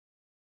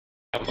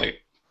I'm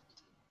like,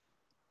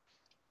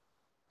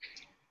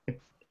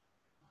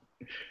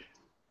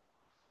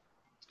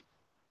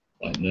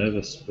 Like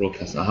nervous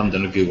broadcasting. I haven't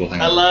done a Google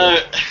Hangout hello.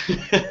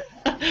 before.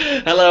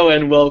 Hello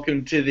and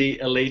welcome to the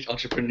Elite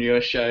Entrepreneur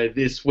Show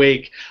this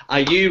week. Are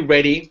you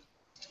ready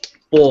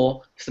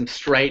for some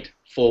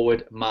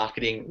straightforward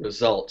marketing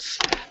results?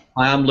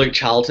 Hi, I'm Luke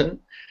Charlton,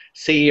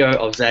 CEO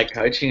of Zag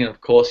Coaching, and of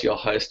course your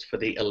host for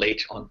the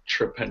Elite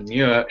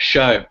Entrepreneur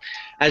Show.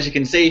 As you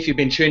can see, if you've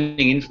been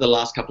tuning in for the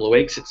last couple of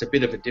weeks, it's a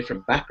bit of a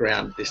different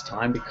background this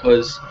time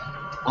because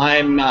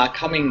I'm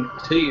coming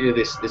to you,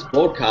 this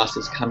broadcast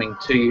is coming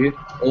to you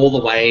all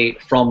the way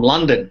from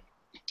London.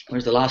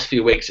 Whereas the last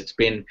few weeks it's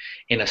been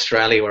in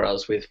Australia where I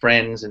was with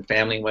friends and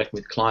family, working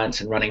with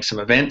clients and running some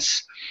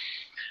events.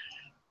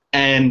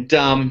 And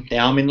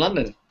now I'm in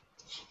London.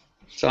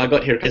 So I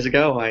got here years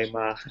ago.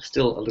 I'm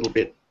still a little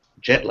bit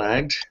jet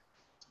lagged.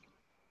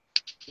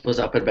 Was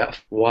up at about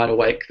wide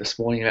awake this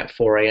morning about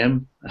 4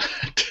 a.m.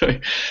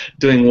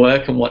 doing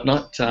work and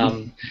whatnot.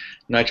 No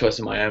choice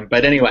of my own.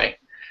 But anyway,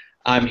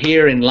 I'm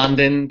here in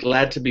London.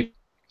 Glad to be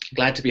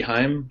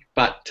home,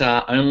 but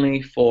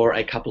only for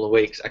a couple of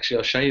weeks. Actually,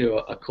 I'll show you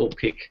a cool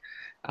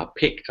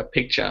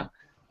picture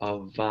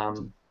of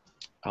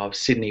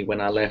Sydney when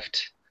I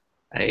left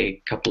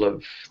a couple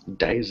of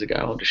days ago.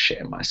 I'll just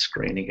share my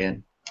screen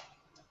again.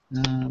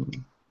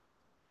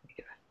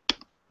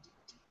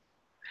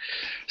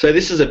 So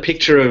this is a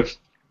picture of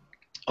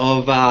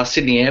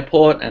Sydney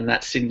Airport, and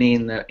that's Sydney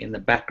in the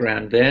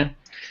background there.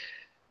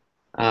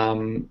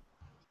 So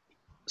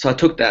I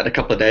took that a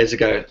couple of days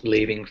ago,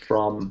 leaving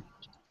from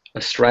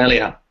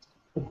Australia.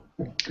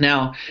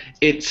 Now,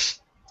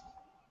 it's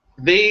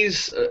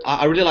these.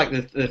 I really like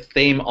the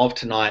theme of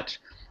tonight,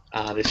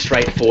 the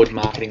straightforward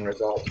marketing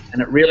result,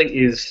 and it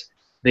really is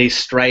these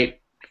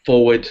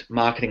straightforward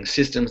marketing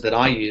systems that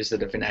I use that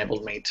have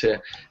enabled me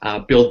to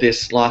build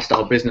this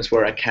lifestyle business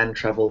where I can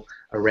travel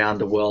around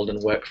the world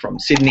and work from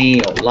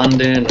Sydney or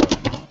London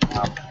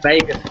or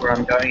Vegas, where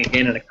I'm going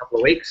again in a couple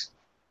of weeks.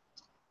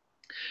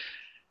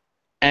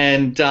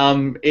 And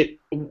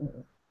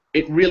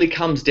it really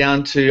comes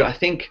down to, I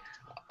think,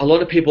 a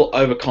lot of people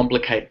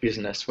overcomplicate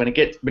business. When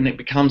it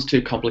becomes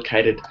too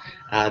complicated,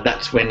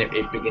 that's when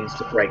it begins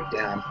to break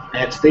down.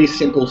 And it's these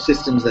simple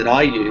systems that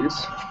I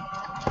use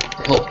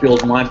to help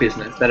build my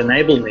business that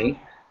enable me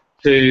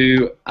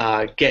to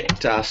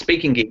get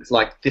speaking gigs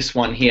like this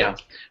one here,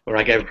 where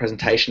I gave a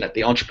presentation at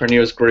the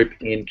Entrepreneurs Group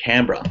in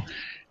Canberra.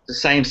 The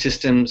same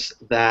systems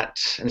that,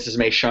 and this is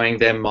me showing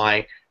them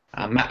my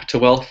Map to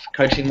Wealth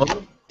coaching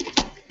model,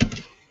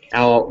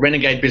 our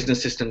Renegade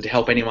business system to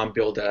help anyone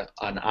build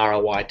an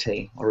ROIT,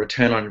 or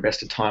return on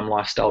invested time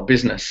lifestyle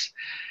business.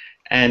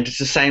 And it's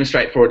the same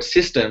straightforward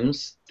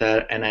systems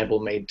that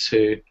enable me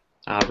to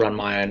run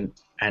my own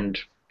and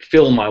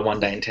fill my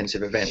one-day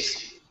intensive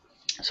events.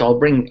 So I'll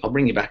bring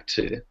you back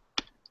to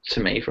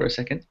me for a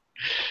second.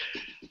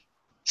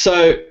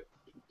 So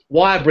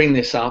why I bring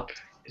this up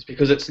is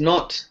because it's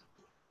not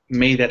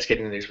me that's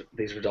getting these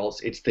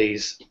results, it's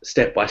these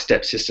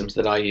step-by-step systems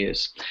that I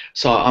use.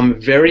 So I'm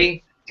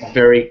very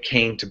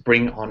keen to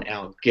bring on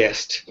our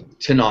guest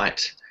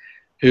tonight,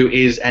 who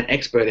is an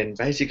expert in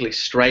basically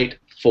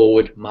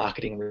straightforward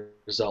marketing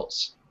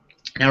results.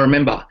 Now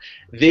remember,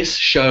 this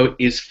show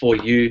is for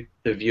you,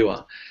 the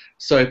viewer.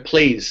 So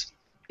please,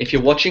 if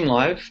you're watching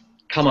live,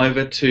 come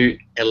over to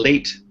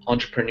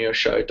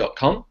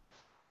eliteentrepreneurshow.com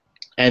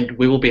and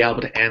we will be able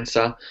to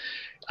answer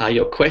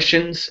your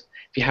questions.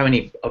 If you have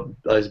any of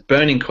those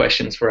burning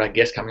questions for our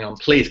guest coming on,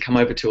 please come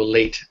over to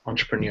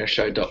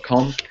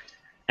eliteentrepreneurshow.com.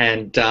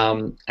 And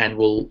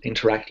we'll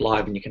interact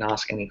live, and you can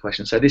ask any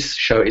questions. So this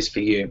show is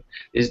for you.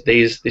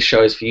 This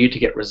show is for you to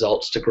get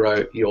results to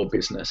grow your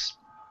business.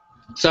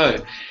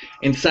 So,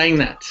 in saying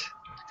that,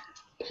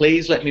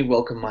 please let me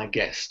welcome my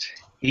guest.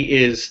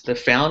 He is the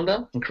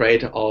founder and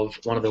creator of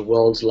one of the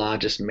world's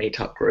largest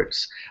meetup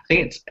groups. I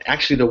think it's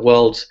actually the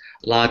world's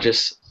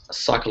largest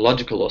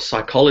psychological or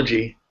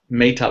psychology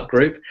meetup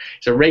group.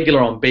 He's a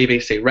regular on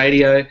BBC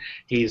Radio.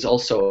 He's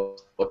also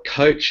a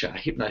coach, a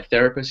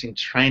hypnotherapist, and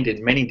trained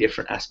in many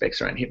different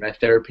aspects around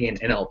hypnotherapy and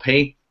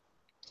NLP.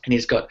 And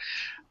he's got,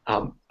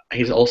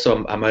 he's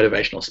also a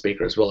motivational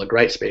speaker as well, a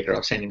great speaker.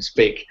 I've seen him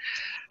speak.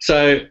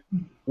 So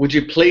would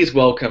you please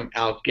welcome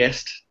our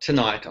guest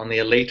tonight on the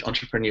Elite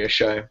Entrepreneur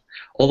Show,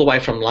 all the way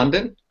from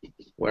London,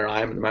 where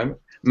I am at the moment,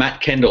 Matt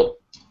Kendall.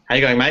 How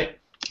you going, mate?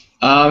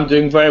 I'm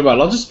doing very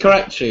well. I'll just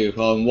correct you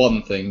on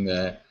one thing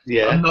there.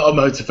 Yeah. I'm not a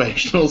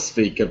motivational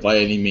speaker by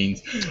any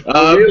means.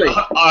 Really?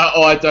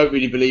 I don't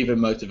really believe in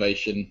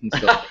motivation and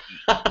stuff.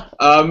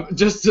 I'm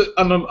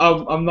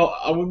not.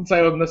 I wouldn't say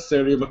I'm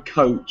necessarily a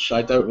coach.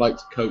 I don't like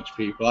to coach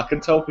people. I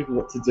can tell people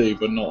what to do,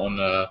 but not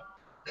on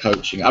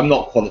coaching. I'm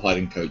not qualified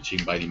in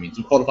coaching by any means.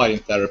 I'm qualified in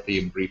therapy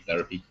and brief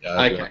therapy.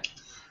 Okay.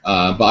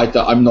 But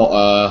I'm not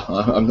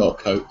a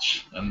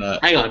coach. And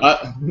hang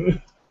on.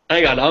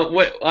 Hang on,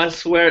 I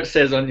swear it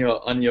says on your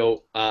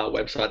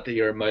website that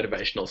you're a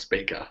motivational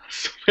speaker. I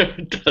swear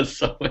it does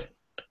somewhere.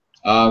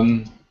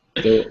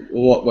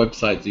 What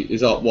website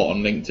is that? What,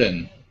 on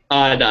LinkedIn?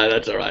 No,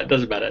 that's all right.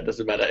 Doesn't matter.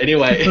 Doesn't matter.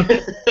 Anyway.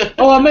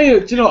 Oh, I may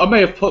have, do you know, I may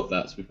have put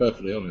that, to be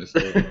perfectly honest.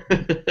 That's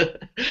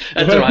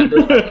all right. That's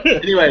all right.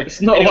 Anyway,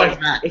 It's not anyway,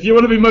 like, Matt. if you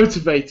want to be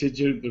motivated,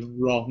 you're in the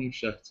wrong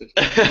shelter.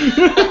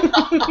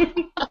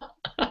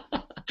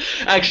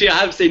 Actually, I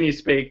have seen you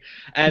speak,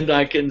 and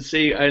I can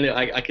see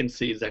I can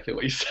see exactly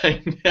what you're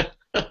saying now.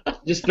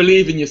 Just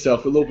believe in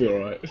yourself, it'll all be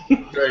alright.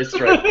 Very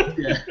straight.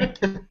 Yeah.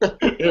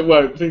 It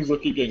won't, things will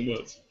keep getting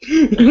worse.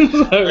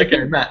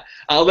 Okay, Matt.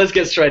 Let's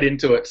get straight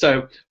into it.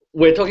 So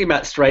we're talking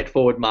about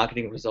straightforward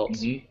marketing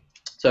results. Mm-hmm.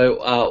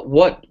 So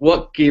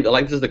what gives,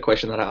 like, this is the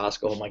question that I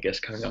ask all my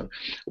guests coming on.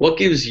 What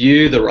gives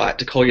you the right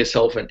to call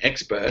yourself an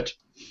expert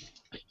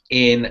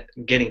in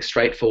getting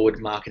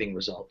straightforward marketing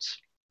results?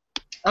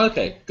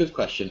 Okay, good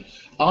question.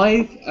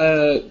 I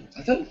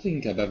don't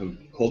think I've ever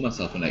called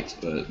myself an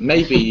expert.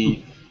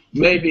 Maybe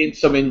in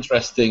some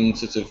interesting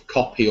sort of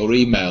copy or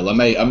email, I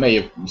may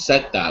have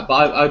said that,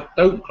 but I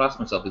don't class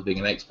myself as being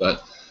an expert.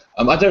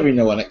 I don't really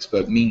know what an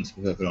expert means, to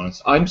be perfectly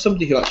honest. I'm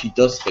somebody who actually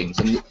does things,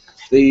 and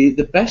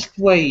the best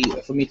way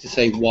for me to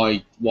say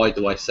why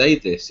do I say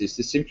this is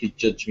to simply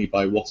judge me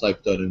by what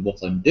I've done and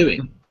what I'm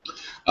doing.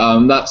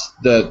 That's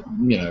the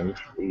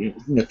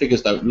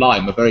figures don't lie.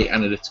 I'm a very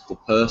analytical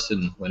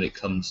person when it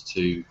comes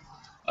to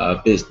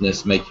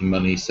business, making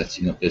money,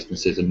 setting up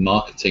businesses, and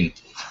marketing.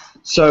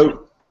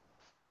 So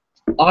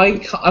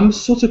I'm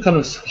sort of kind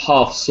of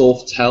half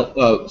self-taught.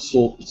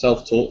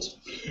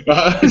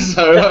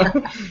 So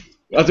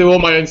I do all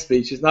my own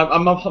speeches. Now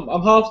I'm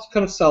half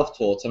kind of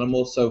self-taught, and I'm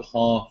also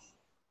half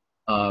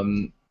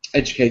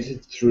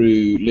educated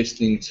through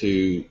listening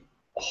to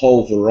a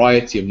whole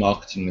variety of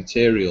marketing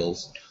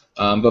materials.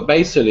 But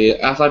basically,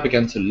 as I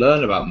began to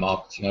learn about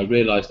marketing, I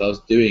realized I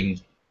was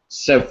doing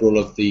several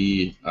of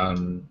the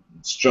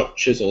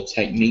structures or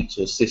techniques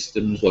or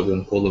systems, whatever you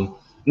want to call them,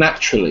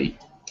 naturally.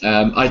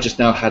 I just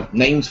now had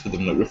names for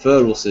them, like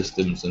referral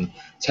systems and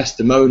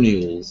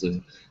testimonials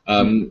and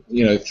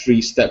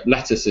 3-step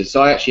lettuces.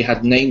 So I actually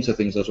had names of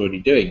things I was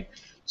already doing.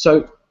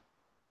 So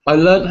I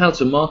learned how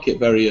to market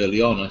very early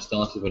on. I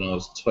started when I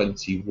was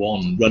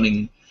 21,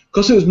 running,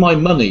 because it was my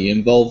money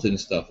involved in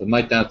stuff. And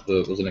my dad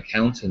was an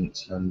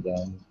accountant, and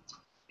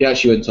he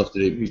actually went off to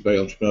be very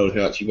entrepreneurial. He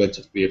actually went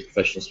off to be a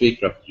professional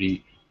speaker after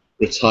he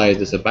retired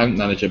as a bank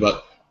manager.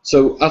 But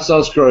so as I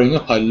was growing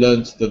up, I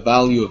learned the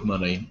value of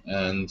money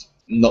and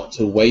not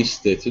to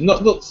waste it, and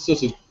not to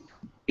sort of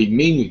be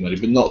mean with money,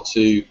 but not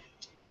to,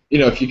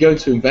 if you're going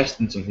to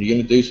invest in something, you're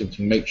going to do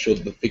something, make sure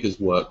that the figures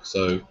work,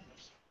 so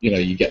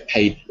you get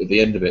paid at the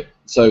end of it.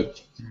 So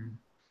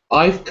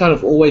I've kind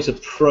of always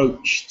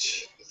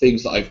approached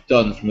things that I've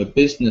done from a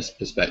business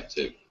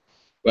perspective,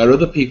 where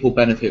other people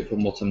benefit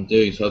from what I'm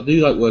doing. So I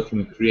do like working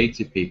with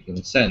creative people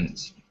in a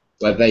sense,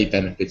 where they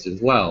benefit as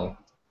well.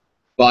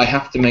 But I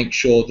have to make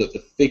sure that the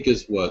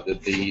figures work,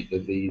 that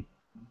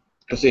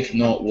because if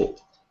not,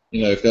 I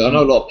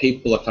know a lot of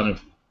people are kind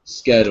of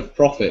scared of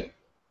profit,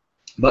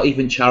 but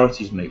even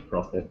charities make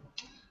profit,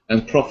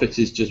 and profit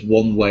is just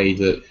one way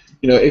that,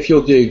 if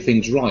you're doing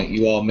things right,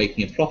 you are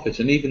making a profit,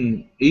 and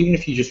even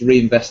if you just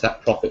reinvest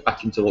that profit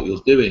back into what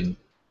you're doing,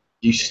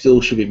 you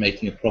still should be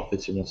making a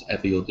profit in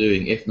whatever you're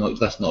doing. If not,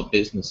 that's not a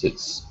business.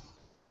 It's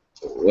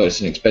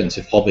an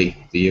expensive hobby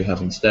that you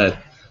have instead.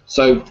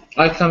 So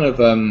I kind of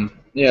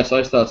so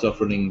I started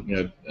off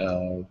running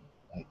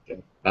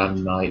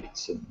band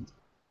nights and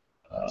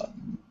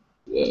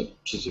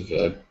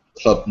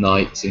club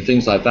nights and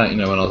things like that. When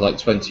I was like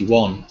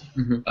 21,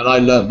 and I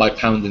learned by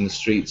pounding the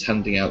streets,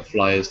 handing out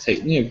flyers.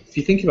 If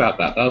you think about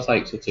that, that was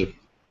like sort of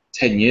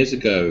 10 years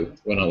ago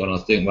when I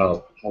was doing,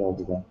 well, how old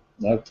was I?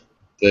 No,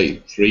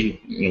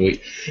 33 in a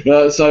week.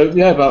 So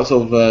yeah, about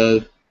sort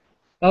of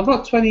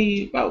about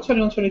 21,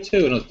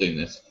 22 when I was doing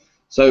this.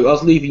 So I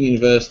was leaving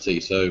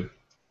university. So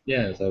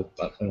yeah, so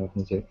about 21,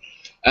 22,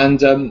 and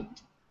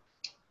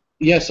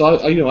so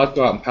I'd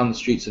go out and pound the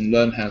streets and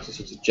learn how to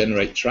sort of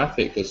generate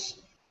traffic,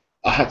 because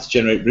I had to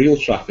generate real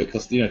traffic,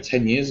 because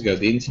 10 years ago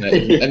the internet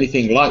wasn't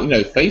anything like,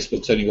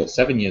 Facebook's only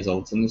 7 years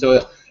old, and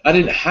so I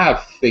didn't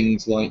have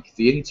things like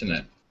the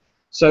internet.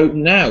 So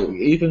now,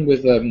 even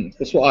with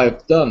that's what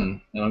I've done,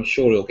 and I'm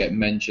sure it'll get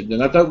mentioned,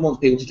 and I don't want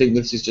people to think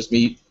this is just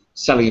me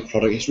selling a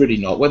product. It's really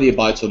not. Whether you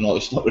buy it or not,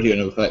 it's not really going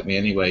to affect me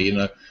anyway,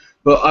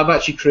 But I've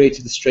actually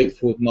created a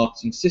straightforward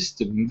marketing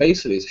system, and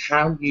basically it's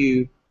how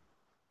you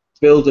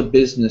build a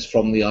business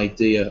from the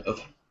idea of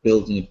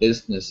building a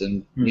business,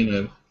 and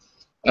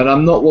and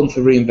I'm not one for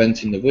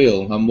reinventing the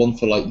wheel. I'm one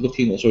for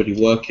looking what's already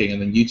working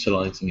and then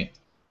utilizing it.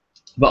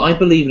 But I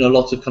believe in a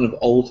lot of kind of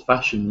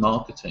old-fashioned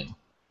marketing.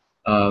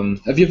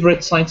 Have you ever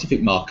read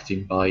Scientific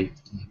Marketing by?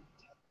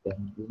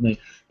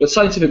 But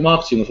Scientific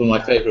Marketing was one of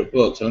my favorite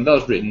books, and that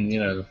was written,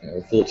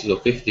 40s or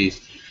 50s,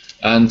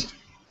 and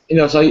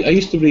so I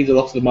used to read a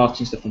lot of the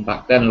marketing stuff from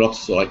back then, a lot of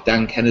sort of like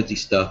Dan Kennedy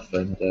stuff,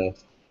 and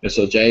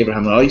sort of J.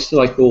 Abraham. And I used to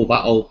like all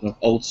that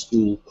old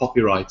school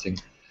copywriting,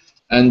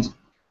 and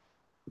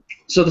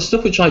so the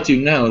stuff which I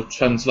do now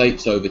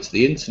translates over to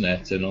the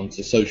internet and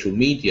onto social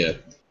media,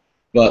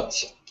 but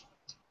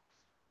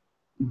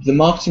the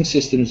marketing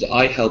systems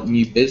I help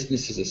new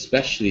businesses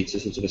especially to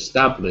sort of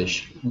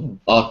establish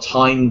are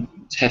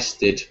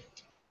time-tested,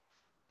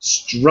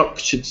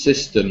 structured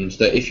systems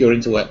that if your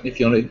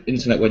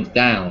internet went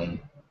down,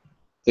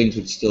 things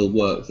would still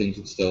work, things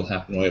would still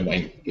happen, or it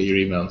might get your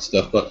email and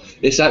stuff. But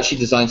it's actually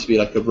designed to be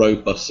like a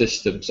robust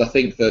system. So I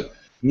think that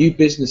new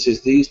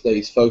businesses these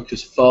days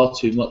focus far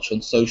too much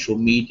on social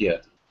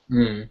media,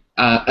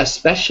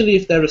 especially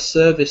if they're a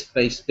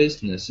service-based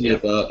business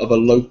of a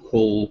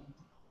local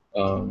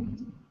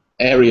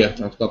area.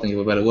 I can't think of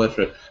a better word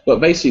for it.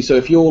 But basically, so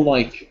if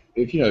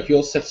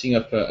you're setting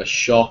up a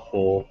shop,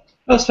 or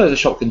I suppose a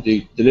shop can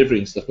do delivery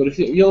and stuff. But if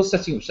you're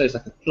setting up, say, it's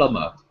like a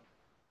plumber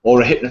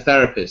or a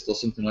hypnotherapist or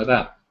something like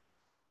that,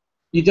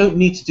 you don't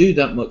need to do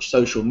that much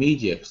social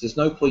media, because there's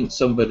no point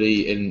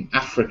somebody in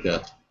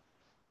Africa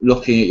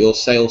looking at your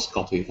sales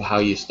copy for how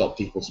you stop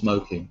people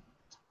smoking.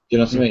 Do you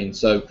know what I mean?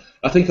 So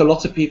I think a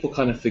lot of people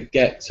kind of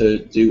forget to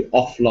do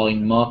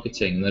offline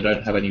marketing, and they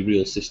don't have any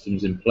real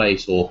systems in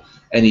place or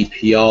any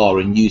PR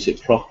and use it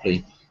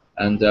properly.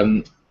 And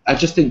I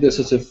just think that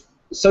sort of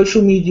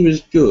social media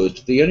is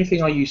good. The only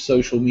thing I use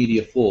social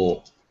media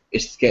for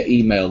is to get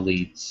email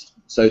leads.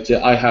 So I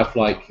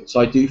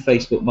do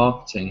Facebook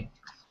marketing,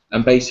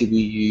 and basically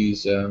we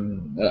use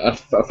a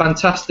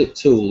fantastic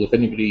tool if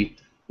anybody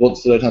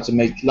wants to learn how to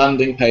make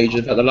landing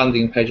pages. In fact, the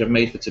landing page I've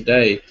made for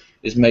today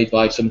is made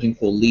by something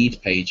called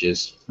Lead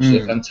Pages, which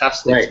is a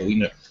fantastic tool.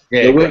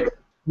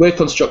 We're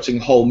constructing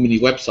whole mini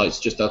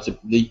websites just out of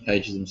lead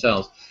pages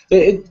themselves.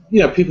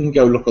 People can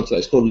go look onto that.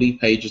 It's called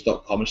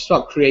leadpages.com. It's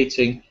about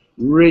creating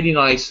really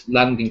nice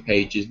landing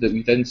pages that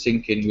we then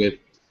sync in with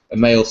a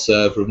mail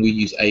server, and we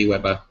use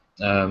Aweber.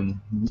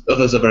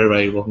 Others are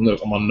very well.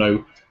 I'm on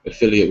no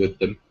affiliate with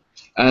them.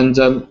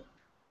 And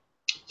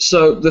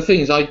so the thing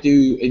is, I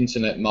do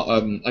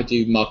I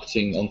do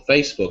marketing on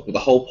Facebook, but the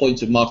whole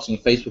point of marketing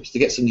on Facebook is to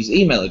get somebody's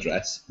email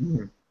address.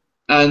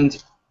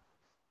 And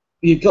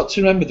you've got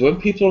to remember that when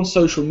people are on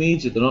social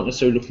media, they're not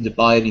necessarily looking to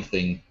buy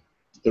anything.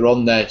 They're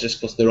on there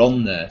just because they're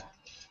on there.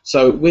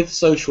 So with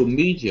social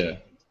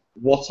media,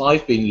 what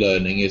I've been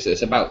learning is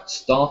it's about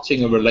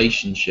starting a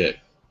relationship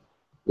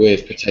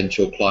with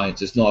potential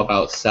clients. It's not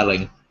about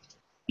selling.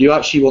 You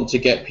actually want to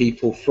get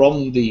people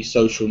from the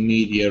social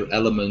media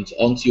element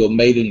onto your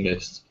mailing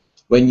list.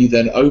 When you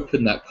then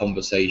open that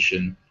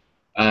conversation,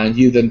 and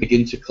you then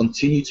begin to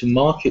continue to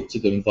market to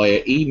them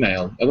via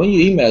email. And when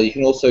you email, you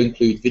can also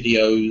include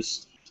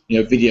videos,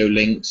 video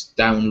links,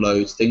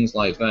 downloads, things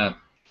like that.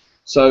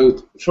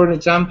 So, for an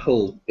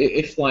example,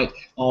 if like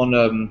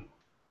on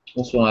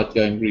what's one I'd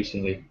going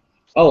recently?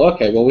 Oh,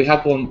 okay. Well, we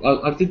had one.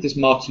 I did this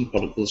marketing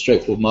product called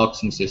Straightforward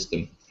Marketing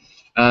System,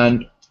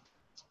 and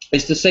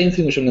it's the same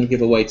thing which I'm going to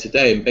give away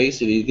today. And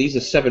basically, these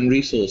are 7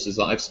 resources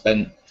that I've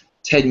spent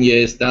 10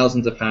 years,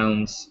 thousands of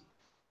pounds,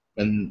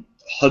 and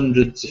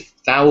hundreds of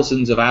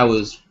thousands of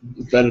hours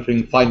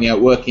developing, finding out,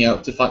 working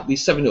out to find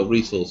these 7 little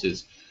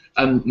resources,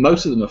 and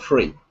most of them are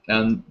free.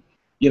 And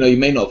you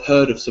may not have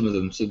heard of some of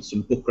them, so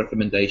some book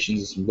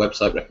recommendations, some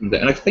website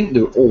recommendations, and I think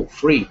they're all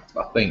free.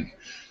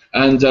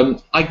 And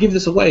I give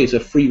this away as a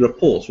free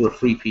report or a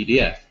free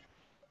PDF.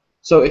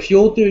 So if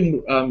you're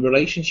doing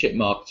relationship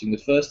marketing, the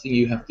first thing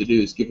you have to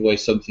do is give away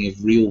something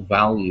of real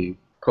value.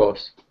 Of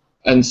course.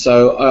 And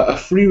so a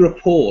free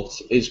report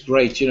is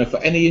great. For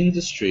any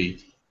industry,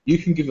 you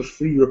can give a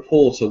free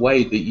report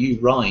away that you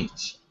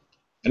write.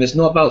 And it's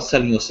not about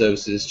selling your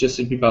services, it's just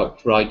simply about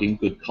providing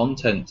good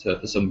content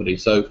for somebody.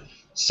 So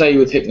say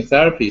with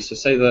hypnotherapy, so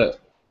say that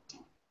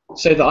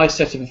I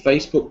set up a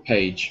Facebook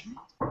page,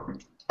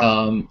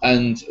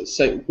 and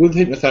say with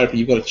hypnotherapy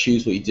you've got to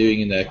choose what you're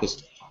doing in there,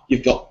 because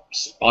you've got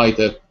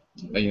spider,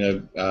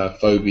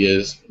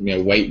 phobias,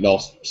 weight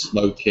loss,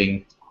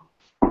 smoking,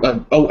 you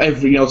know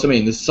what I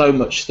mean? There's so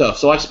much stuff.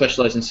 So I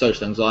specialize in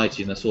social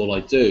anxiety, and that's all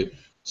I do.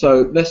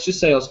 So let's just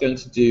say I was going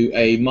to do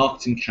a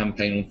marketing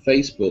campaign on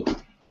Facebook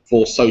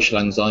for social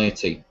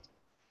anxiety.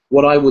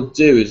 What I would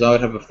do is I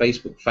would have a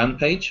Facebook fan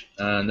page,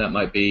 and that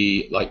might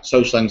be like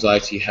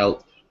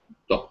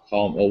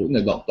socialanxietyhelp.com, or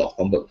no, not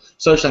 .com, but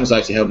social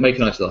anxiety help. Make a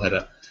nice little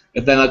header,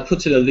 and then I'd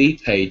put in a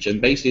lead page, and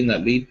basically in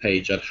that lead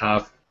page I'd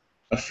have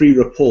a free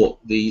report,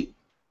 the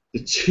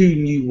 2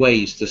 new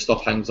ways to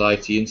stop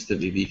anxiety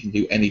instantly that you can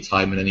do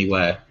anytime and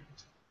anywhere.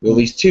 Well,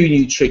 these 2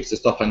 new tricks to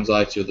stop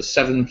anxiety, or the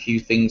 7 key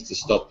things to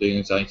stop doing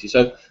anxiety.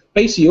 So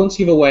basically, you want to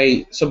give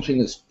away something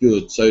that's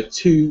good. So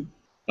 2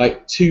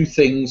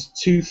 things,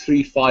 2,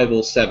 3, 5,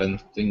 or 7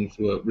 things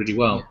work really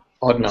well.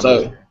 Odd numbers.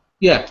 So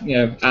yeah,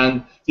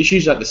 and it's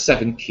usually like the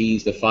 7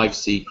 keys, the 5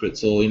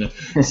 secrets, or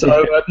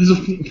So,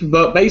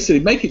 but basically,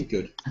 make it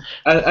good,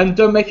 and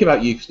don't make it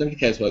about you, because nobody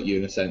cares about you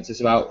in a sense.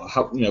 It's about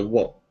how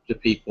what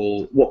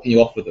can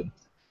you offer them.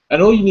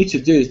 And all you need to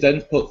do is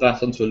then put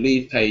that onto a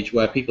lead page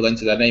where people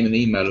enter their name and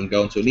email and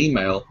go onto an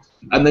email,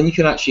 and then you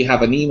can actually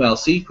have an email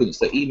sequence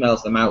that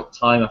emails them out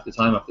time after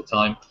time after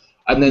time,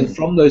 and then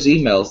from those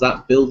emails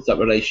that builds that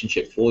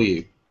relationship for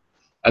you.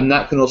 And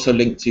that can also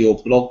link to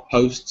your blog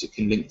posts, it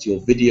can link to your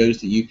videos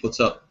that you put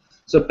up.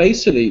 So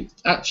basically,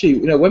 actually,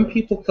 when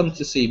people come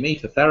to see me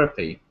for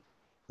therapy,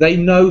 they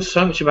know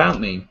so much about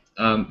me.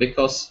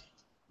 because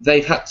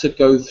they've had to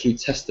go through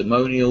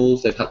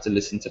testimonials, they've had to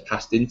listen to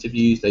past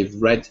interviews, they've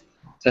read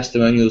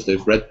testimonials,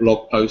 they've read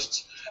blog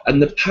posts,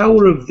 and the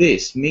power of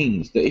this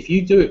means that if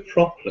you do it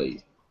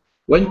properly,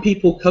 when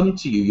people come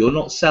to you, you're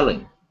not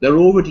selling; they're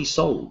already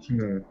sold.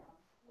 Mm.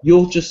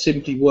 You're just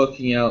simply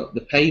working out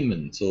the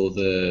payment or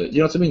you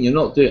know what I mean. You're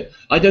not doing.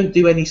 I don't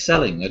do any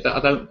selling. I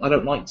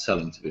don't like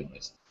selling, to be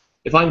honest.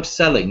 If I'm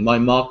selling, my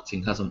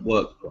marketing hasn't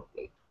worked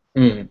properly.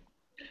 Mm.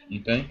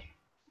 Okay.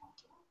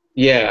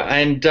 Yeah,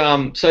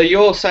 and so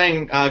you're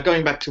saying,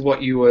 going back to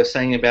what you were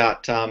saying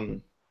about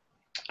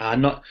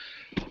not,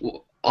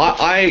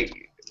 I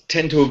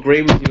tend to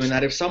agree with you in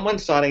that if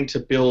someone's starting to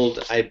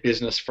build a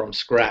business from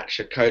scratch,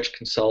 a coach,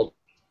 consultant,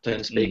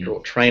 speaker,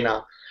 or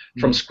trainer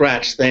from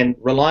scratch, then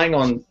relying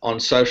on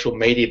social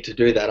media to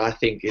do that, I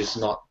think, is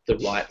not the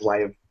right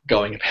way of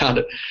going about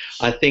it.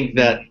 I think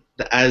that,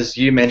 as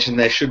you mentioned,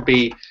 there should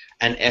be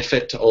an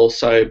effort to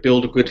also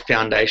build a good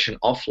foundation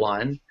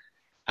offline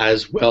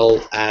as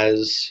well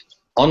as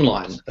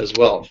online as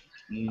well.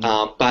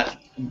 But,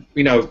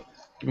 you know,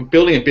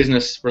 building a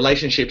business,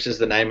 relationships is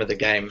the name of the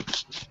game.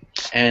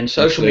 And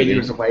social media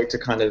is a way to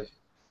kind of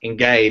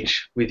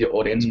engage with your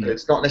audience, but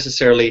it's not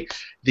necessarily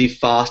the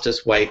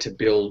fastest way to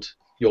build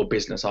your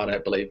business, I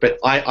don't believe. But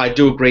I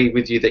do agree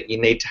with you that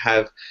you need to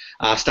have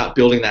start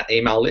building that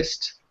email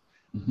list,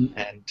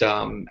 and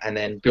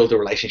then build a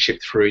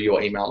relationship through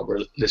your email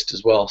list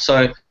as well.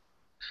 So,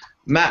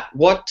 Matt,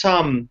 what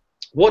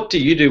do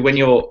you do when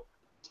you're?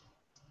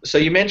 So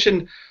you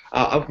mentioned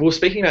we were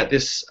speaking about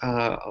this.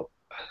 I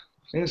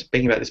think I was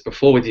speaking about this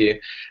before with you,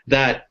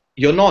 that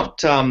you're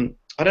not.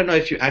 I don't know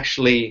if you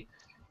actually.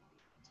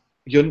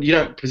 You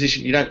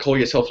don't call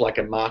yourself like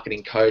a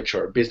marketing coach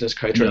or a business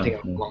coach or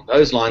anything along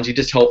those lines. You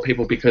just help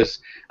people because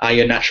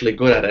you're naturally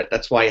good at it.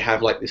 That's why you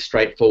have like this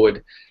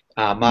straightforward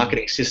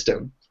marketing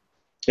system.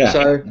 Yeah,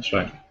 so that's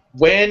right.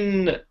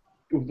 When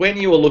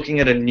you were looking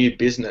at a new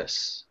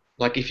business,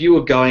 like if you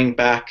were going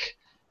back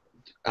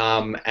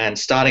and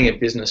starting a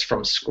business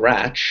from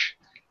scratch,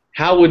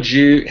 how would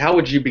you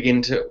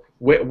begin to?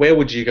 Where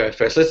would you go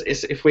first?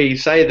 If we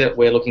say that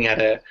we're looking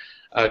at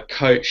a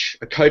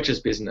coach's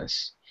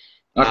business.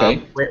 Okay.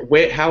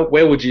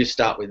 Where would you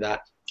start with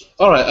that?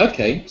 All right.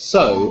 Okay.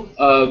 So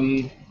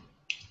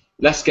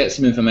let's get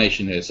some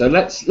information here. So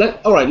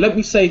let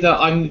me say that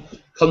I'm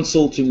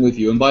consulting with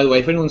you. And by the way,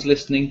 if anyone's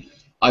listening,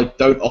 I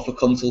don't offer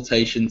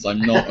consultations.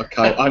 I'm not a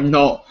coach. I'm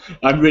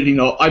really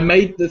not.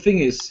 The thing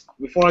is,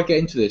 before I get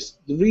into this,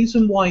 the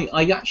reason why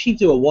I actually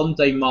do a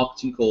one-day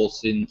marketing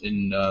course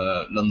in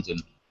London.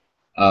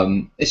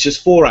 It's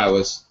just 4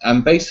 hours,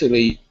 and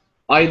basically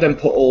I then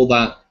put all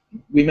that.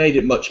 We made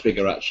it much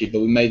bigger actually, but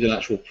we made an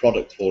actual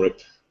product for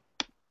it.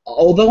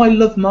 Although I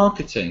love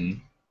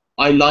marketing,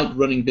 I like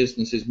running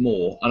businesses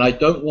more, and I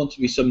don't want to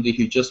be somebody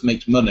who just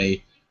makes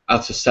money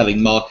out of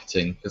selling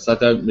marketing, because I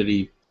don't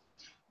really,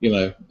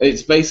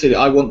 it's basically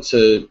I want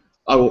to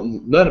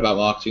learn about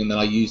marketing, and then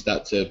I use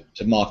that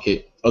to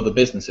market other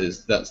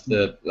businesses. That's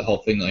the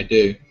whole thing that I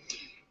do.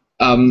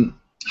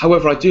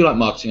 However, I do like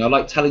marketing. I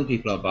like telling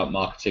people about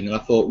marketing, and I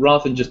thought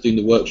rather than just doing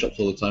the workshops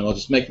all the time, I'll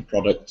just make a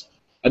product.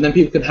 And then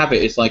people can have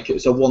it.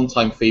 It's a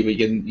one-time fee, but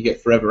you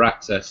get forever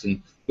access,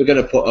 and we're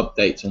going to put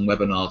updates on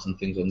webinars and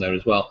things on there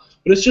as well.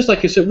 But it's just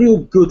like it's a real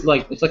good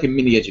it's like a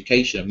mini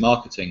education of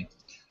marketing.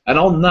 And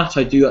on that,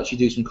 I do actually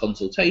do some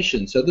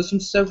consultation. So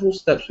there's several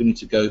steps we need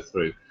to go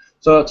through.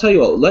 So I'll tell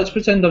you what. Let's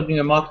pretend I'm doing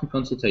a marketing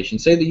consultation.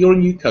 Say that you're a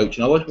new coach,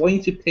 and I want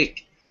you to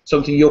pick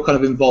something you're kind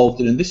of involved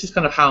in, and this is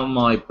kind of how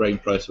my brain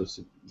process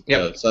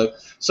goes.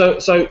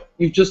 So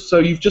you've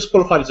just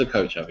qualified as a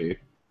coach, have you?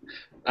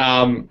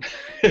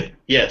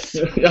 Yes.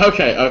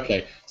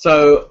 Okay.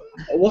 So,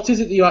 what is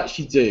it that you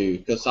actually do?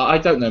 Because I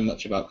don't know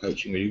much about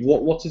coaching really.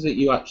 What is it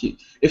you actually?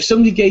 If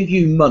somebody gave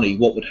you money,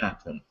 what would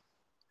happen?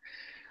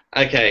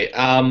 Okay.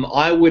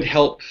 I would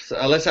help.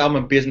 Let's say I'm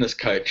a business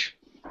coach.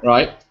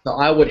 Right. So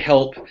I would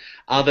help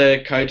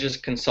other coaches,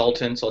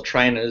 consultants, or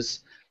trainers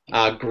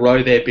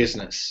grow their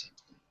business.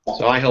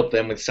 So I help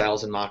them with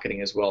sales and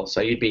marketing as well.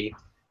 So you'd be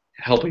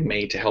helping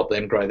me to help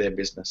them grow their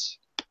business.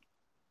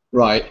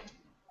 Right.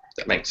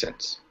 That makes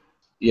sense.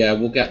 Yeah,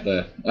 we'll get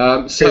there.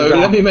 So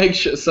let me make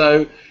sure.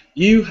 So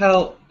you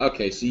help.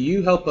 Okay, so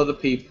you help other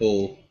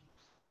people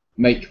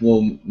make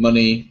more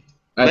money.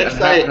 Let's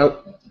say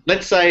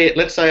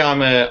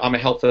I'm a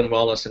health and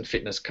wellness and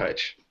fitness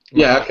coach.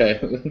 Yeah. Okay.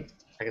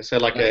 Okay, so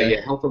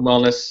a health and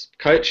wellness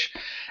coach,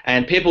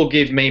 and people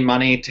give me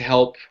money to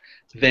help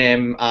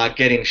them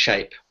get in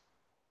shape.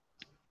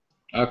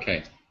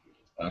 Okay.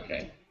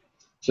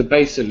 So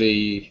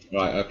basically,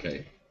 right.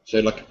 Okay. So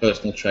like a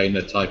personal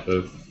trainer type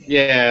of.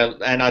 Yeah,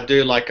 and I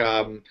do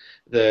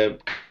the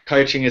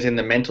coaching is in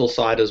the mental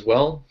side as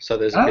well. So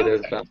there's a bit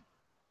of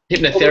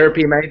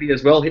hypnotherapy maybe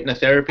as well.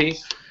 Hypnotherapy.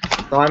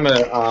 So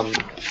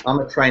I'm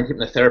a trained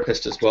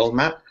hypnotherapist as well,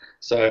 Matt.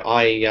 So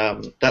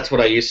that's what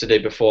I used to do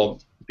before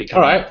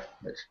becoming. All right.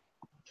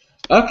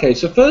 Okay,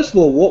 so first of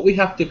all, what we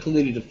have to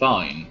clearly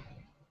define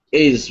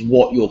is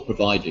what you're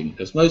providing,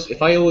 because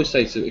if I always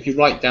say, so if you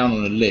write down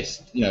on a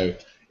list,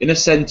 in a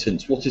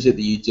sentence, what is it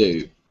that you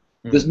do?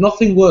 There's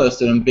nothing worse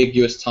than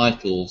ambiguous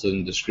titles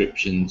and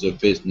descriptions of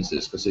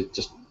businesses, because it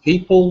just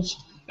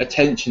people's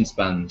attention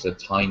spans are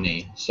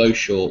tiny, so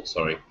short.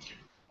 Sorry.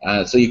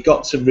 So you've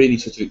got to really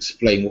sort of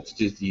explain what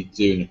it is that you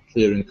do in a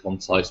clear and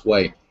concise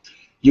way.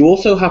 You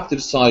also have to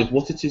decide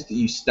what it is that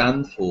you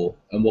stand for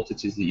and what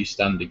it is that you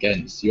stand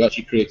against. You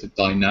actually create a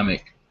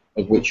dynamic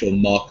of which your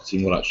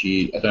marketing will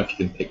actually, I don't know if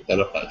you can pick that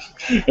up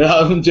actually.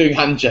 I'm doing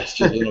hand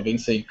gestures and not being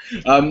seen.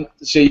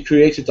 So you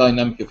create a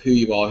dynamic of who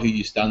you are, who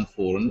you stand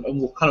for, and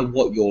what kind of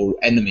what your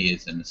enemy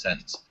is in a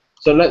sense.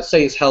 So let's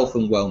say it's health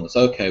and wellness.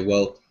 Okay,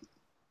 well,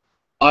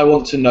 I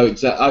want to know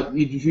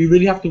exactly, you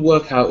really have to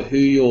work out who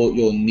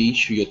your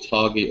niche, who your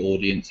target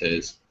audience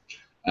is,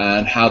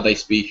 and how they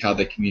speak, how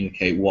they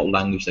communicate, what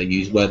language they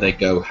use, where they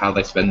go, how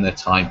they spend their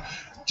time.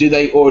 Do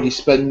they already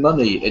spend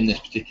money in this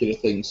particular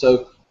thing?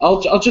 So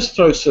I'll just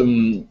throw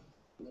some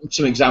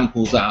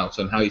examples out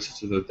on how you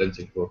sort of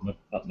identify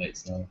that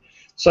makes sense.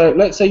 So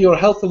let's say you're a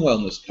health and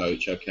wellness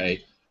coach,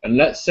 okay, and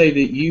let's say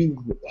that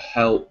you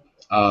help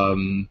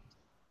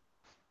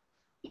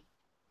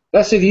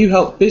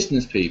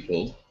business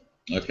people,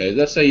 okay.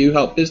 Let's say you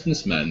help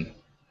businessmen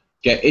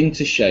get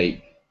into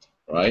shape,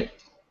 right?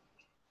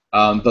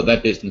 But they're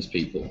business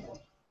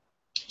people.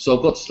 So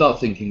I've got to start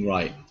thinking,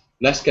 right,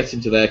 let's get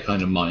into their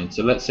kind of mind.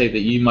 So let's say that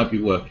you might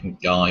be working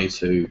with guys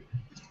who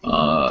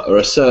are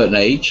a certain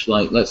age,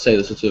 like let's say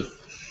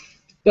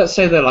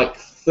they're like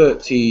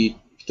 30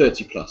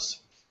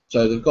 plus.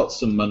 So they've got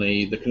some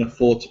money, they can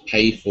afford to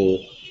pay for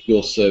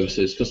your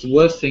services, because the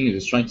worst thing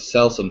is trying to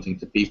sell something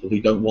to people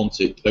who don't want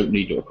it, don't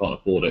need it, or can't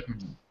afford it.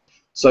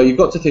 So you've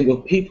got to think, well,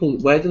 people,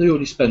 where do they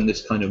already spend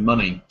this kind of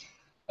money?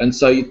 And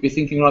so you'd be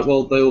thinking, right,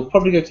 well, they'll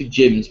probably go to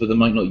gyms, but they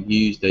might not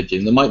use their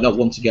gym. They might not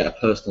want to get a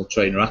personal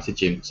trainer at a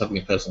gym, because having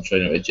a personal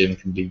trainer at a gym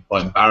can be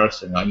quite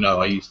embarrassing. I know,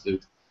 I used to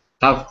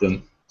have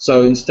them.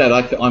 So instead,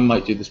 I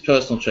might do this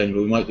personal training,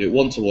 but we might do it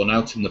one-to-one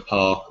out in the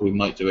park, or we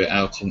might do it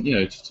out in,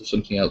 to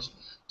something else.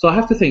 So I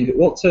have to think,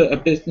 what's a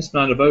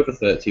businessman of over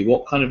 30,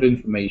 what kind of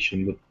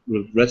information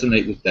would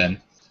resonate with them,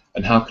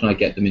 and how can I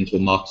get them into a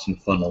marketing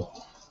funnel?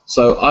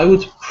 So I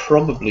would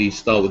probably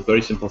start with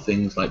very simple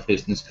things like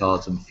business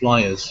cards and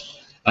flyers.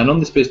 And on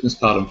this business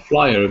card and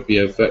flyer, it would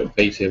be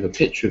basically a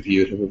picture of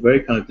you. It would have a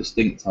very kind of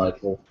distinct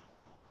title.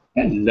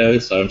 Hello,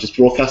 sorry, I'm just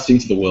broadcasting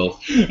to the world.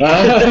 My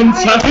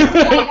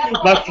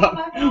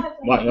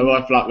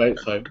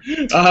flatmate's home.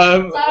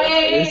 Sorry.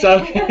 It's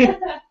okay.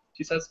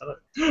 She says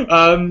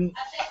hello.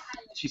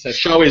 She says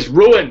Show is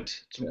ruined.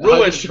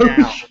 It's ruined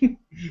now.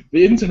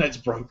 The internet's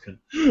broken.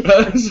 So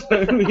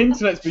the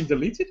internet's been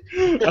deleted.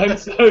 And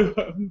so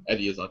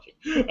Eddie is watching.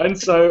 And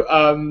so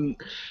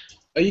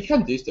you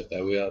can do stuff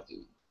there. We are.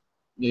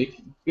 You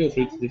can feel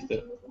free to do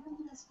stuff.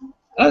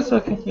 Oh, it's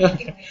okay.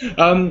 Okay.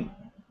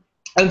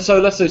 And so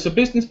let's say, so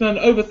businessman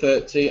over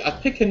 30, I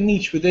pick a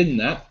niche within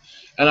that,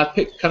 and I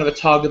pick kind of a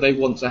target they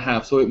want to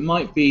have. So it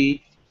might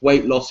be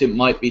weight loss, it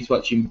might be to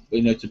actually,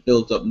 to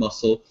build up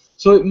muscle.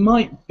 So it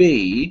might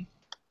be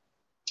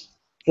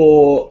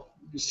for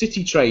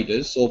city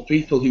traders or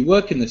people who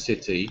work in the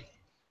city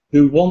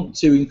who want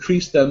to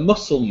increase their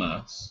muscle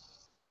mass,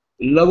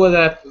 lower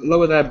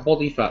their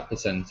body fat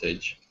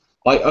percentage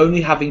by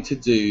only having to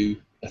do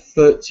a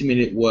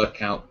 30-minute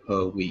workout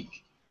per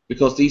week.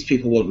 Because these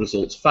people want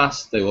results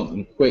fast, they want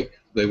them quick,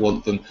 they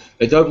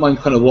don't mind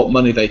kind of what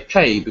money they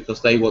pay,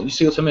 because they want, you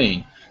see what I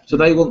mean? So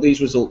they want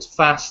these results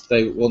fast,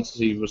 they want to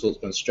see results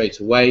kind of straight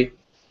away,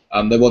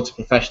 they want a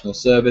professional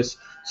service.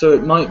 So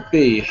it might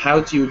be, how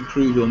do you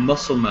improve your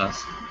muscle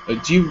mass?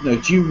 Do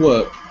you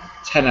work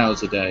 10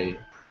 hours a day?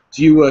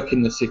 Do you work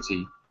in the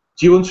city?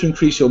 Do you want to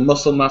increase your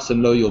muscle mass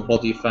and lower your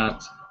body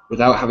fat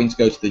without having to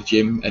go to the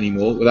gym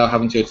anymore, without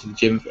having to go to the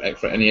gym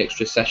for any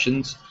extra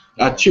sessions?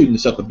 I'd tune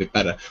this up a bit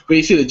better, but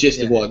you see the gist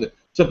of what.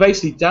 So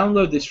basically,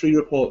 download this free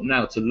report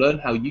now to learn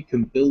how you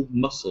can build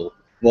muscle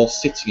while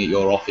sitting at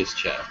your office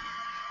chair.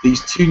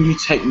 These 2 new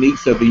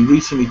techniques that have been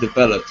recently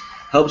developed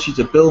helps you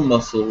to build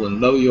muscle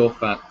and lower your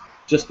fat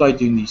just by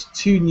doing these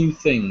 2 new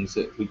things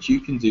which you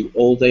can do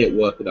all day at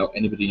work without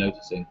anybody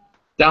noticing.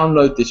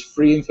 Download this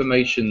free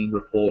information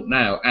report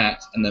now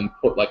and then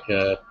put like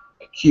a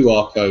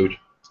QR code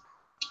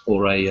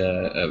or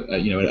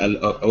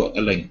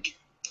a link.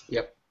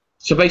 Yep.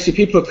 So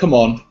basically, people have come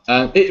on,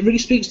 and it really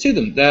speaks to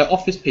them. They're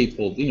office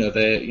people,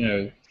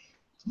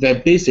 they're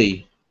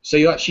busy. So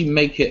you actually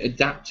make it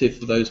adaptive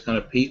for those kind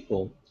of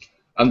people,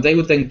 and they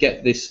would then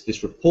get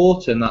this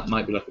report, and that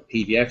might be like a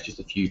PDF, just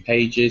a few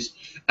pages,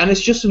 and it's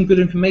just some good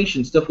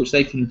information, stuff which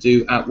they can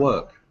do at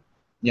work.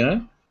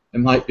 It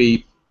might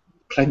be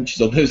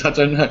clenches on those, I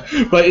don't know,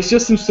 but it's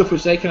just some stuff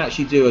which they can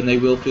actually do, and they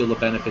will feel the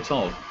benefit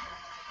of.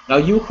 Now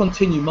you will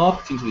continue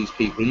marketing to these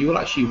people, and you will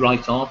actually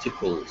write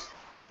articles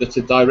that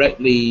are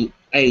directly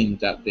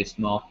aimed at this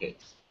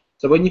market.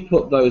 So when you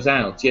put those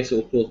out, yes, it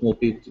will cause more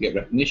people to get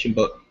recognition,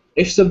 but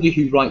if somebody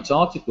who writes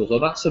articles, well,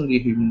 that's somebody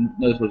who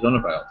knows what it's on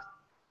about.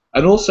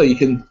 And also you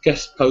can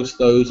guest post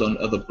those on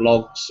other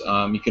blogs,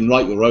 you can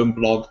write your own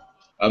blog.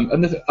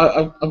 And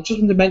I just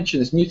want to mention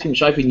this new thing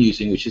which I've been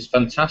using, which is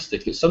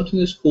fantastic. It's something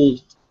that's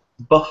called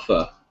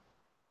Buffer.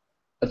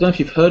 I don't know if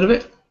you've heard of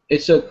it.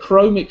 It's a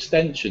Chrome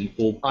extension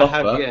called I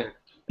Buffer. have, yeah.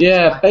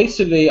 Yeah,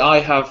 basically I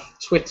have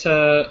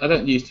Twitter. I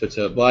don't use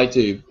Twitter, but I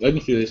do.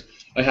 Only through this.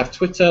 I have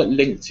Twitter,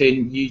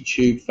 LinkedIn,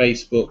 YouTube,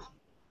 Facebook,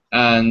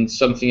 and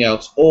something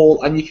else.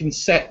 And you can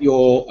set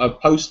your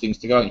postings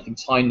to go out. You can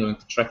time them and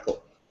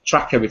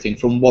track everything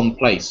from one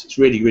place. It's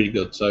really, really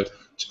good. So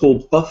it's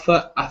called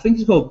Buffer. I think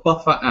it's called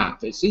Buffer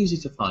app. It's easy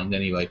to find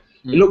anyway.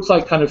 It looks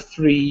like kind of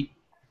 3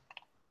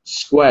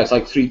 squares,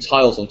 like 3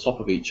 tiles on top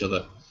of each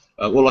other.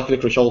 Or like a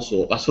licorice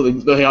allsort. That's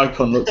what the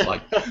icon looks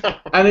like.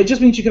 And it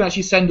just means you can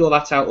actually send all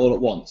that out all at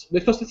once.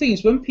 Because the thing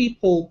is, when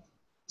people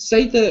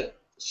say that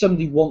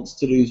somebody wants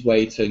to lose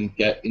weight and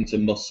get into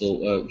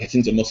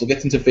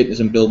fitness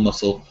and build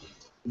muscle,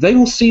 they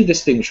will see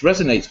this thing which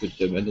resonates with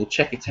them and they'll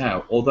check it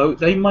out. Although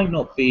they might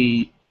not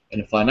be in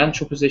a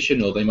financial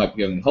position, or they might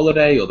be going on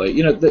holiday, or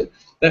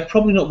they're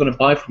probably not going to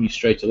buy from you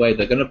straight away.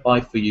 They're going to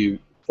buy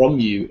from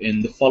you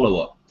in the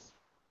follow-up.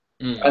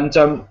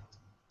 And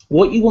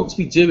what you want to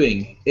be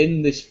doing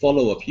in this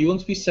follow-up, you want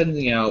to be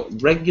sending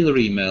out regular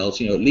emails,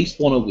 at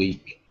least one a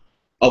week,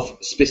 of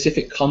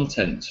specific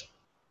content,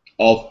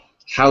 of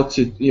how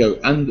to,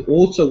 and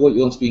also what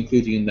you want to be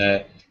including in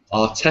there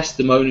are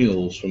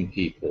testimonials from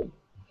people.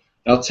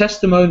 Now,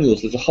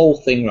 testimonials, there's a whole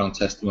thing around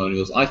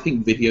testimonials. I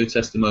think video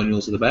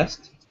testimonials are the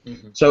best.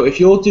 So if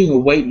you're doing a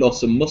weight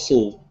loss and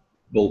muscle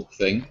bulk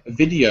thing,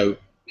 video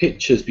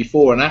pictures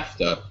before and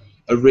after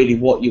are really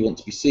what you want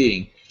to be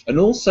seeing. And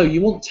also,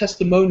 you want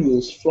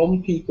testimonials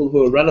from people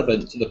who are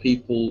relevant to the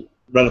people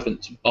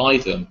relevant to buy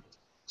them.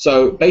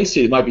 So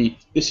basically, it might be,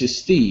 this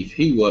is Steve.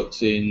 He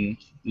works in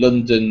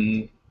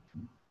London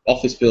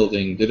office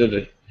building.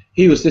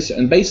 He was this,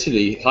 and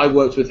basically, I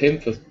worked with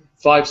him for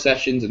 5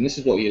 sessions, and this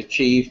is what he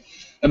achieved.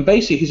 And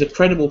basically, he's a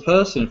credible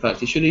person. In fact,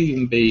 he should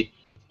even be,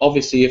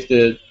 obviously, if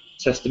the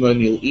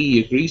testimonial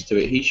agrees to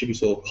it, he should be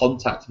sort of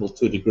contactable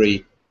to a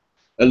degree,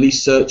 at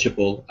least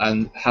searchable,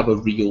 and have a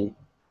real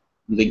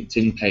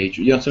LinkedIn page.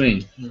 You know what I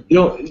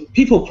mean?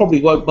 People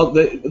probably won't, but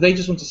they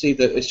just want to see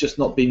that it's just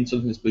not been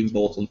something that's been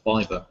bought on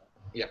Fiverr.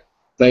 Yeah.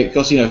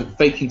 Because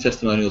faking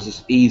testimonials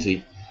is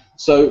easy.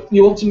 So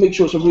you want to make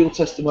sure it's a real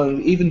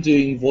testimonial, even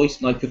doing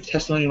voice like a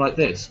testimonial like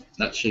this,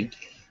 actually.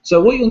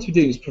 So what you want to be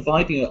doing is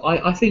providing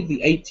I think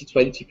the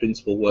 80-20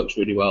 principle works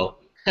really well.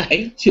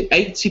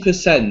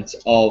 80%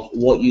 of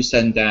what you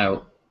send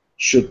out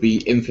should be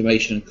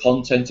information and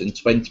content, and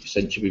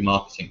 20% should be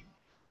marketing.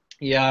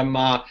 Yeah, I'm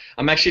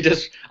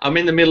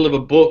in the middle of a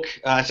book.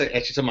 Actually,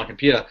 it's on my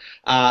computer.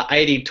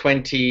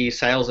 80-20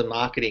 Sales and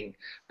Marketing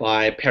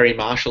by Perry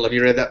Marshall. Have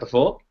you read that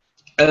before?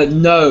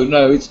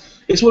 No.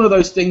 It's one of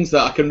those things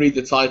that I can read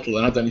the title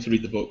and I don't need to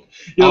read the book.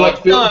 No, read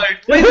the book.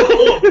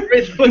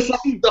 Read the book. It's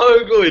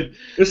so good.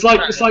 It's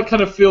like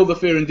kind of feel the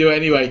fear and do it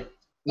anyway.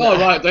 No. Oh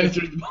right, I don't need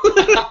to read the book.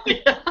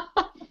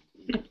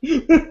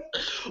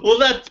 Well,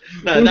 that's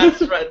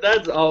right.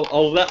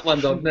 That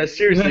one's on. No,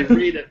 seriously,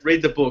 read it.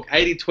 Read the book.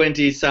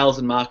 80-20 Sales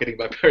and Marketing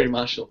by Perry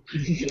Marshall.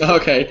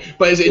 Okay,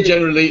 but is it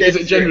generally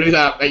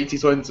that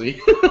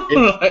 80-20?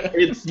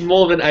 It's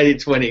more than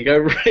 80-20. Go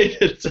read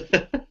it.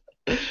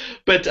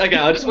 But okay,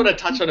 I just want to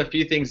touch on a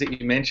few things that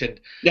you mentioned.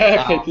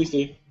 Yeah, okay, please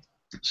do.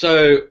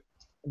 So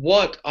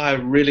what I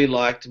really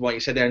liked what you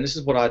said there, and this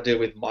is what I do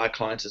with my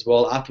clients as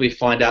well, after we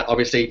find out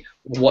obviously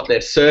what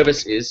their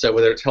service is, so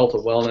whether it's health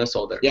or wellness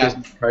or their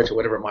business approach or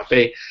whatever it might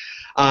be,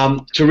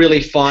 to really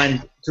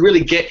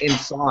get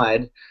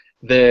inside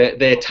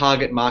their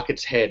target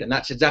market's head, and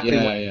that's exactly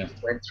what you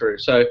went through.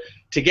 So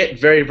to get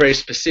very, very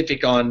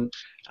specific on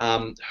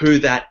who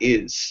that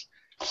is.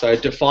 So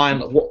define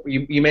what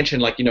you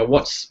mentioned, like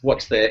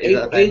what's their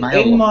in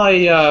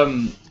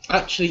my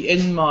actually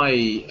in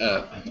my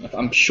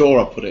I'm sure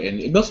I put it in.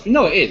 It must be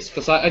it is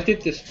because I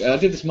did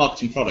this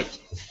marketing product,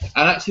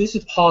 and actually this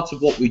is part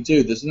of what we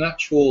do. There's an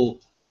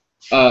actual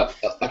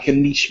like a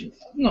niche,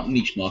 not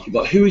niche market,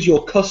 but who is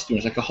your customer?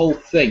 It's like a whole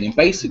thing, and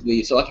basically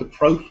it's like a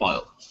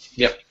profile.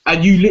 Yep.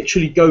 And you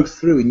literally go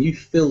through and you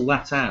fill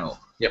that out.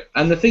 Yep.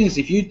 And the thing is,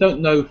 if you don't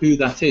know who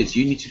that is,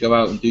 you need to go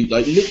out and do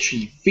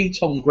literally feet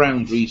on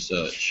ground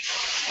research.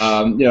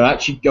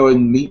 Actually go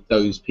and meet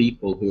those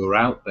people who are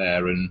out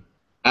there, and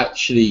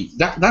actually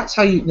that's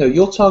how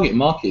your target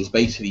market is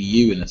basically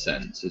you in a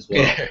sense as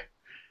well.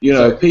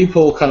 Yeah.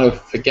 People kind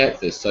of forget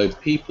this, so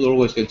people are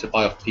always going to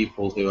buy off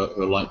people who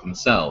are like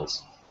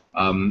themselves.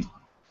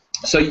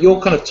 So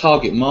your kind of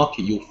target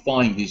market you'll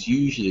find is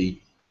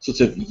usually sort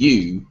of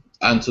you.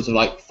 And sort of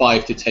like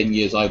 5 to 10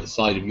 years either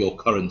side of your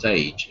current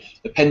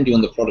age, depending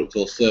on the product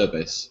or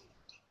service.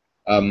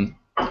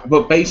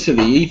 But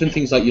basically, even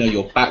things like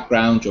your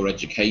background, your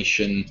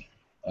education,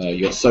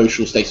 your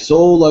social status,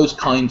 all those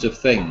kinds of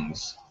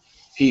things,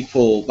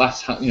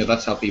 that's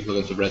how people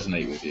are going to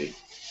resonate with you.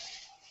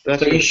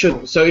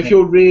 So if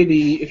you're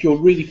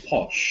really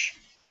posh,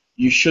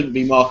 you shouldn't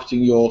be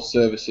marketing your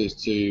services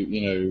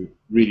to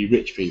really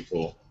rich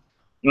people.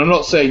 And I'm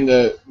not saying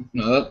that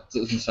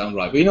doesn't sound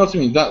right, but you know what I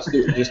mean. That's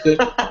just it.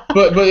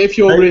 But if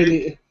you're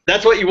really,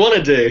 that's what you want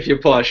to do if you're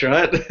posh,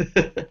 right?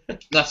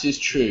 That is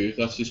true.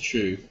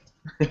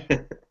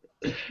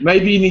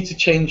 Maybe you need to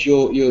change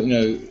your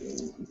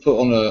put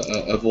on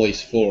a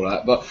voice for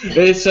that. But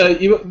it's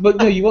but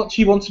no, you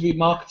actually want to be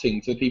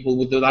marketing to people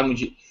with the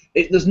language.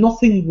 There's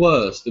nothing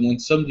worse than when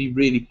somebody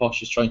really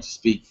posh is trying to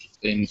speak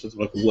in sort of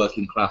like a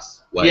working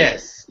class way.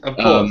 Yes, of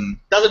course.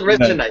 Doesn't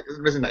resonate.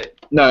 Doesn't resonate.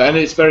 No, and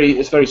it's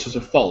very sort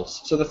of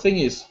false. So the thing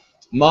is,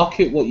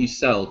 market what you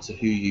sell to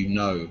who you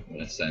know,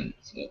 in a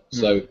sense.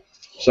 So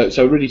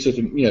really sort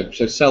of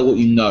so sell what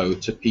you know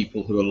to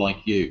people who are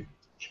like you.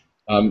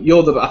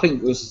 I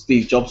think as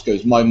Steve Jobs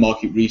goes, my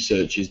market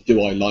research is,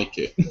 do I like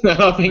it?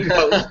 I think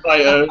that was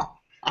quite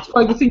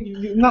a good thing.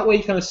 In that way,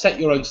 you kind of set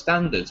your own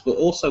standards, but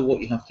also what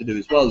you have to do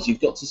as well is you've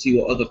got to see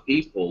what other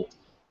people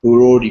who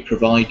are already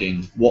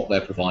providing, what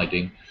they're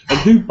providing, and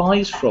who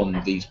buys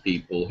from these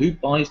people, who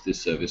buys this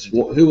service,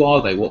 who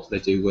are they, what do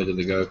they do, where do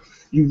they go.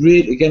 You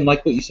really, again,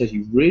 like what you said,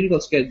 you really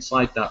got to get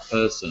inside that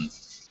person.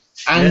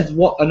 And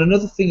and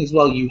another thing as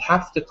well, you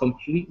have to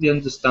completely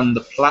understand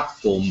the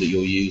platform that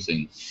you're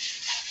using.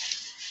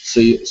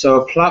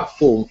 So a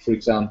platform, for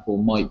example,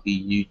 might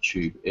be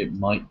YouTube, it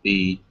might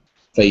be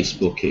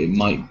Facebook, it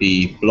might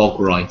be blog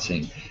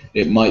writing,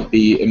 it might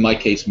be, in my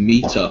case,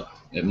 meetup,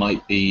 it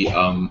might be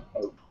on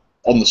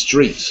the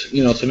streets,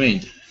 you know what I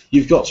mean?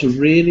 You've got to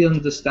really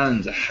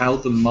understand how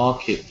the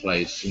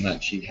marketplace and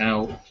actually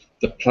how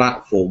the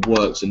platform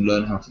works and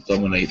learn how to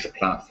dominate the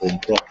platform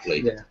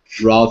properly.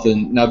 Rather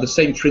than, now the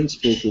same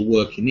principles will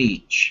work in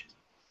each,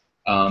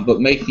 but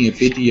making a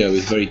video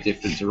is very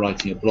different to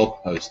writing a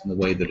blog post and the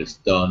way that it's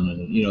done,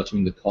 and you know what I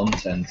mean, the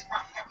content.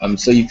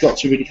 So you've got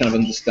to really kind of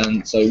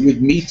understand. So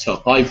with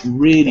Meetup, I've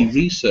really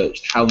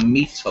researched how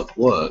Meetup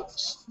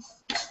works,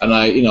 and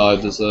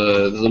there's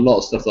a lot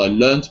of stuff that I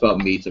learned about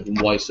Meetup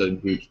and why certain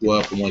groups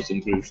work and why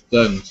certain groups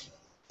don't.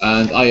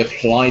 And I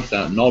applied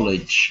that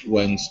knowledge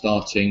when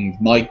starting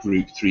my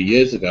group 3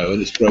 years ago,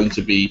 and it's grown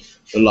to be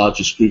the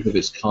largest group of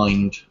its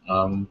kind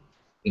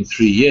in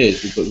 3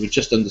 years. We're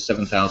just under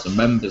 7,000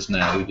 members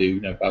now. We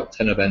do about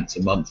 10 events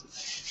a month.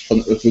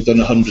 We've done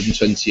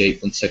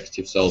 128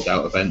 consecutive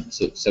sold-out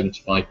events at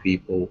 75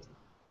 people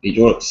each,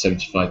 or up to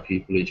 75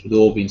 people each. We've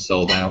all been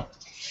sold out.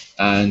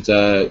 And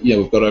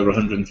we've got over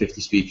 150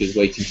 speakers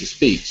waiting to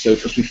speak. So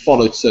because we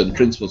followed certain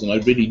principles, and I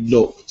really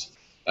looked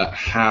at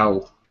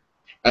how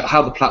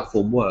the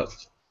platform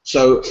worked.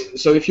 So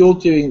if you're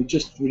doing,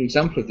 just an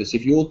example of this,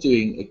 if you're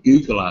doing a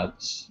Google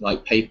ads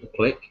like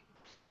pay-per-click,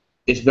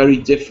 it's very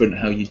different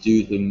how you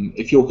do them.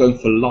 If you're going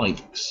for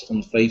likes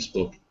on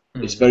Facebook,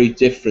 it's very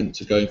different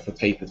to going for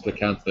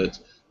pay-per-click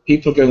adverts.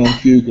 People are going on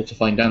Google to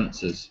find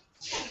answers.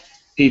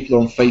 People are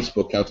on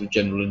Facebook out of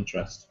general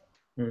interest.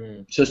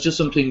 So it's just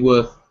something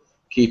worth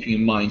keeping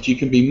in mind. You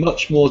can be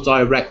much more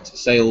direct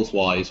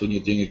sales-wise when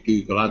you're doing a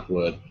Google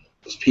AdWord,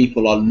 because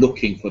people are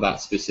looking for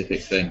that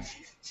specific thing.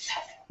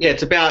 Yeah,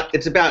 it's about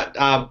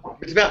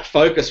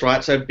focus,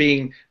 right? So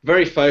being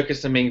very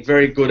focused and being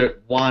very good at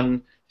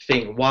one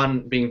thing,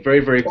 being very,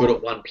 very good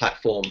at one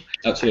platform.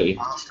 Absolutely.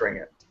 Mastering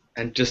it,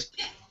 and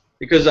just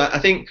because I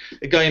think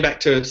going back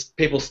to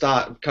people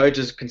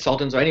coaches,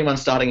 consultants, or anyone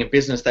starting a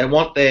business, they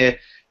want their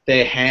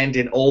hand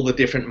in all the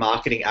different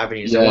marketing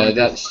avenues. Yeah,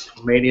 that's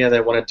media.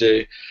 They want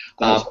to do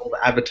all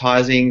the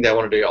advertising. They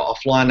want to do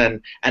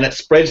offline, and it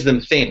spreads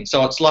them thin.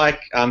 So it's like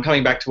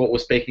coming back to what we're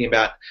speaking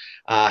about,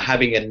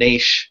 having a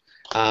niche.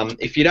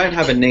 If you don't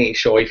have a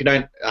niche, or if you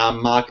don't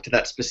market to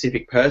that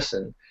specific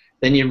person,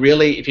 then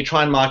if you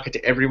try and market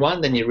to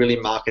everyone, then you're really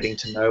marketing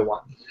to no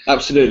one.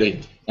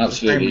 Absolutely.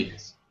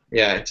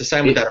 Yeah, it's the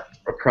same with that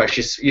approach.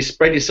 You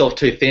spread yourself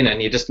too thin,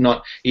 and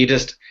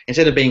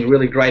instead of being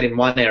really great in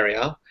one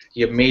area,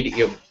 you're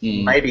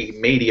maybe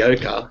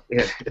mediocre.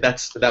 Yeah,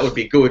 that would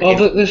be good.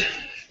 Well,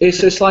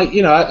 it's like,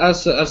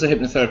 as a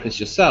hypnotherapist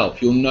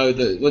yourself, you'll know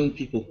that when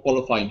people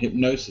qualify in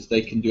hypnosis,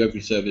 they can do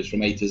every service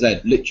from A to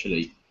Z,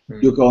 literally.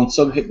 You'll go on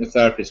some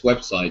hypnotherapist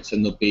websites,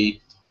 and there'll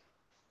be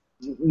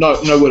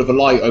no word of a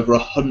lie, over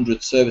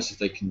 100 services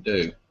they can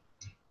do.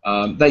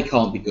 They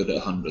can't be good at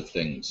 100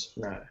 things.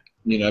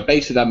 No.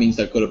 Basically that means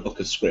they've got a book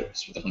of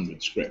scripts with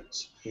 100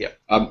 scripts. Yeah.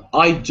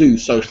 I do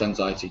social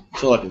anxiety,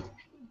 that's all I do.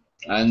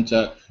 And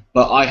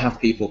but I have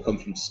people come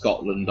from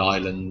Scotland,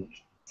 Ireland,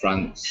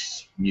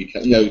 France,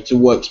 UK, to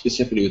work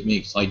specifically with me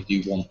because I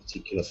do one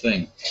particular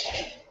thing.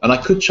 And I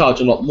could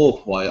charge a lot more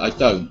for why I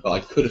don't, but I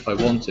could if I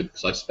wanted,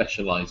 because I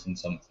specialise in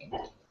something.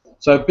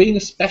 So being a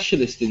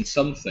specialist in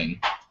something,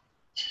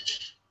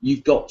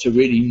 you've got to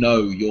really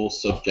know your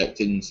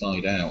subject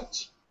inside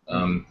out.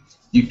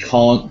 You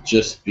can't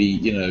just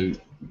be,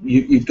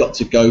 you've got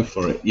to go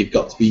for it. You've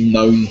got to be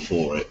known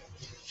for it.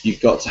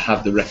 You've got to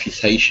have the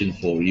reputation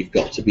for it. You've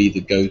got to be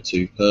the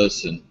go-to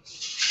person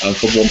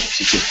for one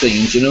particular thing.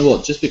 And do you know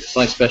what? Just because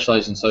I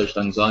specialise in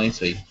social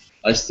anxiety,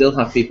 I still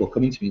have people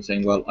coming to me and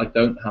saying, well, I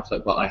don't have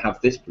that, but I have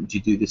this, but do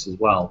you do this as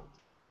well?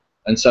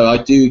 And so I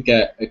do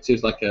get, it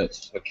is like a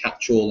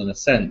catch-all in a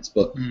sense,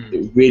 but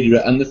it really,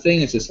 and the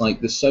thing is, it's like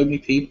there's so many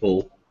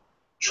people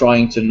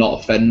trying to not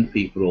offend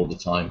people all the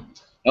time.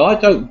 Now, I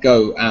don't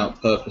go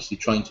out purposely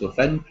trying to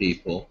offend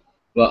people,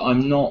 but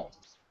I'm not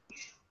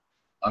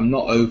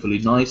overly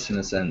nice in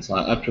a sense.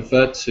 I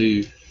prefer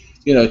to,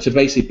 to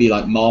basically be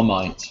like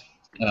Marmite,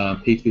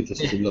 people either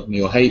sort of love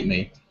me or hate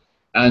me.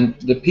 And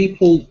the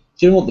people, do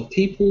you know what? The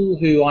people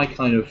who I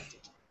kind of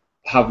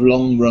have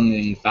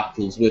long-running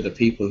battles with are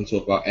people who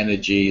talk about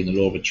energy and the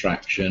law of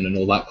attraction and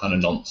all that kind of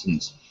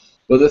nonsense.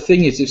 But the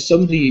thing is, if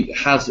somebody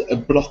has a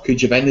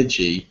blockage of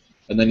energy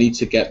and they need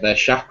to get their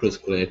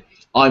chakras cleared,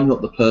 I'm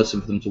not the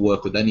person for them to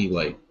work with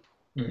anyway.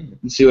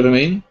 You see what I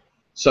mean?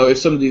 So if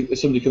somebody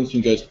comes to me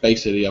and goes,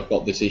 basically, I've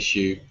got this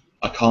issue,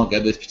 I can't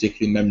get this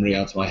particular memory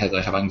out of my head,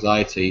 I have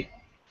anxiety,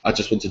 I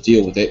just want to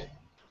deal with it,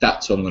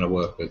 that's what I'm going to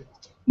work with.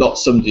 Not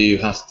somebody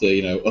who has to,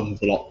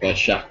 unblock their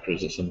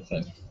chakras or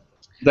something.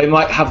 They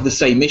might have the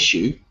same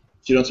issue, do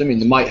you know what I mean?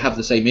 They might have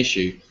the same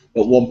issue,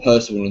 but one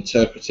person will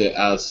interpret it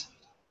as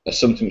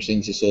something which they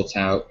need to sort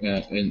out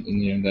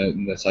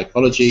in their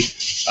psychology.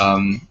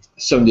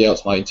 Somebody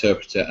else might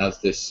interpret it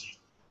as this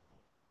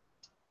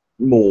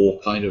more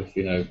kind of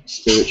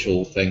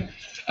spiritual thing,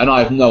 and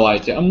I have no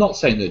idea. I'm not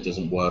saying that it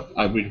doesn't work.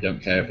 I really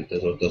don't care if it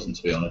does or doesn't,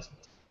 to be honest.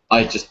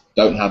 I just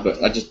don't have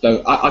it. I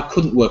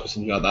couldn't work with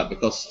something like that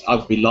because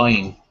I'd be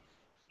lying.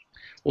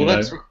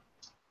 Well,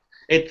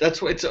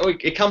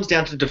 it comes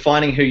down to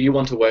defining who you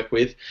want to work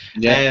with,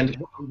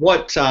 and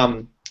what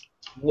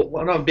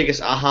one of my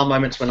biggest aha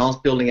moments when I was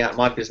building out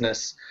my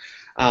business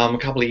a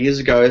couple of years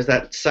ago is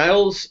that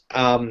sales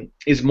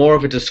is more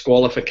of a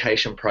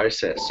disqualification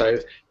process. So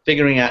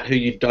figuring out who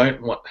you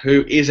don't want,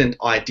 who isn't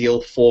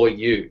ideal for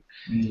you.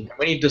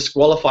 When you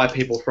disqualify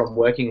people from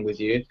working with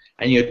you,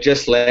 and you're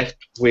just left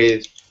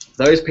with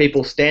those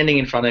people standing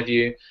in front of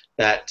you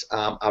that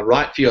are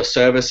right for your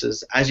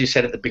services, as you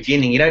said at the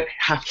beginning, you don't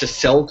have to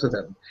sell to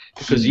them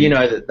because you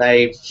know that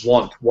they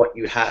want what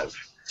you have.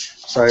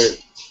 So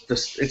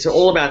it's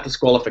all about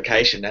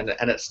disqualification, and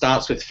it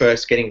starts with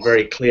first getting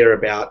very clear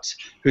about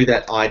who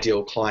that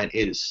ideal client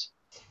is.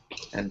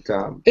 And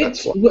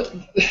that's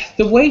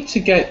the way to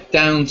get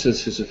down to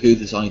sort of who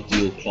this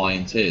ideal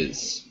client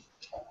is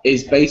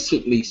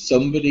basically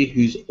somebody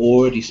who's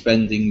already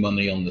spending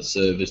money on the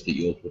service that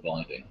you're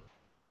providing.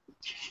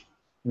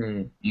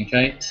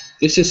 Okay,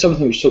 this is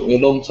something which took me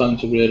a long time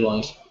to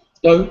realise.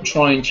 Don't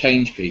try and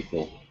change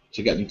people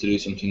to get them to do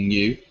something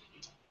new.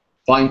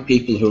 Find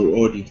people who are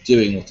already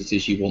doing what it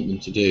is you want them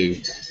to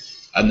do,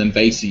 and then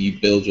basically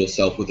you build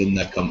yourself within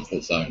their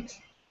comfort zone.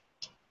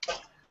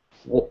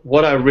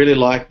 What I really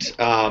liked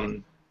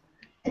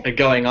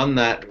going on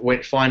that,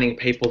 finding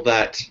people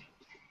that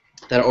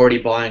are already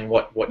buying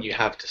what you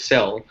have to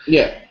sell.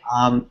 Yeah.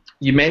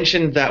 You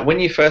mentioned that when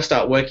you first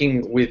start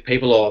working with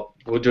people or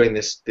we're doing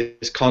this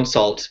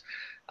consult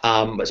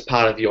as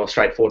part of your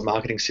straightforward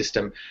marketing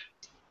system,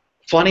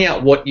 finding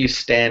out what you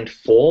stand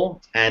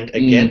for and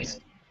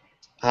against.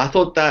 I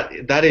thought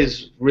that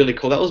is really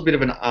cool. That was a bit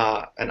of an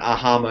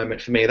aha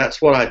moment for me.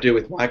 That's what I do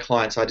with my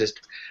clients. I just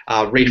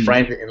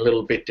reframe it in a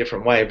little bit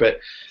different way.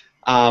 But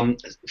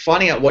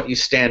finding out what you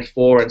stand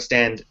for and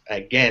stand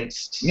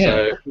against.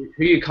 So who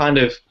you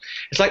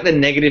it's like the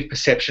negative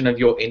perception of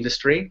your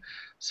industry.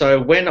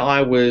 So when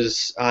I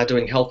was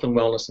doing health and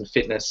wellness and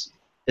fitness,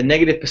 the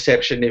negative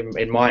perception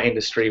in my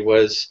industry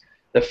was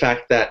the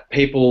fact that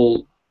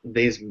people,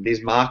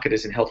 these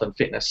marketers in health and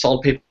fitness,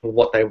 sold people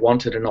what they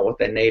wanted and not what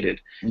they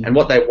needed. And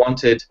what they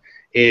wanted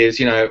is,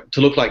 to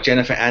look like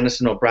Jennifer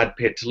Aniston or Brad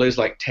Pitt, to lose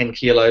like 10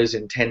 kilos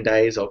in 10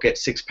 days or get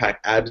six-pack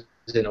abs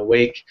in a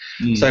week.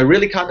 So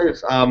really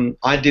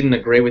I didn't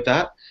agree with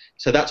that.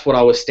 So that's what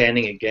I was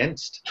standing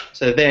against.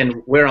 So then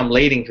where I'm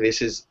leading to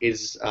this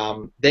is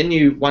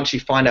then once you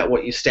find out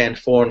what you stand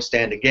for and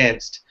stand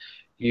against,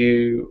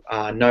 you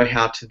know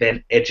how to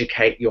then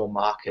educate your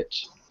market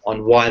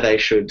on why they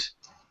should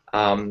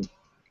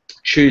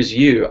choose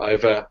you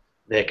over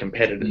their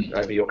competitors,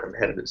 over your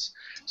competitors.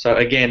 So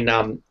again,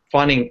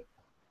 finding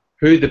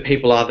who the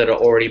people are that are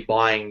already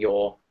buying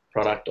your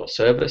product or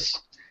service,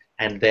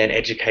 and then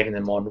educating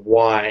them on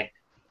why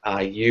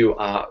you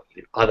are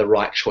the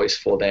right choice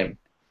for them.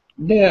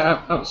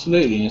 Yeah,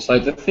 absolutely. And it's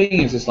like the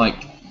thing is, it's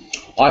like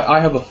I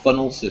have a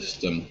funnel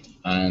system,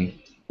 and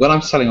when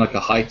I'm selling like a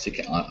high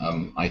ticket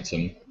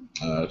item,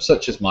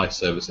 such as my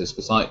services,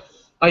 because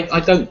I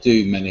don't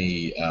do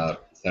many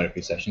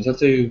therapy sessions. I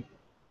do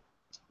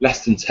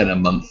less than 10 a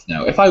month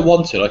now. If I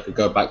wanted, I could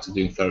go back to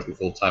doing therapy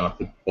full time. I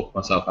could book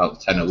myself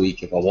out 10 a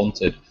week if I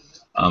wanted,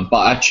 but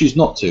I choose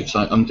not to because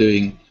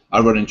I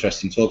run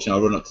interesting talks. I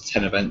run up to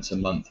 10 events a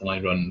month, and I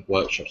run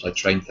workshops. I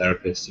train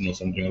therapists, and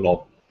also I'm doing a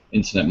lot of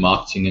internet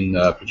marketing and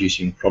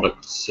producing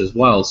products as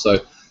well. So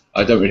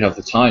I don't really have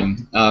the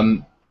time.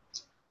 It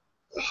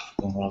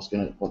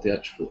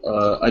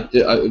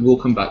will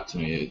come back to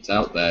me. It's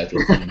out there.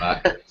 It'll come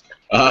back.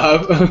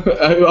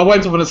 I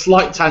went off on a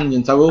slight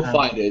tangent. I will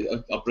find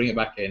it. I'll bring it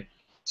back in.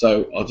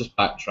 So I'll just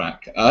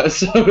backtrack.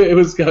 So it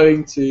was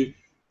going to.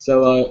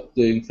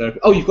 Doing therapy.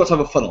 Oh, you've got to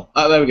have a funnel.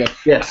 There we go.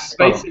 Yes.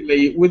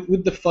 Basically,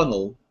 with the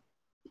funnel,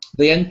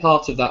 the end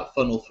part of that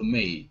funnel for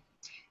me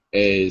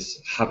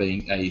is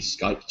having a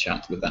Skype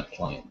chat with that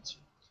client.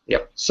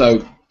 Yep.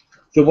 So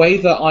the way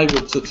that I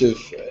would sort of,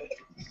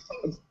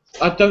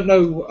 I don't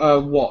know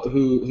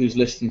who's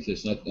listening to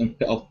this, and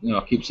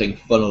I keep saying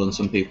funnel, and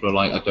some people are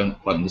like, I don't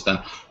quite understand.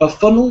 A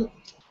funnel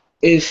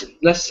is,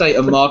 let's say,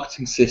 a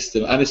marketing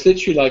system, and it's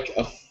literally like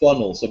a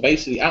funnel. So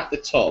basically, at the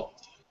top,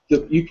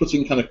 you put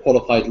in kind of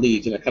qualified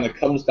leads, and it kind of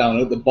comes down,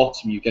 and at the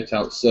bottom, you get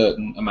out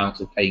certain amount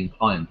of paying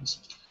clients.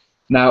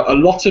 Now, a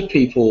lot of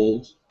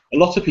people's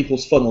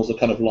funnels are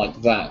kind of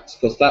like that,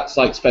 because that's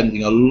like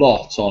spending a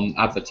lot on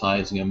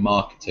advertising and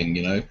marketing.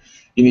 You know,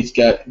 you need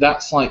to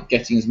that's like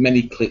getting as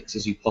many clicks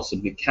as you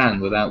possibly can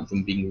without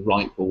them being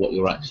right for what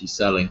you're actually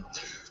selling.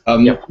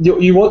 Yep.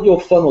 You want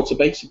your funnel to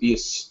basically be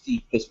as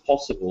steep as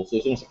possible, so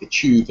it's almost like a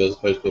tube as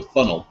opposed to a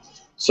funnel.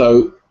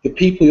 So the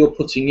people you're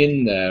putting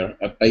in there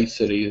are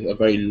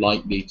very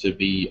likely to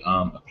be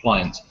a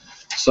client.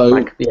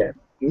 So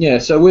yeah,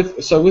 so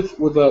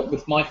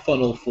with my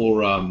funnel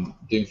for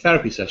doing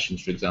therapy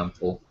sessions, for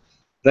example,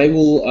 they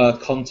will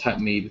contact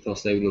me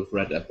because they will have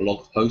read a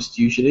blog post.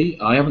 Usually,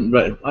 I haven't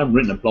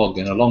written a blog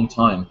in a long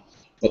time,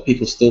 but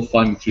people still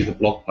find me through the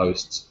blog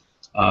posts.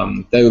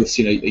 They will have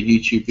seen a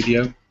YouTube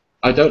video.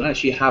 I don't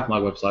actually have my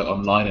website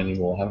online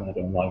anymore. I haven't had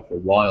it online for a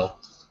while.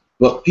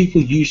 But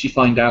people usually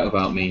find out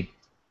about me,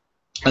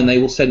 and they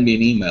will send me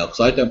an email, because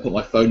I don't put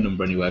my phone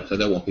number anywhere, because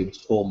I don't want people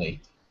to call me,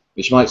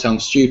 which might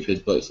sound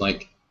stupid, but it's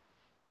like,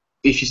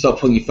 if you start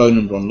putting your phone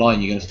number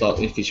online, you're going to start,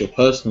 if it's your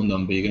personal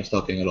number, you're going to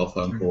start getting a lot of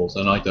phone calls,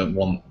 and I don't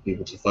want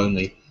people to phone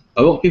me.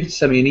 I want people to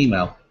send me an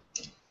email.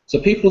 So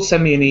people will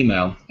send me an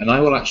email, and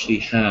I will actually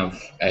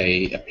have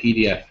a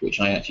PDF which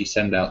I actually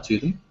send out to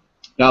them.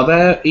 Now,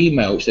 their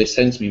email, which they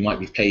send to me, might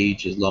be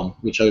pages long,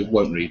 which I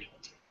won't read.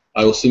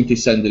 I will simply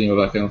send an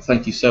email back going,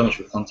 thank you so much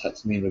for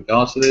contacting me in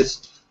regards to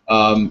this.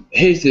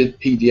 Here's the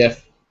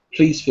PDF.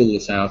 Please fill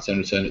this out and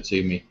return it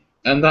to me.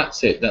 And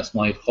that's it. That's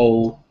my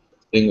whole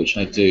thing which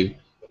I do.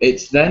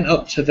 It's then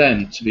up to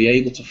them to be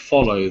able to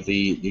follow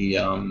the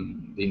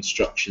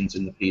instructions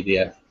in the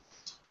PDF.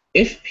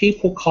 If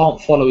people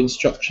can't follow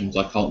instructions,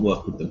 I can't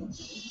work with them.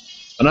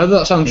 I know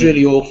that sounds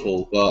really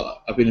awful,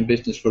 but I've been in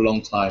business for a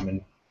long time,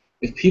 and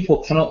if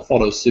people cannot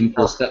follow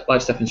simple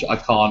step-by-step instructions,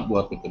 I can't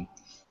work with them.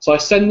 So I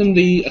send them a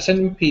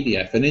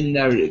PDF, and in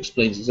there it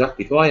explains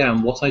exactly who I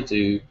am, what I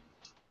do,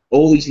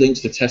 all these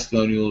links to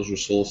testimonials,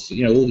 resources,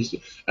 you know, all these.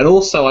 And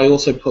also, I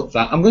also put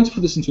that. I'm going to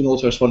put this into an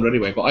autoresponder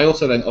anyway, but I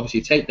also then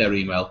obviously take their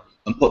email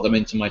and put them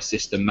into my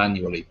system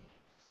manually.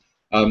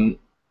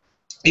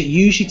 It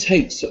usually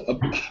takes up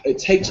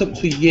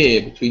to a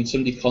year between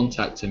somebody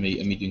contacting me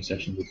and me doing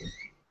sessions with them.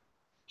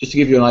 Just to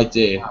give you an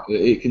idea,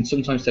 it can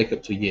sometimes take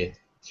up to a year.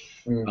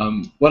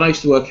 When I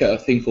used to work at a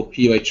thing called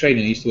PUA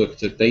training, I used to work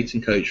as a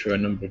dating coach for a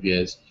number of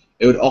years.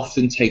 It would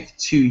often take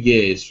 2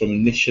 years from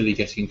initially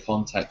getting in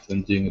contact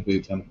and doing a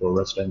bootcamp or a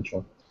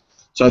residential.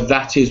 So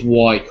that is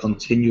why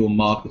continual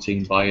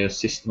marketing by a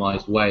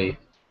systemized way,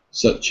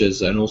 such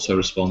as an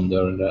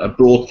autoresponder and a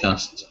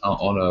broadcast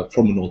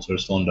from an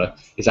autoresponder,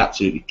 is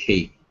absolutely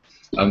key.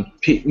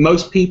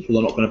 Most people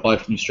are not going to buy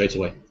from you straight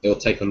away. It will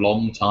take a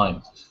long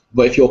time.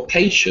 But if you're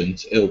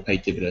patient, it will pay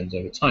dividends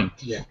over time.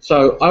 Yeah.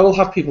 So I will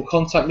have people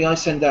contact me. I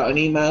send out an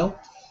email,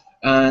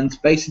 and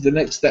basically the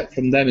next step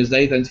from them is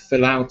they then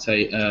fill out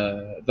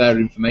their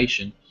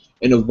information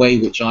in a way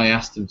which I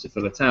asked them to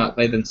fill it out.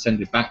 They then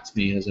send it back to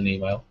me as an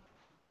email.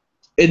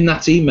 In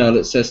that email,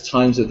 it says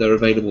times that they're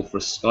available for a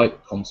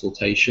Skype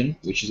consultation,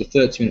 which is a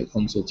 30-minute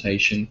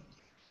consultation,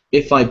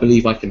 if I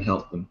believe I can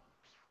help them.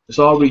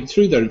 So I'll read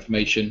through their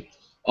information.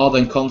 I'll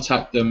then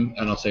contact them,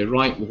 and I'll say,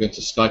 right, we're going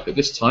to Skype at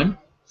this time.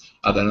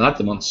 I then add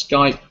them on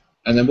Skype,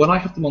 and then when I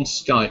have them on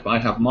Skype, I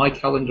have my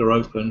calendar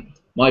open,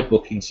 my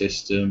booking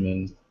system,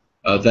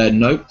 and their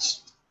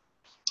notes,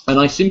 and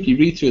I simply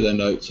read through their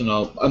notes,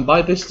 and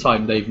by this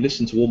time they've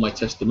listened to all my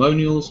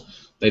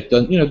testimonials,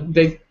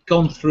 they've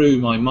gone through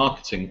my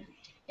marketing,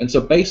 and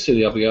so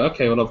basically I'll be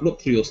okay, well, I've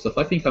looked through your stuff,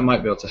 I think I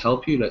might be able to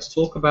help you, let's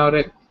talk about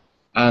it.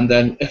 And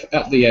then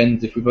at the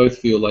end, if we both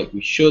feel like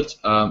we should,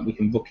 we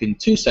can book in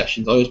 2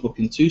 sessions. I always book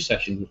in 2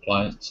 sessions with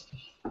clients,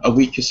 a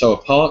week or so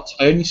apart.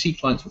 I only see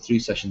clients for 3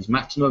 sessions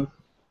maximum,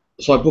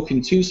 so I book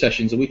in 2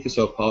 sessions a week or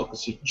so apart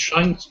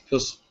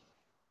because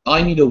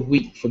I need a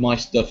week for my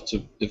stuff to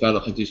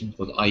develop. I do something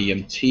called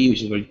IEMT,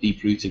 which is a very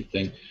deep-rooted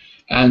thing,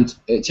 and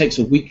it takes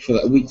a week for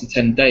that, a week to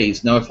 10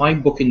 days. Now, if I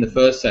book in the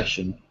first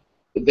session,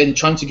 then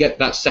trying to get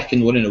that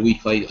second one in a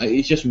week later,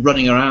 it's just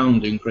running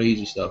around doing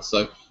crazy stuff.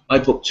 So I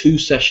book 2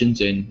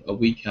 sessions in a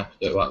week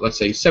after, let's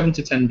say 7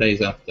 to 10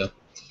 days after,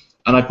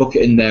 and I book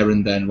it in there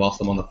and then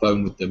whilst I'm on the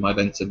phone with them. I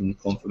then send them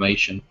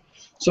confirmation.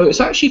 So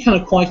it's actually kind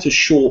of quite a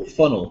short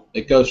funnel.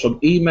 It goes from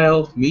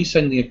email, me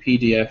sending a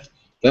PDF,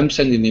 them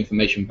sending the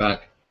information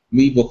back,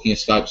 me booking a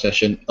Skype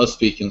session, us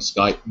speaking on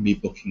Skype, me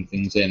booking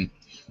things in.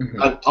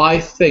 Mm-hmm. And I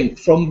think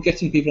from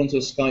getting people onto a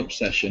Skype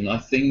session,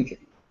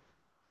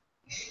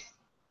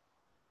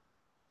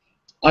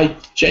 I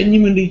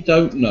genuinely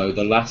don't know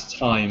the last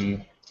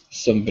time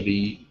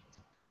I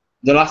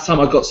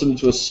got somebody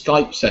to a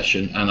Skype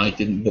session and I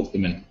didn't book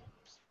them in.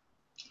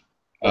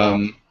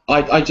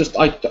 I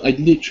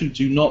literally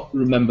do not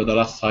remember the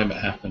last time it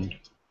happened,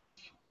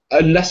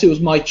 unless it was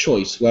my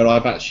choice where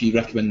I've actually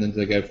recommended them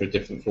to go for a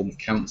different form of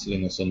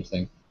counselling or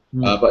something.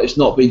 But it's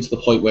not been to the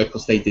point where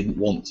because they didn't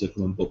want to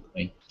come and book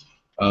me.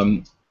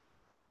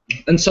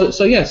 And so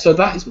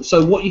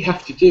what you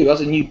have to do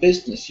as a new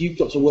business, you've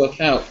got to work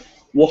out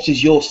what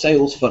is your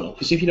sales funnel,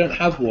 because if you don't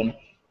have one,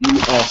 you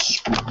are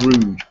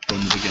screwed from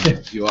the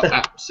beginning. You are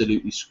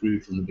absolutely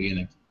screwed from the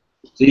beginning.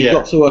 So you've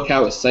got to work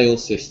out a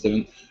sales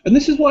system, and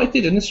this is what I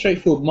did in a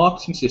straightforward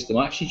marketing system.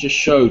 I actually just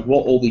showed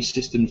what all these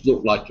systems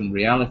look like in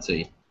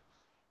reality,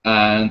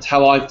 and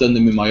how I've done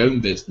them in my own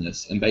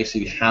business, and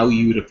basically how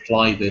you would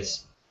apply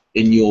this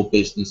in your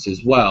business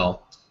as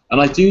well. And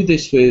I do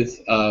this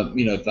with,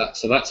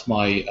 that's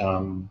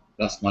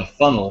my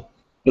funnel.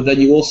 But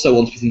then you also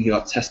want to be thinking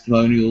about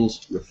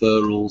testimonials,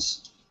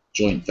 referrals,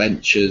 joint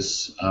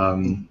ventures.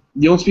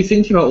 You want to be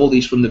thinking about all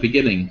these from the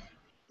beginning.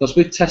 Because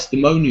with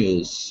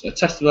testimonials, a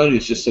testimonial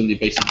is just somebody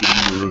basically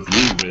giving you a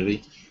review,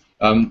 really.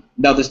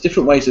 Now, there's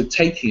different ways of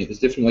taking it. There's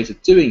different ways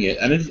of doing it.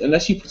 And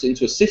unless you put it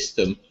into a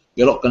system,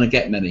 you're not going to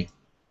get many.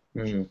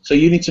 So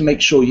you need to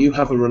make sure you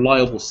have a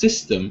reliable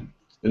system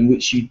in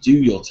which you do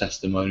your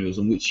testimonials,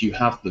 in which you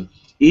have them,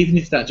 even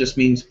if that just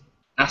means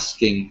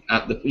asking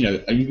at the,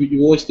 and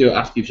you always do it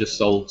after you've just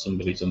sold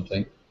somebody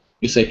something.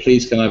 You say,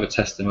 please, can I have a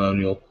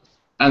testimonial?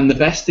 And the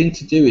best thing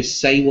to do is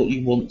say what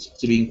you want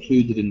to be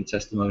included in the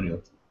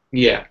testimonial.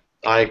 Yeah,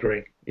 I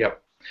agree.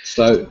 Yep.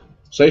 So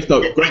if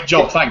not, great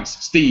job, thanks,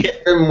 Steve.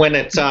 Get them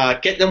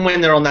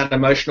when they're on that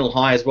emotional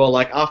high as well.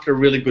 Like after a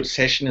really good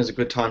session is a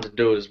good time to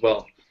do it as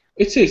well.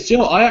 It is. You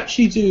know, I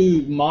actually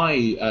do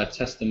my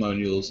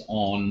testimonials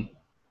on.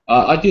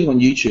 I do them on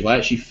YouTube. I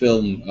actually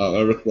film, I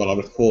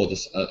record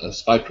a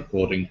Skype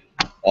recording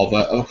of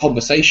a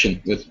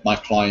conversation with my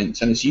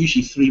clients, and it's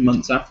usually 3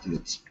 months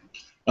afterwards.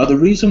 Now, the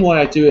reason why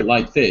I do it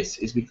like this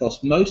is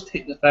because most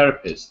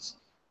hypnotherapists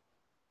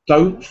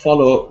don't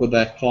follow up with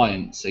their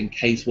clients in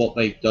case what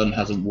they've done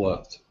hasn't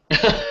worked.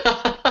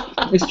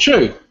 It's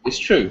true. It's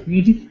true.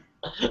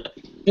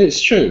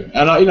 It's true.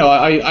 And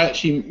I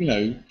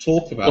actually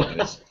talk about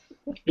this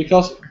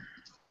because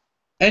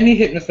any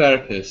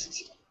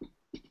hypnotherapist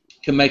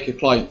can make a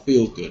client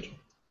feel good.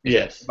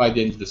 Yes. By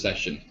the end of the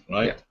session,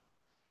 right? Yeah.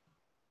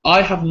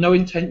 I have no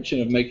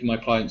intention of making my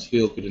clients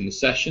feel good in the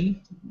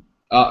session,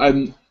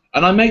 and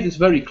I make this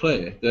very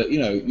clear that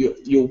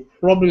you're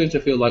probably going to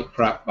feel like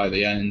crap by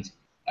the end,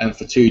 and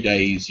for 2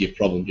 days you're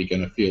probably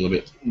going to feel a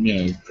bit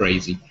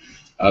crazy.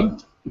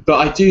 But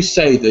I do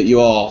say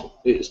that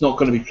it's not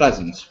going to be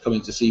pleasant.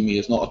 Coming to see me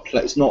is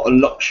it's not a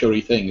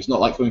luxury thing. It's not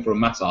like coming for a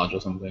massage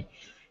or something.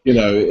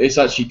 It's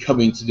actually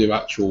coming to do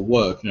actual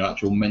work,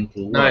 actual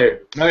mental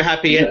work. No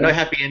happy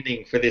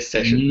ending for this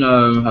session.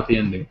 No happy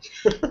ending.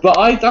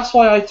 But that's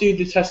why I do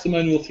the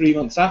testimonial 3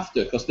 months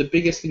after, because the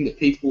biggest thing that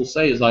people will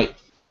say is like,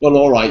 well,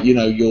 all right, you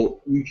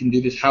can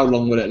do this. How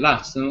long will it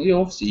last? And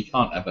obviously you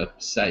can't ever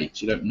say,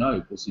 because you don't know,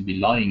 because you'd be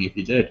lying if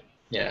you did.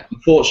 Yeah.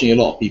 Unfortunately,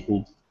 a lot of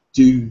people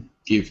do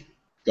give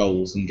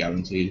goals and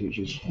guarantees, which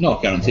is not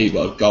a guarantee,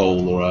 but a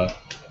goal or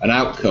an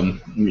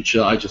outcome, which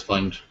I just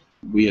find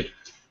weird.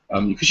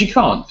 Because you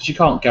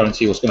can't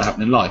guarantee what's going to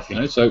happen in life,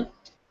 So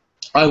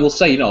I will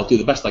say, I'll do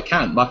the best I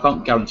can, but I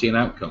can't guarantee an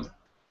outcome.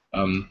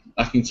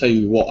 I can tell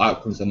you what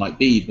outcomes there might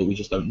be, but we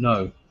just don't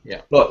know.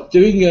 Yeah. But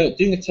doing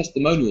a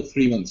testimonial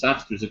 3 months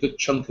after is a good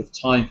chunk of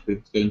time for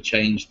people to go and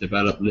change,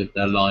 develop, live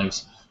their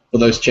lives, for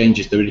those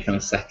changes to really kind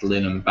of settle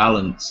in and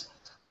balance.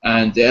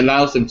 And it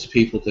allows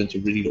people to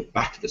really look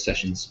back at the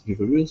sessions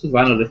with a real sort of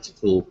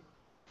analytical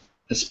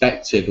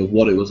perspective of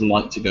what it was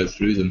like to go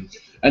through them.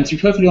 And to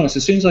be perfectly honest,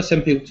 as soon as I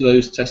send people to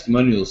those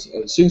testimonials,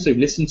 as soon as they've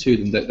listened to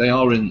them, that they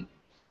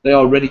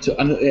are ready to,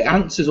 and it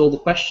answers all the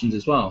questions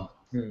as well.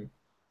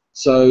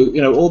 So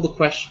all the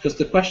questions, because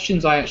the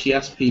questions I actually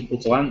ask people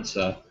to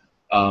answer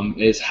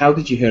is, how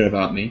did you hear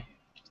about me?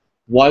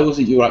 Why was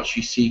it you were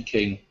actually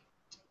seeking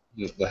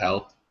the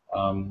help?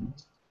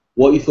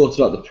 What you thought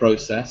about the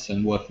process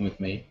and working with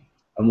me,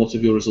 and what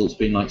have your results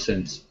been like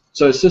since?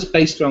 So it's just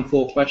based around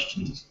 4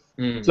 questions.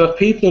 So if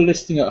people are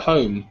listening at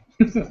home,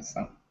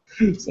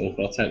 so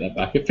I'll take that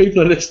back. If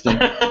people are listening,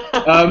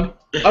 I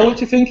want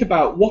to think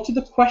about what are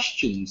the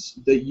questions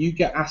that you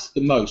get asked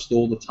the most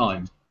all the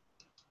time.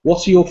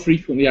 What are your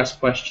frequently asked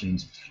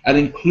questions? And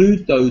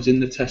include those in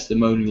the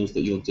testimonials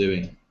that you're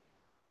doing.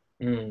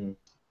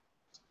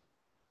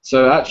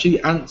 So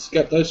actually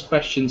get those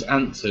questions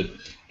answered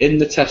in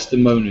the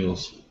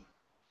testimonials.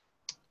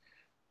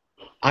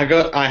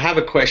 I have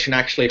a question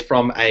actually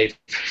from a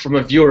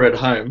viewer at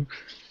home.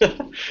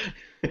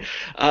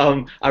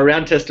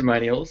 Around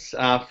testimonials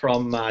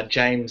from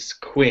James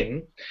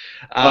Quinn.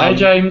 Hi,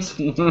 James.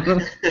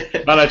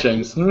 Hello,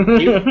 James.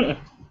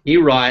 He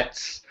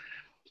writes,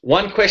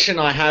 one question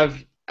I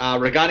have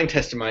regarding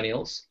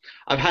testimonials.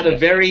 I've had a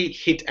very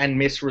hit and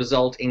miss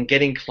result in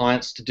getting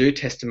clients to do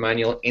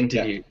testimonial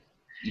interviews,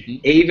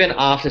 even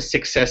after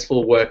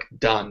successful work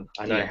done.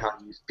 I know how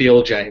you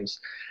feel, James.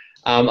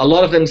 A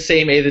lot of them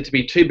seem either to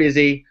be too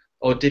busy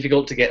or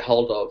difficult to get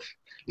hold of.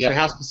 So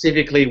how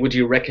specifically would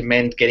you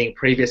recommend getting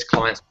previous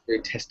clients to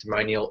do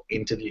testimonial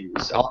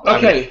interviews? I'm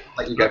gonna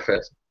let you go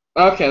first.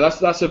 Okay,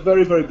 that's a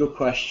very, very good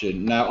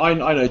question. Now, I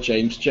know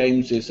James.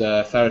 James is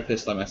a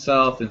therapist like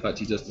myself. In fact,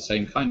 he does the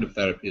same kind of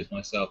therapy as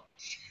myself.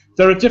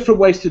 There are different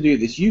ways to do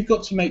this. You've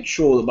got to make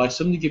sure that by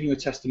somebody giving you a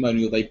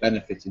testimonial, they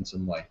benefit in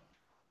some way.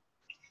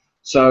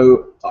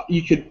 So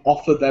you could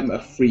offer them a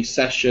free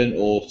session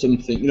or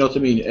something, you know what I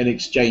mean, in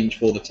exchange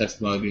for the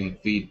testimonial and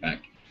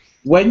feedback.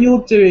 When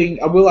you're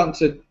doing, I will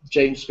answer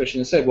James' question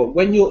in a second, but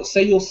when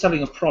say you're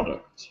selling a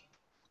product,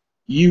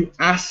 you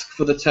ask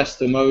for the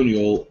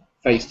testimonial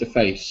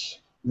face-to-face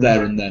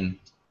there and then,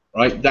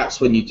 right? That's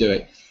when you do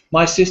it.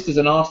 My sister's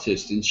an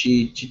artist, and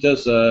she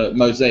does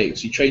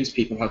mosaics. She trains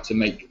people how to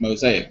make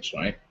mosaics,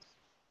 right?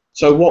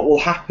 So what will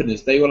happen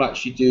is they will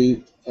actually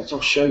do, I'll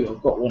show you,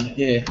 I've got one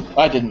here.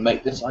 I didn't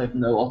make this, I have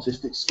no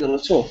artistic skill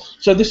at all.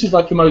 So this is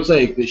like a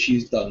mosaic that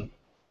she's done.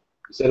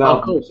 It's an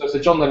album. Cool. So it's a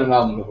John Lennon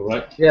album cover,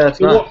 right? Yeah,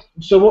 that's right.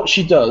 So what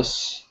she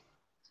does,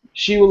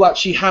 she will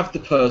actually have the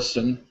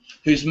person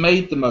who's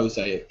made the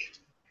mosaic,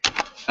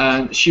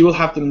 and she will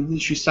have them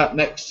literally sat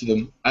next to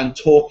them and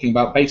talking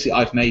about, basically,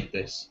 I've made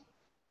this.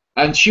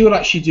 And she will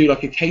actually do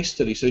like a case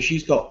study, so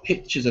she's got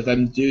pictures of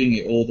them doing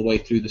it all the way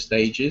through the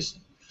stages.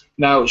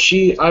 Now,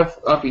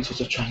 I've been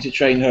sort of trying to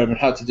train her on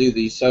how to do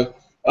these. So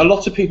a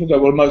lot of people go,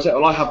 well, mosaic,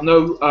 well, I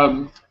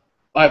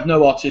have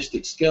no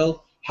artistic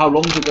skill. How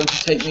long is it going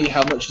to take me?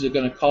 How much is it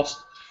going to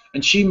cost?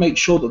 And she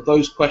makes sure that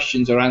those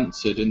questions are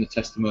answered in the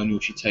testimonial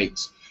she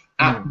takes.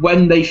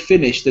 When they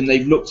finish, then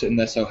they've looked at it and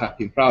they're so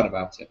happy and proud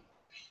about it.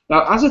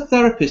 Now, as a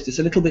therapist, it's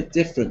a little bit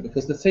different,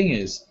 because the thing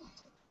is,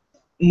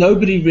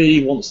 nobody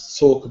really wants to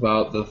talk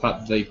about the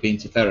fact that they've been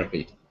to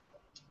therapy.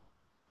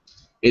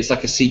 It's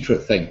like a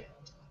secret thing.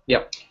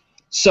 Yep.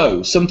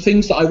 So, some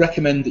things that I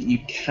recommend that you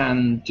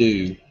can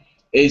do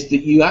is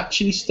that you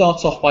actually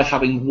start off by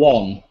having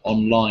one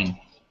online.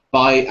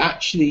 By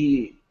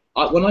actually,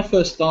 when I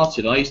first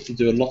started, I used to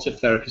do a lot of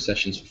therapy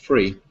sessions for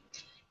free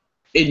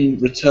in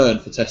return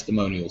for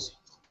testimonials.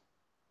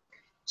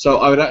 So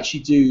I would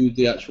actually do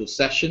the actual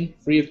session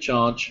free of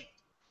charge,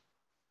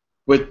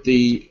 with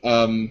the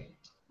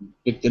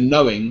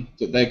knowing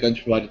that they're going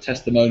to provide a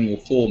testimonial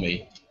for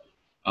me.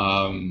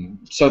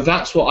 So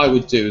that's what I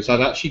would do, is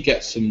I'd actually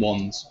get some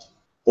ones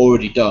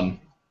already done.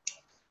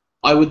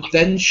 I would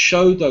then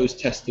show those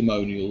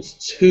testimonials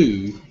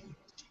to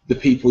the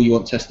people you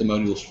want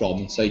testimonials from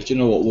and say, do you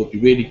know what would be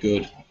really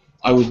good?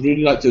 I would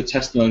really like to do a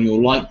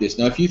testimonial like this.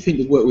 Now, if you think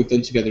the work we've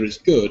done together is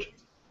good,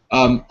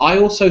 I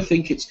also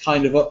think it's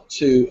kind of up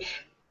to,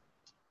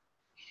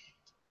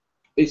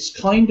 it's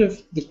kind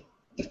of the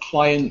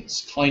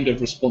client's kind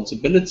of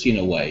responsibility in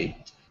a way,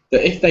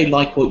 that if they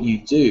like what you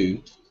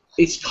do,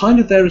 it's kind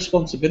of their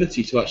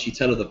responsibility to actually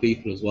tell other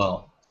people as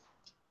well.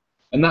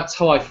 And that's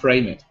how I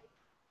frame it.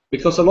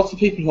 Because a lot of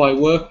people who I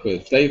work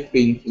with, they've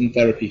been in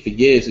therapy for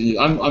years, and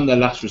I'm their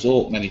last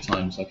resort many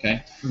times,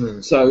 okay?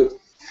 So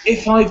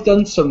if I've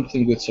done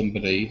something with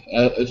somebody,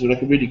 as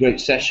like a really great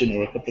session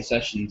or a couple of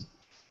sessions,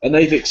 and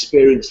they've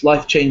experienced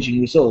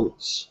life-changing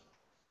results,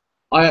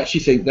 I actually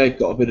think they've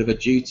got a bit of a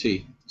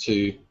duty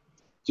to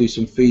do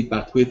some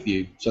feedback with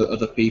you, so that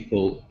other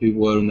people who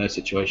were in their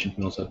situation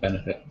can also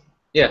benefit.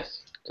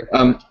 Yes.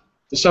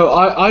 So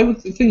I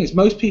would, the thing is,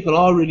 most people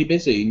are really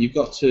busy, and you've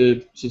got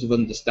to sort of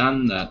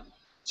understand that.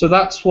 So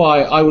that's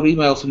why I would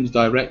email somebody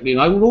directly,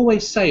 and I will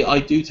always say I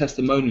do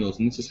testimonials,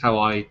 and this is how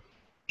I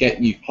get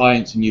new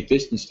clients and new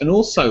business. And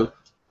also,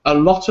 a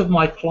lot of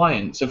my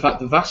clients, in fact,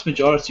 the vast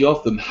majority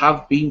of them,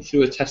 have been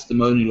through a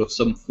testimonial of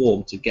some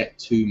form to get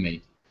to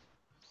me,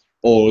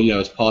 or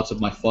as part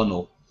of my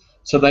funnel.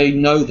 So they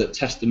know that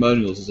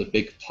testimonials is a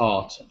big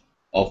part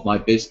of my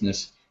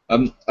business.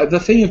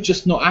 The thing of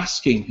just not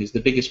asking is the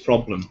biggest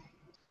problem.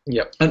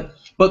 Yep.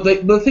 But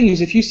the thing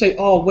is, if you say,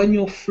 oh, when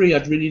you're free,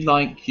 I'd really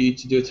like you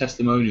to do a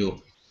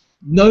testimonial,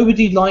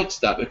 nobody likes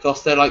that,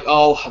 because they're like,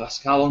 oh,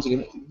 that's how long's it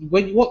going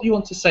to... What you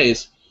want to say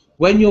is,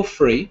 when you're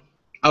free,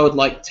 I would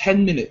like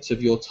 10 minutes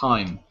of your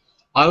time.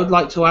 I would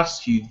like to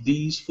ask you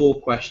these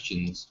 4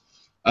 questions,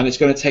 and it's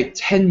going to take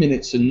 10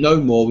 minutes and no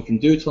more. We can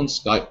do it on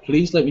Skype.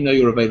 Please let me know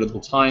your available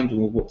times, and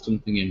we'll book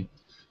something in.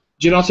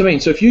 Do you know what I mean?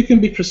 So if you can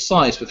be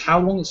precise with how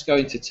long it's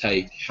going to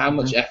take, how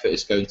much effort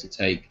it's going to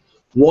take,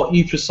 what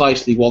you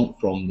precisely want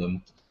from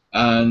them,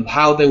 and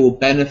how they will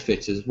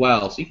benefit as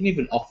well. So you can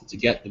even offer to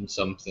get them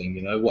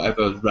something,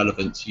 whatever is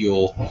relevant to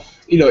your,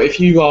 if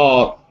you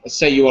are,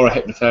 say you are a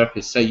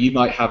hypnotherapist, say you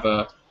might have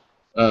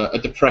a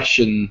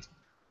depression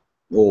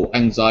or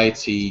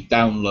anxiety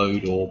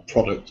download or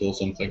product or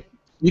something,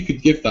 you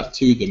could give that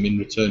to them in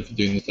return for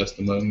doing the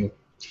testimonial.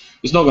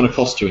 It's not going to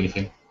cost you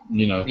anything,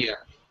 Yeah.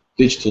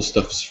 Digital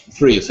stuff's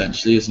free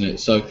essentially, isn't it?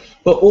 So,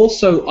 but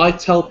also I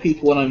tell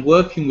people when I'm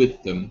working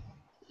with them,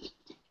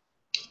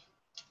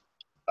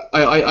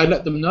 I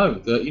let them know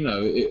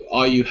that,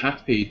 are you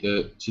happy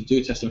to do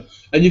a testimony?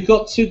 And you've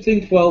got to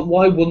think, well,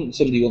 why wouldn't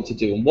somebody want to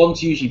do one?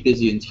 One's usually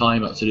busy in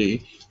time,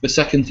 absolutely. The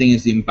second thing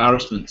is the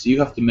embarrassment. So you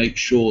have to make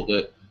sure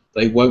that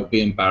they won't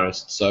be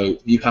embarrassed. So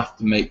you have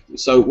to make.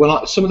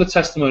 So some of the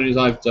testimonies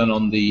I've done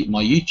on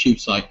my YouTube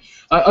site,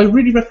 I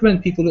really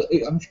recommend people.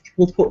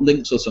 We'll put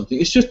links or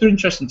something. It's just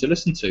interesting to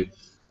listen to.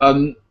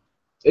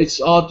 It's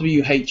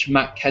RWH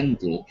Matt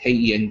Kendall,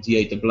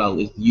 Kendall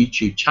is the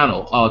YouTube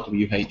channel.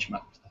 RWH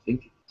Matt, I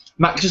think.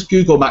 Just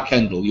Google Matt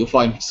Kendall. You'll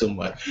find me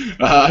somewhere.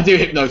 I do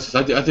hypnosis.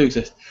 I do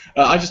exist.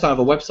 I just don't have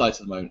a website at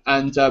the moment.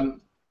 And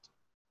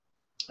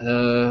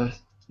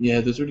yeah,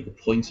 there's a really good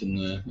point in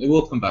there. It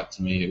will come back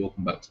to me. It will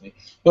come back to me.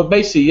 But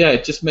basically, yeah,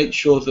 just make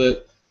sure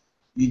that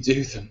you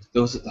do them.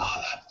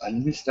 I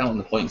missed out on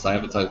the points I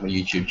advertised my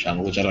YouTube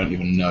channel, which I don't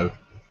even know.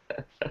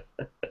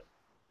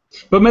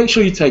 But make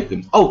sure you take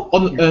them. Oh,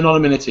 on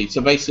anonymity.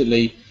 So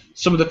basically,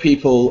 some of the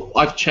people,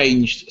 I've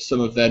changed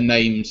some of their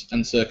names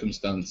and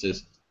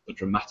circumstances for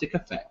dramatic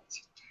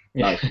effect.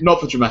 Yeah. No,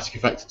 not for dramatic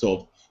effect at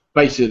all.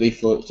 Basically,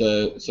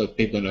 so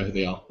people don't know who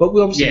they are. But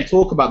we obviously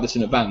talk about this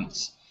in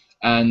advance.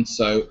 And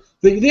so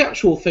the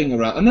actual thing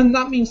around, and then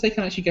that means they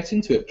can actually get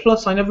into it.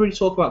 Plus, I never really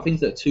talk about things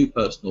that are too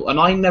personal, and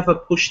I never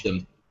push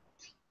them.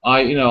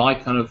 I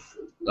kind of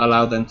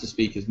allow them to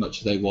speak as much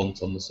as they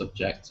want on the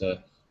subject.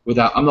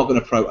 I'm not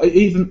going to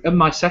even in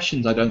my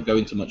sessions, I don't go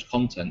into much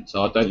content,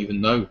 so I don't even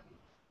know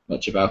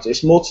much about it.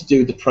 It's more to do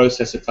with the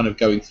process of kind of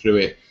going through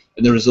it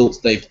and the results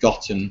they've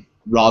gotten,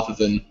 rather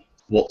than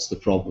what's the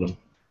problem.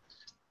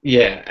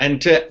 Yeah,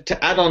 and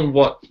to add on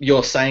what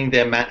you're saying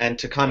there, Matt, and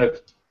to kind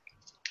of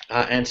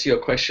answer your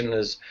question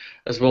as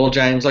well,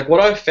 James, like what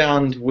I've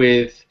found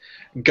with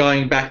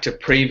going back to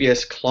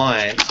previous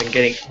clients and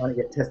trying to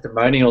get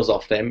testimonials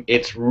off them,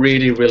 it's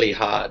really, really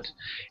hard.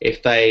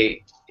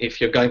 If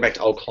you're going back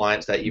to old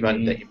clients that you've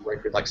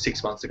worked with like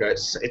 6 months ago,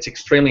 it's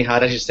extremely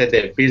hard. As you said,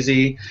 they're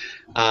busy.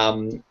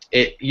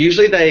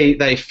 Usually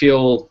they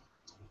feel,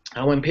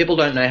 when people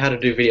don't know how to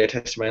do video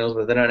testimonials,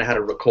 when they don't know how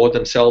to record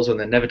themselves, when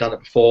they've never done it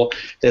before,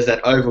 there's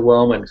that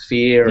overwhelm and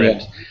fear, and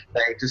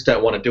they just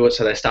don't want to do it,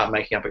 so they start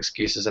making up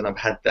excuses, and I've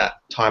had that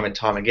time and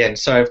time again.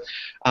 So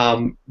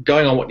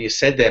going on what you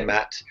said there,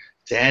 Matt,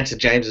 to answer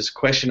James's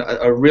question,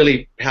 a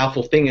really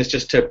powerful thing is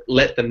just to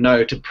let them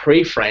know, to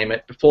pre-frame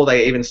it before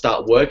they even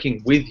start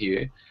working with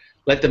you.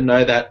 Let them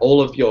know that all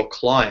of your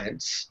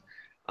clients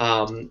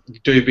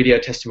do video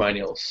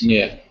testimonials.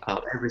 Yeah.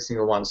 Every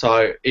single one.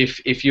 So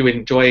if you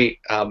enjoy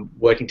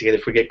working together,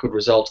 if we get good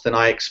results, then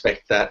I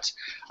expect that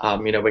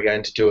we're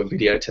going to do a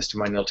video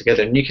testimonial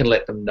together, and you can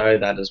let them know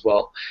that as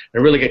well. And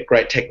a really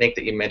great technique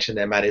that you mentioned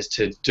there, Matt, is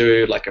to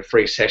do like a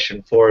free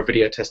session for a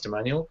video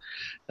testimonial.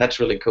 That's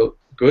really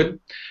good.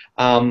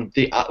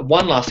 The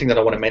one last thing that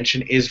I want to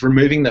mention is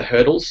removing the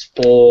hurdles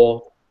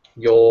for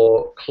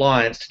your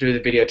clients to do the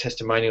video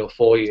testimonial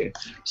for you.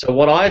 So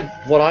what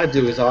I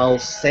do is I'll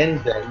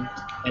send them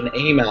an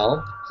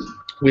email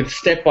with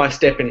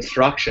step-by-step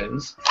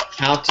instructions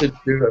how to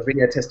do a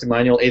video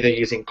testimonial, either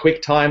using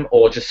QuickTime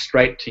or just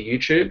straight to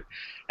YouTube.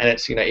 And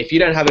it's, if you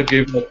don't have a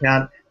Google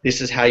account,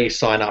 this is how you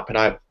sign up. And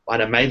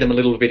I made them a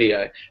little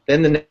video.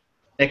 Then the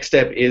next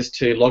step is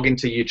to log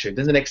into YouTube.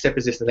 Then the next step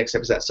is this, the next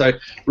step is that. So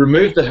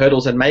remove the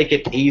hurdles and make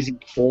it easy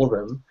for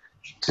them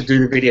to do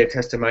the video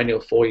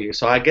testimonial for you.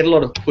 So I get a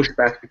lot of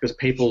pushback because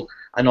people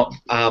are not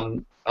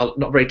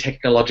very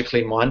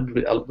technologically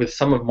minded. With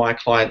some of my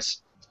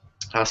clients,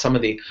 some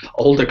of the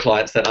older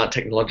clients that aren't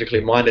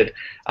technologically minded,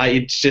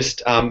 it's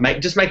just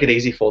make it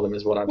easy for them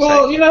is what I'm saying.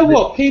 Well, you know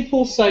what?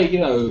 People say,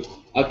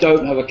 I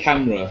don't have a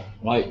camera.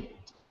 Right?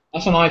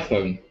 That's an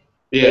iPhone.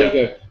 Yeah. There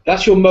you go.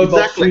 That's your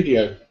mobile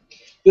studio.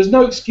 There's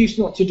no excuse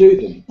not to do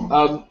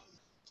them.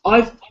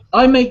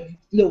 I make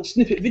little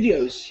snippet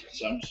videos.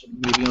 So I'm just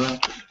moving around.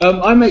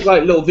 I make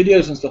like little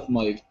videos and stuff on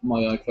my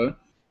iPhone.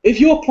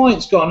 If your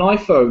client's got an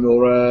iPhone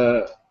or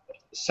a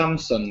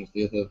Samsung,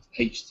 the other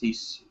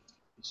HTC,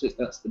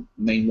 that's the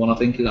main one I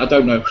think. I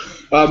don't know.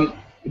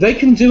 They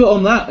can do it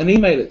on that and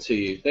email it to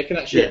you. They can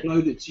actually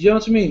upload it to you. You know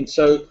what I mean?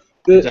 So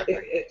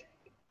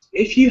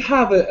if you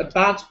have a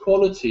bad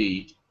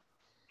quality,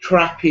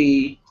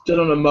 crappy,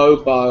 done on a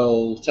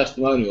mobile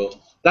testimonial,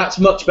 that's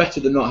much better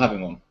than not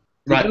having one.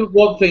 You don't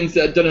want things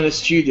that are done in a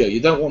studio. You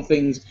don't want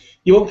things.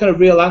 You want kind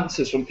of real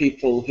answers from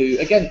people who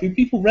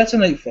people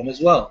resonate from as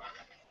well.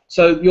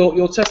 So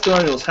your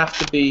testimonials have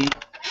to be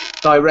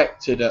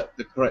directed at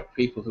the correct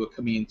people who are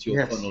coming into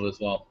your funnel as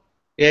well.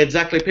 Yeah,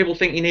 exactly. People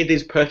think you need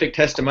these perfect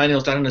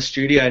testimonials done in a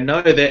studio.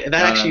 No, that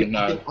actually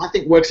I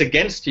think works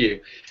against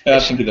you. I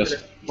think it does.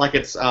 Like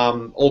it's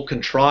all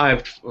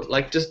contrived.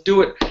 Like just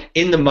do it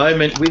in the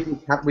moment with your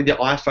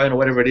iPhone or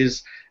whatever it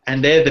is.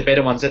 And they're the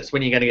better ones. That's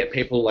when you're going to get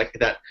people like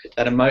that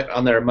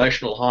on their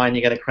emotional high, and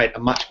you're going to create a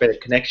much better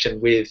connection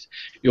with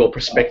your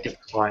prospective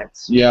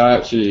clients. Yeah, I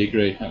absolutely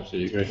agree.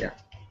 Yeah.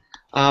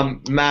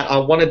 Matt, I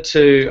wanted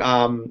to,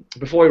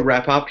 before we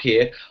wrap up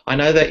here, I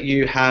know that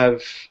you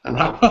have...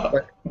 wrap up?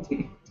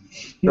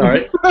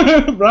 Sorry?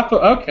 Wrap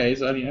up? Okay,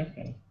 it's only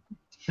okay.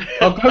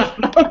 I'll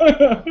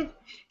go.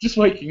 Just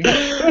waking up.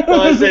 Well,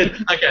 I said,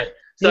 okay,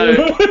 so...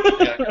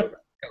 Go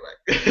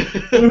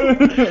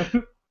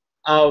back.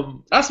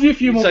 Ask me a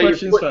few more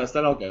questions first,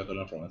 then I'll go. Then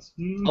I promise.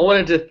 I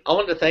wanted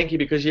to thank you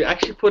because you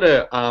actually put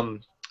a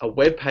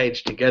web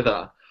page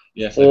together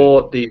Yes,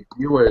 for the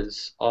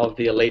viewers of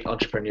the Elite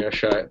Entrepreneur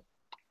Show.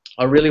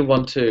 I really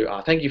want to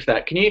thank you for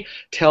that. Can you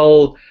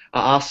tell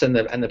us and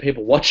the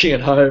people watching at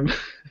home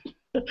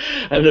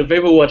And the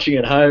people watching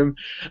at home,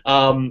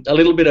 a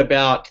little bit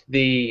about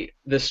the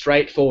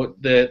straightforward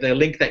the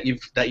link that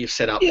you've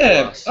set up for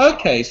Yeah, us.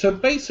 okay, so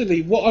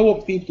basically what I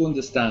want people to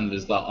understand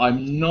is that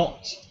I'm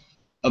not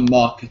a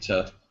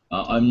marketer.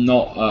 I'm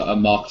not a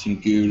marketing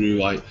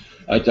guru.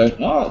 I don't.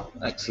 Oh,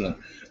 excellent.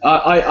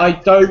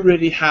 I don't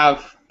really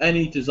have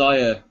any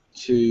desire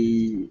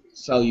to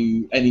sell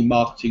you any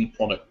marketing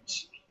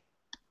products.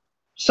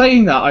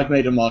 Saying that, I've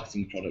made a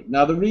marketing product.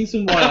 Now the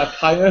reason why I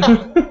kind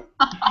of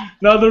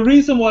now the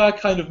reason why I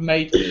kind of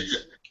made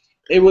this,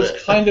 it was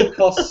kind of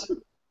cost.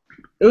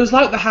 It was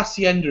like the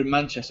hacienda in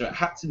Manchester. It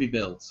had to be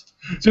built.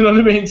 Do you know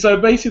what I mean? So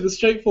basically, the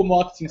straightforward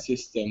marketing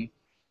system,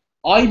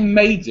 I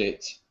made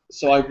it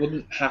so I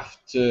wouldn't have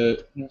to.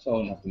 So I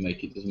wouldn't have to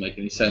make it. Doesn't make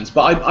any sense.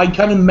 But I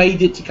kind of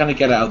made it to kind of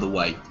get it out of the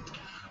way.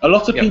 A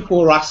lot of Yep.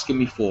 people were asking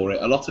me for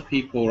it. A lot of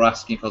people were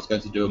asking if I was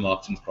going to do a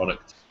marketing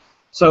product.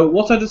 So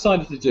what I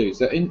decided to do is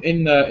that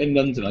in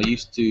London, I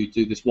used to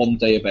do this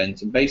one-day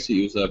event, and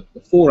basically it was a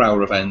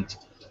 4-hour event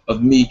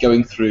of me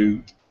going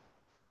through.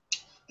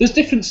 There's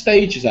different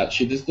stages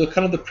actually. There's the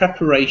kind of the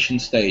preparation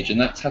stage,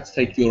 and that's how to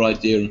take your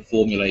idea and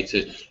formulate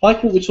it.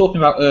 Like what we were talking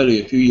about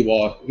earlier, who you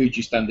are, who do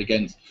you stand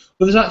against.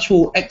 But there's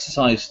actual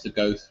exercise to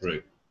go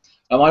through.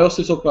 I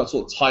also talk about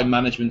sort of time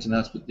management and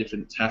how to put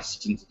different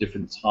tasks into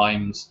different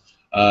times,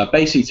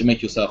 basically to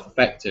make yourself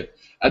effective.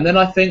 And then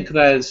I think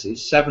there's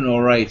 7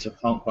 or 8, I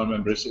can't quite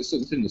remember, it's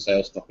in the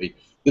sales copy.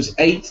 There's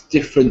 8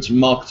 different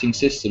marketing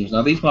systems.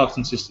 Now these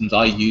marketing systems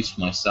I use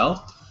for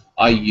myself.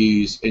 I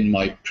use in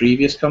my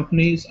previous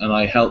companies, and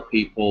I help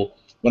people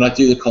when I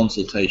do the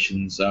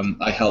consultations.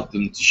 I help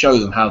them to show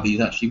them how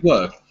these actually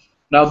work.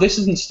 Now, this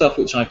isn't stuff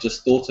which I've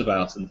just thought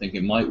about and think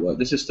it might work.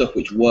 This is stuff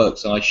which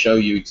works, and I show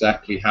you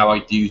exactly how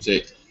I use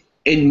it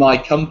in my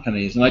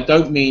companies. And I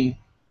don't mean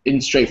in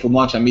straightforward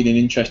marketing. I mean in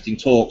interesting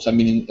talks. I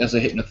mean as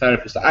a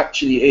hypnotherapist,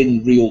 actually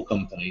in real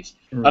companies.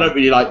 I don't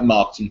really like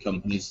marketing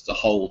companies as a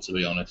whole, to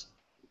be honest.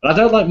 And I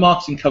don't like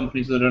marketing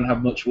companies that don't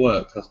have much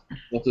work.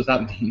 What does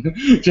that mean?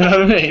 Do you know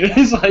what I mean?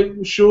 It's like,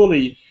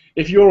 surely,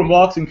 if you're a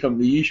marketing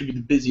company, you should be the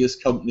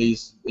busiest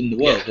companies in the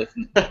world.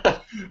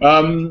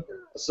 Yeah.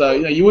 So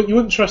you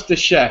wouldn't trust a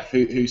chef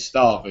who's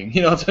starving.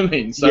 You know what I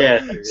mean? So,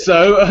 Yeah.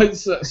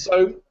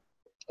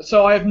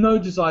 So I have no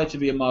desire to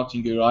be a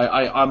marketing guru.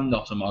 I'm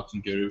not a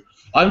marketing guru.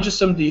 I'm just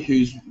somebody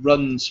who's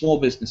run small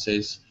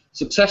businesses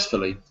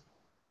successfully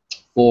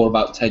for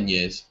about 10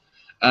 years.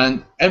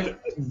 And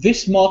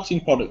this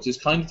marketing product is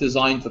kind of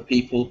designed for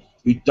people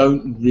who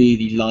don't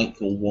really like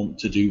or want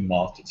to do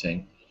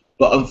marketing.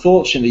 But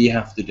unfortunately, you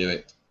have to do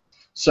it.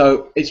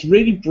 So it's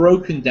really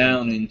broken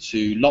down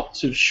into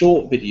lots of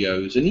short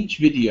videos. And each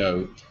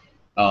video,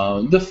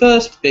 the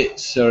first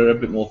bits are a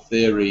bit more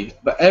theory,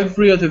 but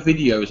every other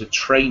video is a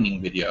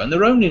training video. And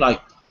they're only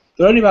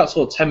about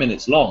sort of 10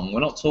 minutes long. We're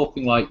not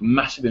talking like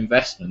massive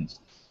investments.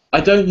 I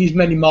don't use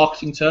many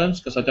marketing terms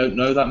because I don't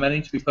know that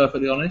many, to be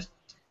perfectly honest.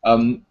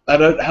 I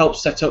don't help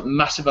set up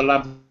massive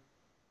elaborate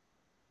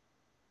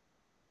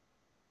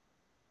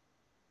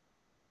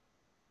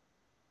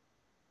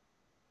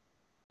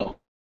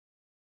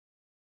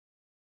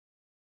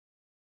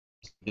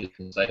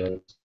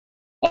sales.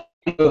 I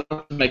have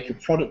to make a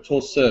product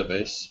or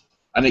service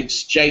and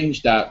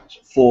exchange that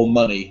for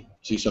money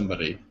to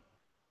somebody.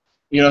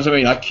 You know what I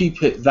mean? I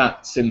keep it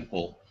that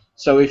simple.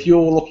 So if you're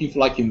looking for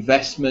like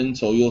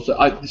investment, or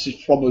this is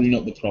probably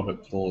not the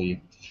product for you.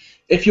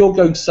 If you're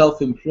going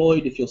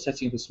self-employed, if you're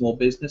setting up a small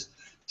business,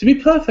 to be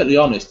perfectly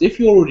honest, if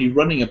you're already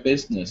running a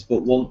business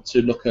but want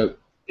to look at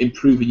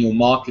improving your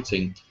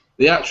marketing,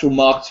 the actual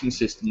marketing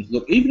systems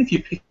look, even if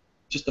you pick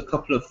just a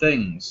couple of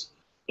things,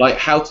 like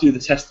how to do the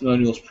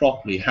testimonials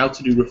properly, how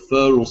to do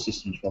referral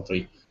systems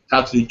properly,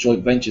 how to do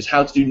joint ventures,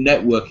 how to do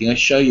networking. I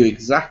show you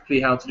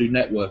exactly how to do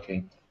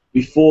networking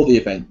before the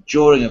event,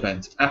 during the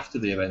event, after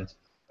the event.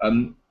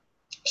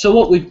 So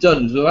what we've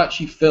done is we've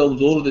actually filmed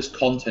all of this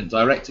content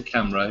direct to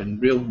camera in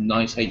real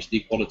nice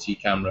HD quality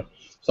camera.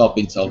 So I've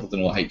been told, I don't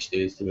know what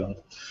HD is, to be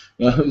honest.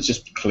 It's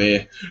just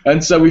clear.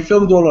 And so we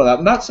filmed all of that.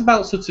 And that's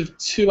about sort of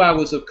 2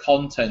 hours of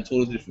content,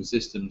 all of the different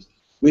systems.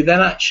 We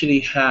then actually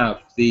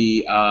have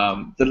the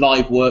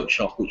live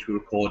workshop which we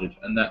recorded,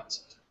 and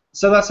that's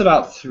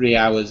about 3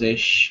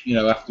 hours-ish,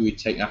 after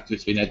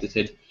it's been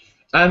edited.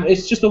 And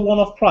it's just a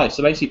one-off price,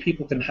 so basically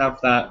people can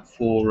have that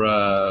for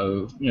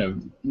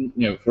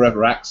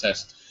forever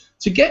access.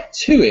 To get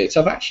to it,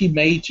 I've actually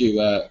made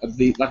you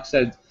like I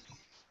said,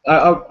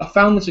 I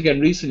found this again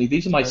recently.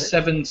 These are my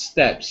 7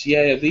 steps.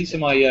 Yeah, these are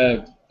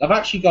my. I've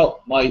actually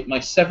got my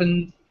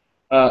 7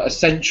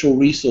 essential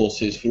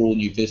resources for all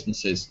new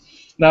businesses.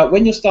 Now,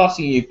 when you're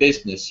starting a new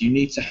business, you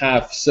need to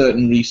have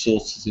certain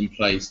resources in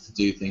place to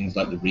do things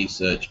like the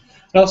research.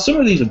 Now, some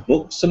of these are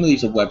books, some of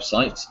these are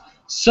websites.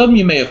 Some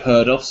you may have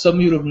heard of, some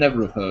you would have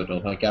never have heard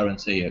of, I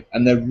guarantee you.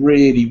 And they're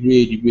really,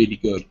 really, really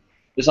good.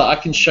 It's like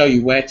I can show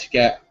you where to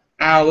get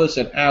hours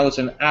and hours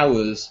and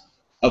hours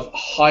of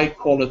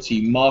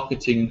high-quality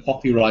marketing and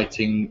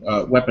copywriting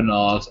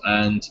webinars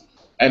and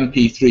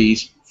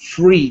MP3s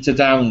free to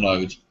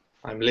download.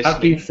 I'm listening.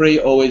 Have been free,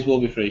 always will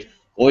be free.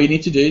 All you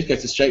need to do is go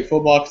to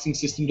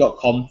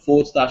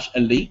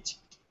straightforwardmarketingsystem.com/elite,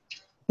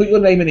 put your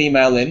name and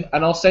email in,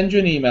 and I'll send you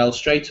an email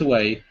straight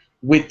away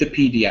with the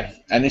PDF.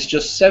 And it's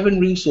just 7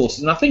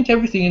 resources, and I think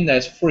everything in there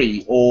is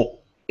free, or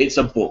it's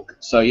a book.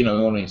 So, you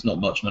know, it's not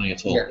much money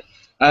at all. Yeah.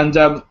 And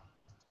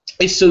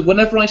so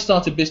whenever I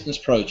start a business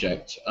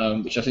project,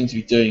 which I seem to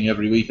be doing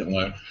every week at the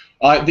moment,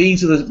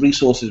 these are the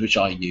resources which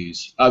I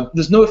use.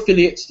 There's no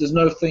affiliates, there's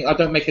no thing, I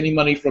don't make any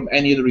money from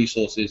any of the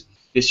resources.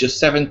 It's just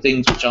 7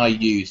 things which I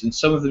use, and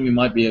some of them you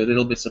might be a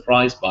little bit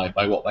surprised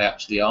by what they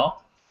actually are.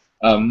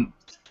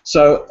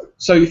 So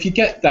if you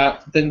get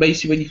that, then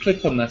basically when you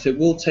click on that, it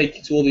will take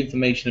you to all the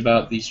information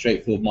about the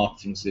straightforward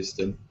marketing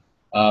system.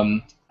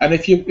 And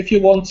if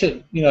you want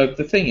it, you know,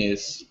 the thing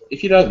is,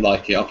 if you don't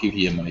like it, I'll give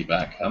you your money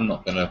back. I'm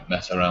not going to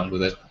mess around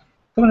with it.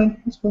 Come on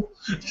in, that's cool.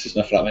 This is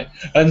my flatmate.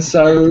 And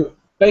so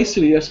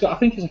basically, I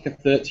think it's like a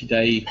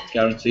 30-day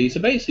guarantee. So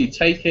basically,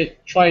 take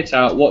it, try it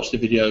out, watch the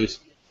videos.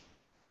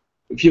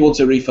 If you want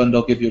a refund,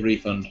 I'll give you a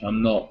refund.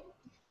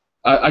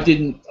 I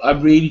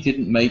really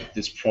didn't make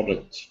this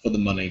product for the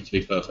money, to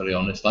be perfectly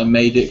honest. I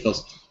made it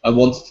because I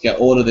wanted to get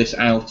all of this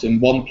out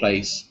in one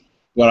place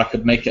where I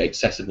could make it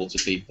accessible to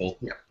people.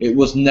 Yeah. It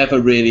was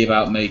never really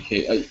about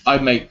making. I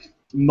make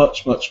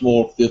much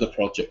more of the other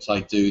projects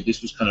I do.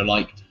 This was kind of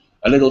like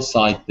a little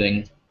side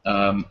thing.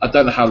 I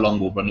don't know how long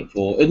we'll run it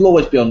for. It'll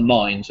always be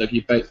online, so if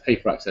you pay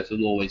for access,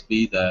 it'll always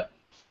be there,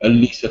 at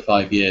least for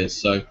 5 years.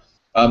 So,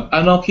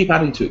 and I'll keep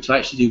adding to it, because I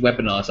actually do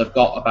webinars. I've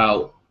got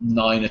about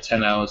 9 or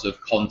 10 hours of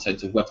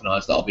content of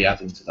webinars that I'll be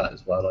adding to that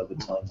as well over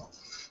time.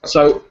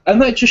 So,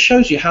 and that just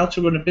shows you how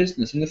to run a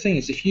business. And the thing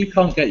is, if you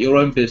can't get your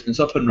own business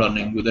up and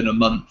running within a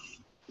month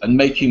and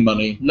making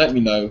money, let me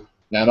know.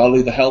 Now, I'll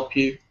either help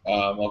you,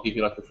 I'll give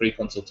you like a free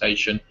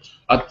consultation.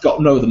 I've got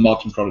no other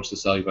marketing products to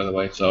sell you, by the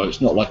way, so it's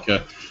not like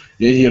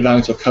you're now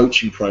into a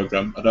coaching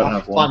program. I don't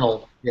have one.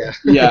 Funnel, yeah.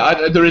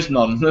 Yeah, there is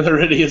none. There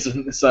really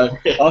isn't. So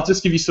I'll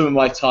just give you some of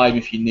my time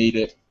if you need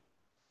it,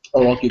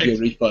 or I'll give you a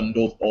refund,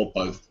 or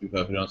both, to be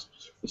perfectly honest.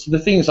 So the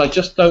thing is, I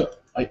just don't.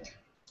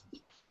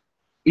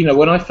 You know,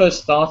 when I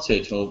first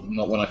started, or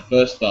not when I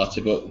first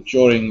started, but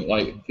during,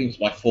 like, I think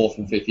it's my 4th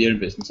and 5th year in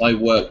business, I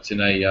worked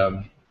in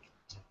a,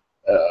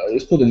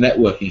 it's called a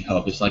networking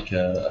hub. It's like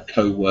a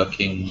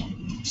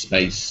co-working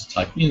space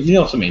type, you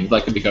know what I mean,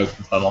 like a big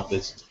open plan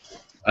office.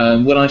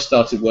 And when I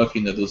started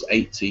working there was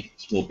 80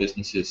 small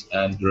businesses,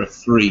 and there are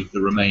 3 that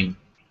remain,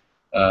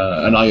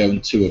 and I own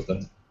 2 of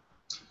them.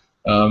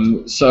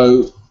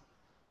 So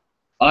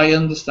I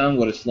understand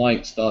what it's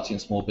like starting a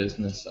small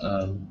business,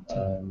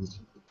 and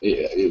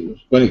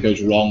when it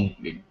goes wrong,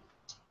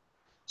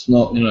 it's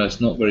not, you know, it's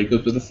not very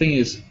good. But the thing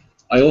is,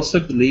 I also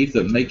believe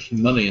that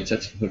making money and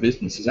setting up a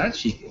business is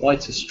actually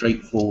quite a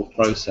straightforward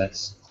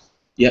process,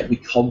 yet we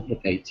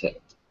complicate it.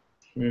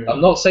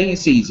 I'm not saying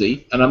it's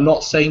easy, and I'm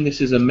not saying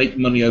this is a make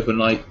money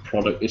overnight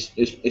product.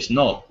 It's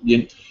not.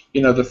 You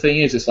know, the thing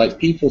is, it's like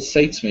people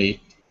say to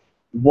me,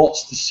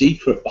 what's the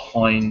secret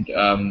behind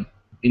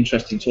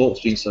Interesting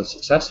Talks being so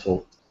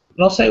successful?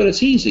 And I'll say, well,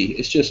 it's easy.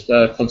 It's just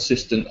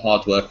consistent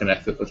hard work and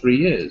effort for 3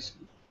 years.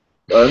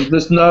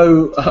 There's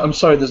no, I'm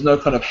sorry, there's no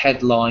kind of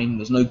headline,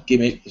 there's no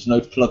gimmick, there's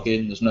no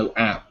plugin, there's no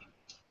app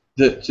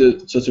that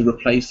sort of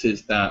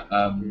replaces that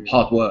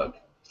hard work.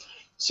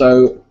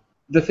 So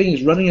the thing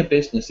is, running a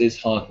business is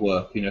hard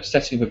work. You know,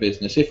 setting up a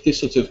business. If this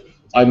sort of,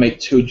 I make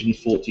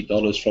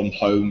 $240 from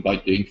home by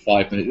doing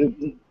 5 minutes,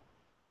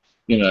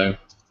 you know,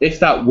 if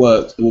that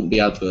worked, there wouldn't be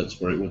adverts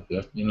for it, would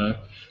there? You know,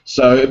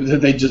 so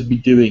they'd just be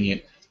doing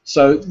it.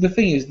 So the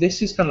thing is,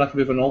 this is kind of like a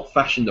bit of an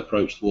old-fashioned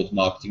approach towards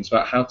marketing. It's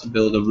about how to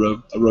build a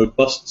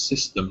robust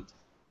system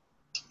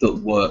that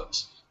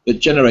works, that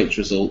generates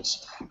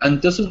results,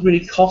 and doesn't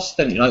really cost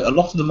anything. Like, a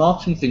lot of the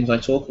marketing things I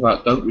talk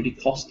about don't really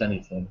cost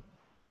anything.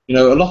 You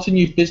know, a lot of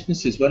new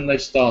businesses, when they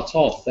start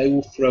off, they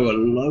will throw a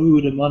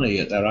load of money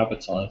at their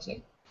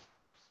advertising.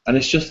 And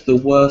it's just the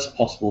worst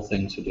possible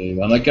thing to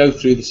do. And I go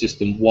through the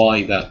system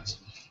why that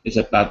is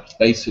a bad,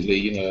 basically,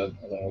 you know,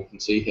 I don't know if you can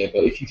see here,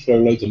 but if you throw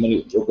loads of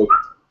money,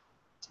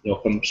 it'll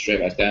come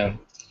straight back down,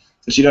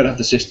 because you don't have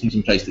the systems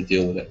in place to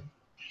deal with it.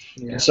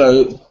 Yeah.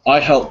 So I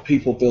help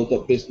people build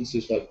up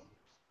businesses like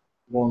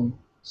one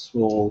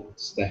small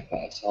step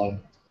at a time.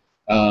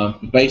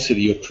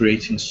 Basically, you're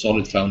creating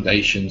solid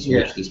foundations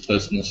which this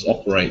business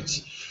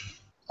operates.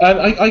 And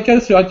I go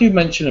through. I do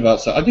mention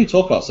about. I do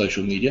talk about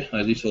social media.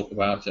 I do talk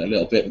about it a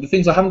little bit. But the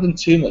things I haven't done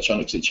too much on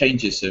it because it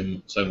changes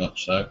so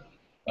much. So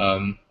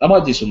I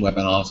might do some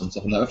webinars and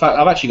stuff like that. In fact,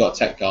 I've actually got a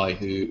tech guy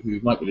who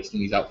might be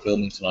listening. He's out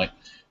filming tonight.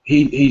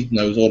 He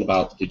knows all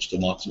about digital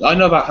marketing. I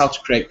know about how to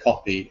create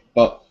copy,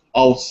 but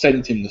I'll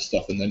send him the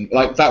stuff, and then,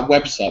 like, that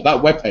website,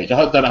 that webpage,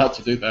 I don't know how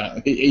to do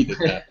that. He did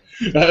that.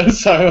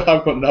 So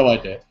I've got no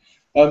idea.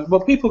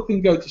 But people can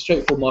go to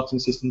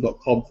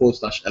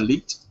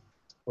straightforwardmarketingsystem.com/elite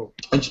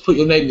and just put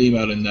your name and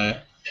email in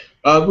there.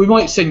 We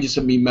might send you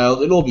some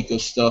emails. It'll all be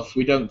good stuff.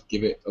 We don't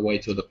give it away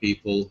to other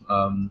people.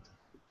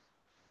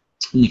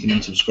 You can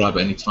unsubscribe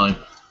at any time.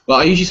 But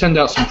I usually send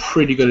out some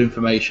pretty good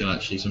information,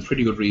 actually, some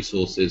pretty good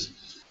resources.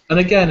 And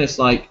again, it's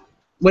like,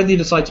 whether you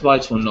decide to buy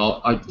it or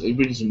not, it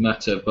really doesn't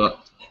matter. But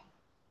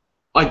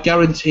I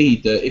guarantee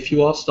that if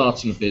you are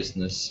starting a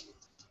business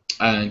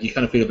and you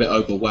kind of feel a bit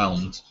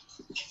overwhelmed,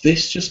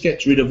 this just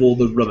gets rid of all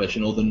the rubbish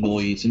and all the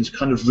noise, and it's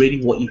kind of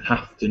really what you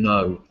have to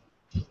know.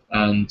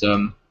 And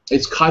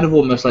it's kind of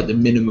almost like the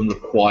minimum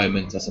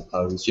requirement, I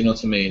suppose. You know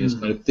what I mean? It's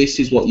kind of, this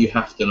is what you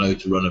have to know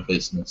to run a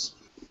business.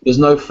 There's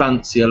no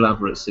fancy,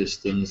 elaborate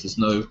systems. There's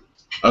no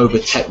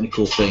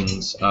over-technical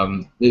things.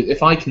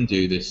 If I can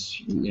do this,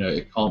 you know,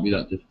 it can't be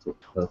that difficult,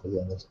 to be perfectly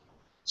honest.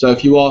 So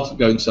if you are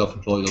going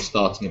self-employed or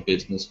starting a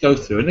business, go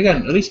through, and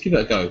again, at least give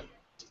it a go.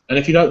 And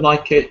if you don't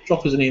like it,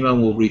 drop us an email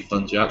and we'll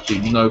refund you.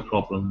 Actually, no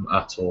problem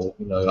at all.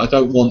 You know, I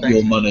don't want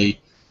your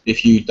money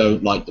if you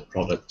don't like the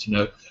product. You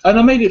know, and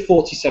I made it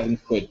 47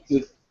 quid.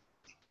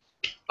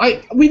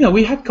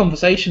 We had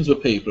conversations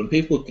with people, and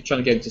people were trying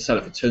to get him to sell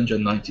it for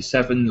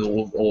 297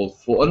 or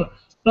 4. And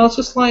I was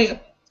just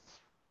like,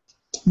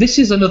 this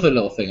is another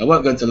little thing. I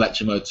won't go into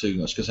lecture mode too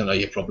much because I know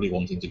you're probably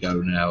wanting to go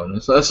now.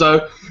 And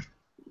so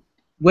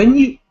when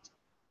you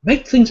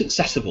make things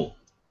accessible,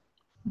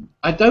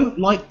 I don't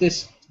like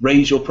this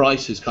raise your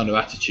prices kind of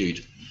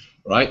attitude,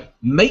 right?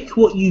 Make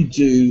what you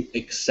do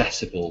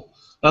accessible.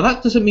 Now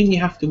that doesn't mean you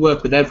have to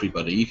work with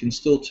everybody. You can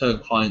still turn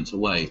clients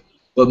away,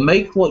 but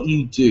make what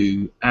you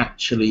do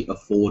actually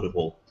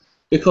affordable.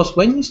 Because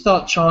when you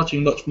start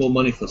charging much more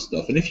money for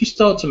stuff, and if you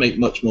start to make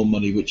much more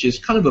money, which is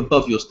kind of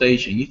above your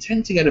station, you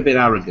tend to get a bit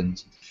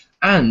arrogant,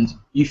 and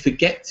you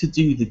forget to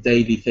do the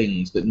daily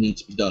things that need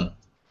to be done.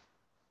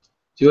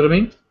 See what I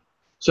mean?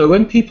 So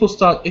when people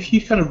start, if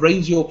you kind of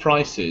raise your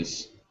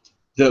prices,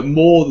 that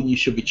more than you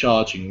should be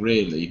charging,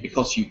 really,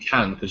 because you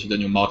can, because you've done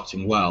your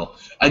marketing well,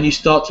 and you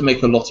start to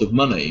make a lot of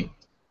money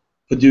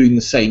for doing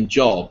the same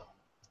job,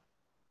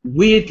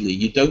 weirdly,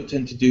 you don't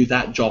tend to do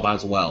that job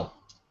as well,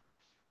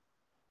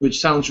 which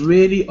sounds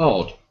really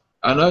odd.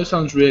 I know it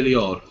sounds really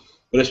odd,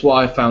 but it's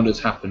what I found has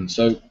happened.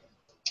 So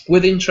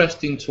with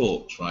interesting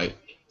talks, right?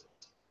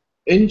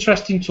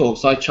 Interesting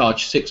talks, I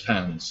charge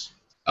 £6.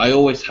 I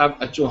always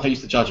have. I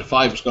used to charge a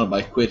 £5, it's gone up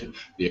by £1,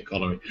 the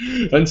economy,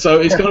 and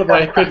so it's gone up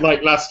by £1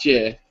 like last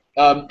year.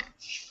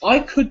 I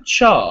could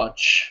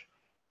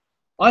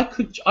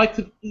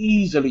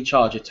easily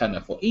charge a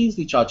tenner for,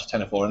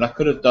 and I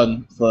could have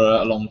done for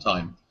a long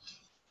time.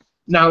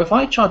 Now, if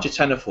I charge a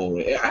tenner for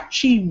it, it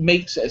actually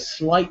makes it a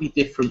slightly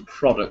different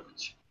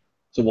product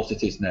to what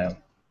it is now.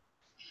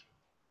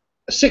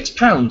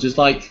 £6 is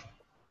like,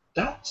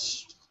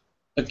 that's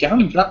a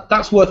gamble.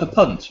 That's worth a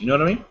punt. You know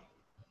what I mean?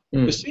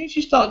 As soon as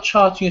you start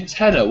charging a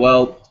tenner,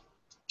 well,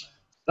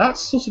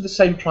 that's sort of the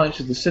same price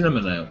as the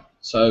cinema now.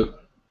 So,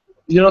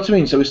 you know what I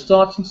mean? So we're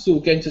starting to sort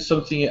of get into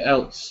something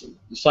else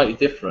slightly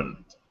different.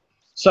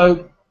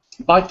 So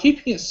by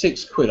keeping it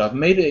 £6, I've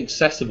made it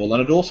accessible,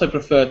 and I'd also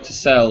prefer to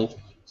sell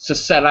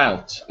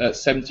out at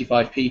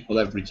 75 people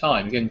every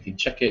time. Again, you can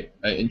check it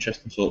at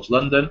Interesting Talks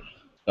London,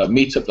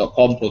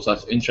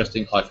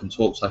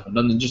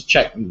 meetup.com/interesting-talks-london. Just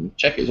check it,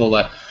 it's all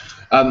there.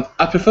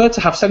 I prefer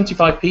to have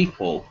 75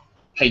 people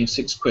paying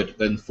 £6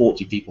 than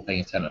 40 people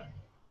paying a tenner.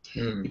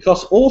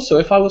 Because also,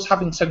 if I was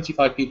having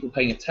 75 people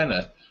paying a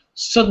tenner,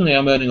 suddenly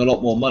I'm earning a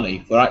lot more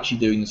money for actually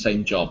doing the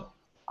same job.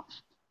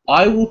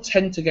 I will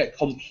tend to get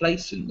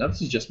complacent. Now,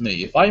 this is just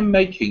me. If I'm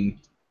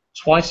making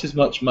twice as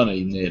much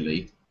money,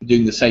 nearly,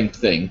 doing the same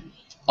thing,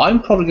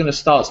 I'm probably going to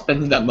start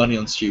spending that money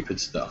on stupid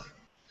stuff.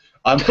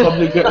 I'm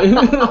probably going.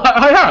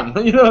 I am.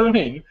 You know what I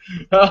mean?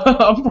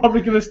 I'm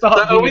probably going to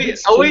start. So are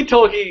we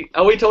talking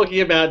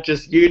about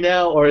just you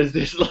now, or is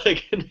this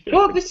like?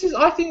 Well, this is.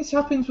 I think this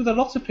happens with a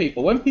lot of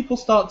people. When people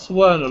start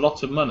to earn a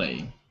lot of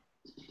money,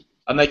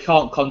 and they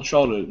can't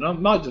control it. It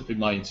might just be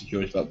my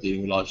insecurity about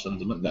dealing with large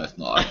sums of money. No, it's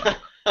not.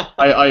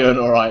 I earn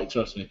all right.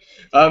 Trust me.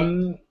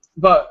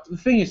 But the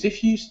thing is,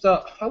 if you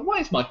start.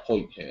 What is my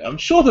point here? I'm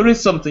sure there is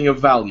something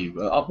of value.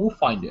 But we'll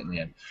find it in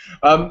the end.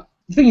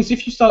 The thing is,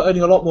 if you start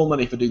earning a lot more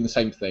money for doing the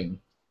same thing,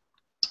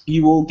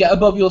 you will get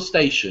above your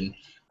station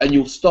and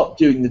you'll stop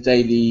doing the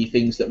daily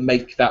things that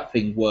make that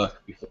thing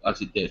work as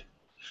it did.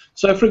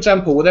 So, for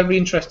example, with every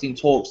Interesting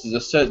Talks, there's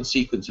a certain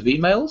sequence of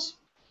emails,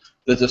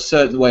 there's a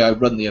certain way I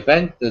run the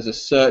event, there's a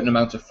certain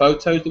amount of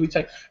photos that we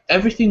take.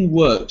 Everything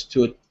works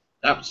to an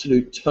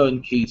absolute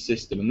turnkey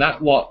system, and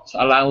that's what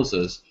allows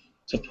us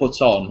to put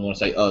on, I want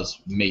to say us,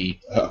 me,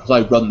 because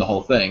I run the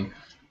whole thing,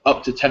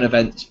 up to 10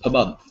 events per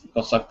month,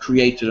 because I've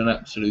created an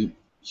absolute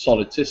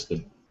solid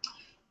system.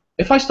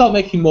 If I start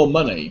making more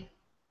money,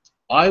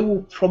 I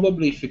will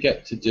probably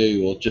forget to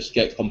do or just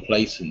get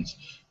complacent,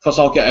 because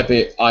I'll get a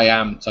bit I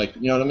am type,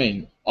 you know what I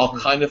mean? I'll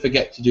kind of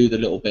forget to do the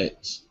little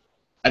bits,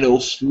 and it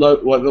will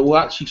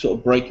actually sort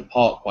of break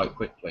apart quite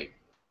quickly.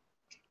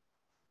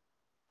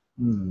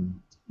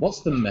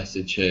 What's the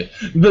message here?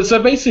 But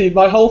so basically,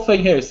 my whole thing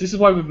here is this is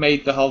why we've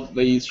made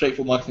the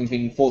straightforward marketing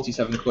thing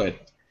 47 quid.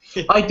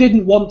 I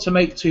didn't want to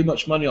make too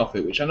much money off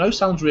it, which I know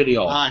sounds really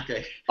odd.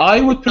 Okay. I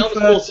would prefer.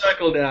 Comes full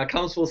circle now.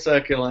 Comes full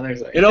circle. I know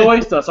exactly. It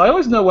always does. I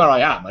always know where I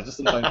am. I just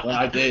sometimes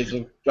my ideas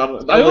of.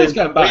 I always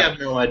get back. We have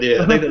no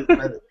idea. I'll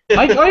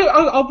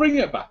bring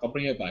it back.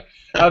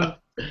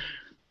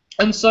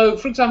 And so,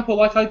 for example,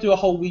 like I do a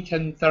whole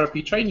weekend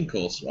therapy training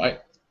course,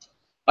 right?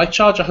 I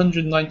charge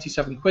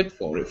 197 quid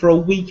for it for a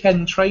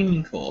weekend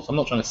training course. I'm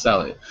not trying to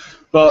sell it,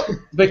 but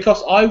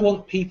because I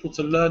want people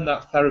to learn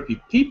that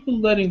therapy. People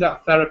learning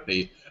that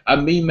therapy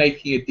and me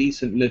making a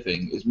decent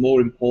living is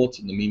more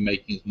important than me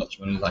making as much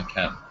money as I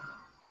can.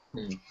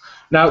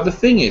 Now, the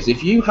thing is,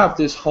 if you have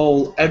this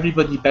whole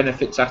everybody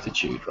benefits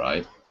attitude,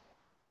 right,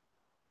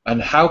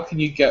 and how can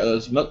you get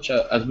as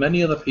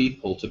many other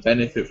people to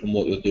benefit from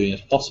what you're doing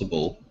as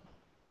possible,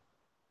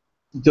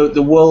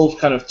 the world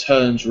kind of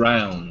turns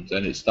round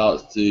and it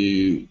starts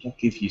to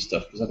give you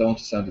stuff, because I don't want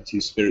to sound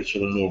too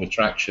spiritual and law of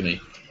attraction-y.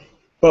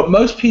 But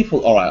most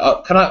people, all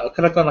right, can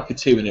I go on like a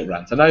 2-minute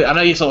rant? I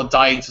know you're sort of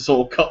dying to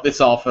sort of cut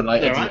this off and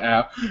like edit it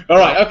out. All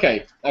right,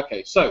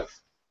 okay. So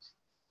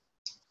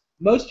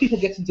most people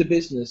get into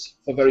business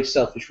for very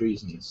selfish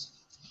reasons.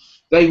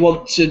 They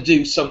want to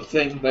do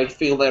something, they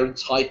feel they're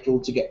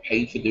entitled to get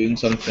paid for doing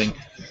something,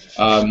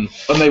 and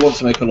they want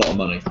to make a lot of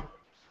money,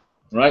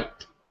 right?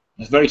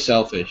 It's very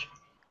selfish.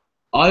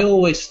 I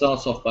always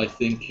start off by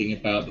thinking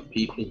about the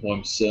people who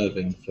I'm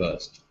serving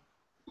first.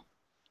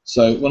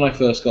 So when I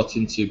first got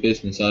into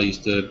business, I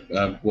used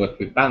to work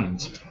with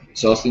bands.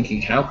 So I was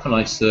thinking, how can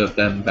I serve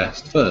them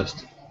best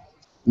first?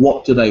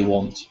 What do they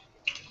want?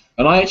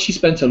 And I actually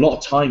spent a lot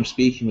of time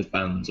speaking with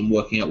bands and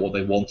working out what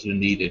they wanted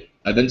and needed.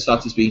 I then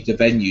started speaking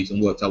to venues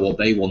and worked out what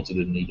they wanted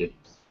and needed.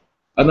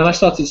 And then I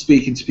started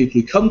speaking to people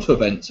who come to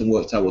events and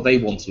worked out what they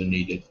wanted and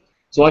needed.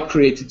 So I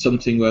created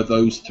something where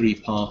those three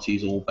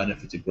parties all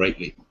benefited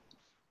greatly.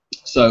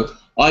 So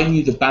I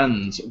knew the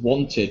bands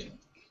wanted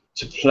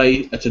to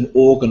play at an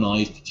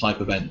organised type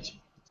event.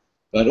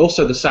 But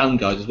also the sound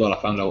guys as well,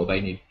 I found out what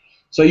they need.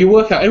 So you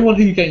work out, everyone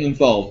who you're getting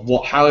involved,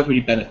 how everybody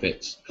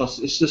benefits, because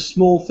it's the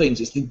small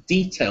things, it's the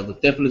detail, the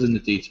devil is in the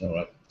detail,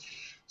 right?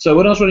 So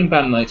when I was running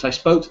band nights, I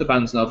spoke to the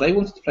bands now, they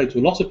wanted to play to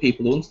a lot of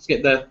people, they wanted to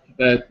get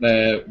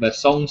their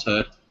songs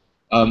heard.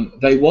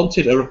 They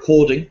wanted a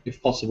recording, if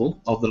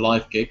possible, of the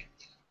live gig.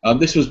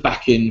 This was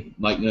back in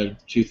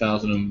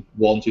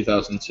 2001,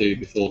 2002,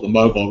 before the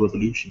mobile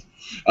revolution.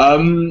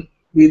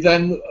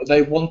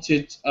 They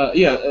wanted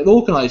an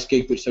organised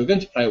gig which they were going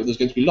to play with. There's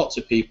going to be lots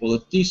of people, a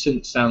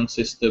decent sound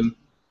system,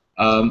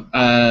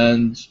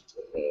 and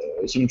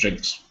some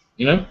drinks,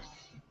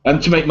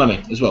 and to make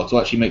money as well, to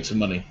actually make some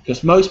money,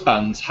 because most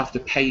bands have to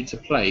pay to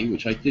play,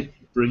 which I did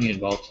bring in,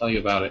 but I'll tell you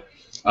about it.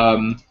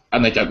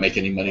 And they don't make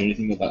any money or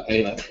anything with that.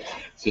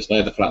 It's just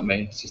they're the flat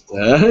main. It's just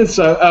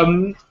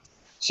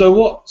So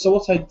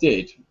what I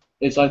did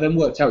is I then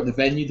worked out the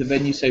venue. The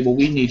venue say, well,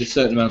 we need a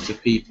certain amount of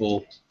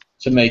people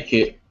to make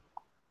it,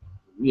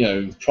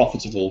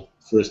 profitable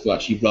for us to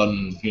actually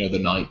run, the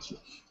night.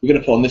 We're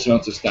going to put on this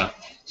amount of staff.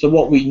 So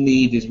what we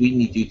need is we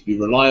need you to be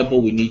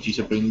reliable. We need you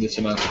to bring this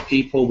amount of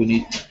people.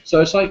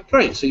 So it's like,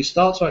 great. So you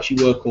start to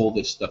actually work all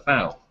this stuff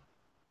out.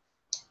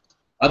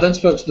 I then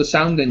spoke to the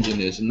sound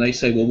engineers, and they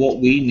say, well, what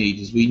we need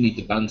is we need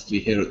the bands to be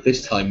here at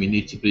this time. We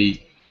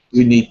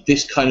need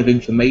this kind of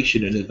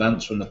information in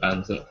advance from the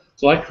bands.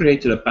 So I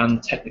created a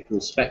band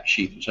technical spec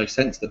sheet, which I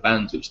sent to the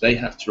bands, which they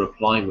had to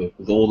reply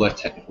with all their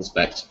technical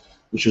specs,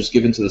 which was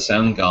given to the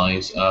sound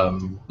guys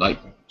like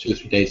 2 or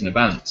 3 days in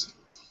advance.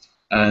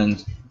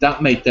 And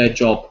that made their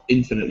job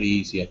infinitely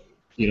easier.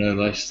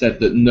 I said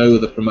that no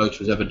other promoter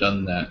has ever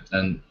done that,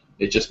 and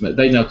it just meant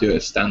they now do it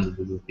as standard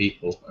with the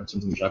people, and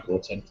something which I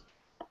brought in.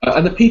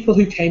 And the people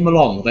who came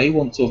along, they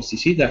want to obviously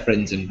see their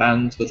friends in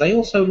bands, but they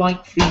also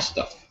like free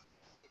stuff.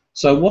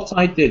 So what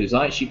I did is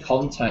I actually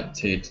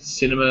contacted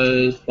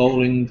cinemas,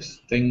 bowling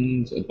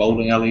things,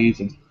 bowling alleys,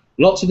 and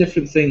lots of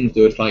different things.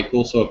 There was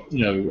also,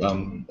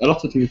 a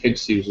lot of people who came to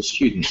see us as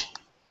students,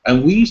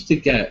 and we used to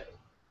get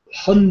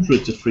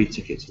hundreds of free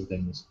tickets for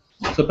things.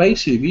 So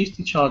basically, we used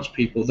to charge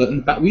people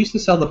we used to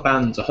sell the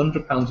bands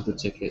 £100 of the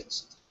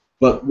tickets,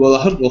 but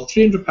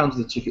 £300 of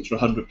the tickets for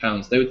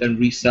 £100. They would then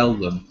resell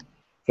them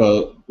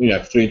for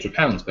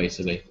 £300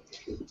 basically.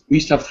 We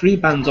used to have 3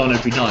 bands on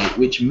every night,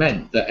 which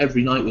meant that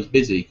every night was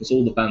busy because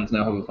all the bands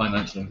now have a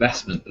financial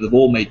investment, but they've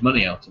all made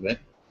money out of it.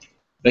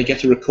 They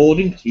get a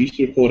recording, because we used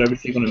to record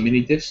everything on a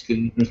mini disc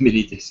we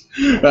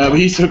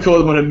used to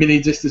record them on a mini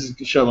disc, this is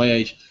to show my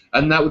age,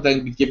 and that would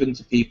then be given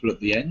to people at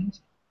the end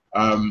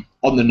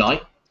on the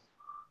night.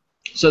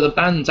 So the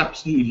bands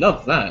absolutely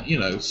love that,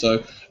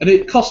 So, and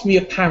it cost me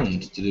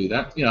 £1 to do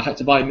that. I had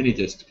to buy a mini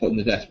disc to put in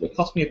the desk, but it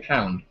cost me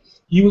 £1.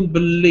 You wouldn't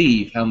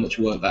believe how much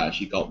work that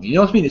actually got me. You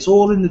know what I mean? It's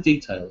all in the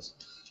details.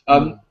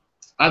 And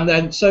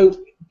then, so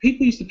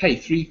people used to pay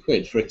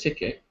 £3 for a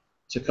ticket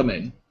to come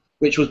in,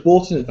 which was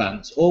bought in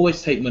advance.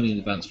 Always take money in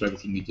advance for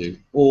everything you do.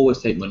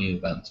 Always take money in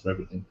advance for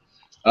everything.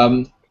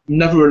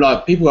 Never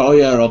rely. People go, oh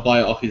yeah, I'll buy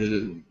it off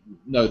you.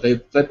 No,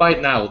 they buy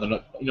it now. They're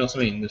not, you know what I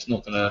mean? It's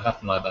not going to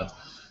happen like that.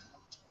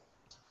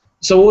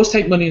 So always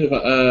take money in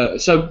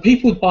advance. So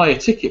people would buy a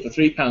ticket for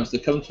 £3 to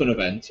come to an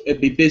event. It'd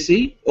be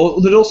busy,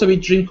 or there'd also be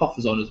drink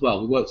offers on as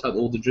well. We worked out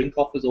all the drink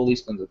offers, all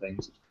these kinds of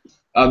things.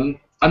 And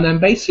then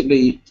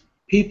basically,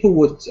 people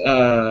would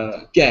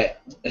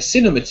get a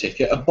cinema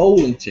ticket, a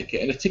bowling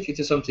ticket, and a ticket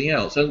to something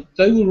else, and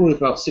they were all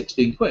about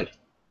 £16. Do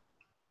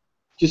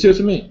you see what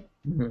I mean?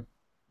 Mm-hmm.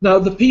 Now,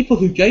 the people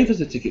who gave us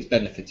the tickets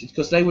benefited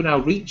because they were now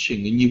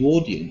reaching a new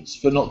audience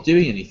for not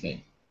doing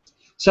anything.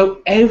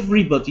 So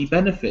everybody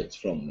benefits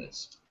from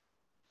this.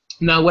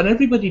 Now, when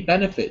everybody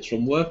benefits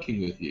from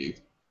working with you,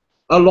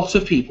 a lot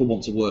of people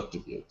want to work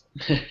with you.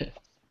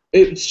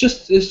 It's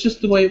just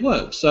the way it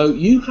works. So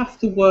you have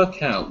to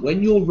work out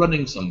when you're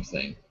running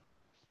something,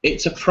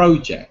 it's a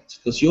project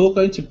because you're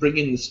going to bring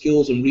in the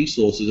skills and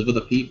resources of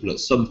other people at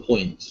some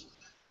point,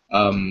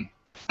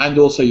 and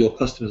also your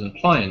customers and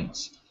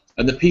clients.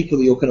 And the people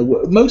that you're going to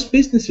work. Most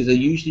businesses are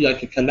usually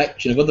like a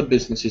collection of other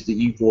businesses that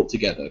you've brought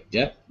together.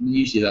 Yeah,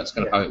 usually that's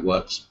kind of how it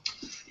works.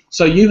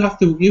 So you have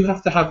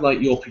to have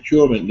like your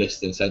procurement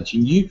list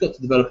essentially. You've got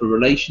to develop a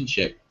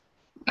relationship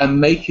and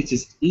make it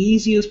as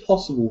easy as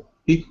possible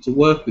for people to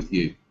work with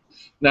you.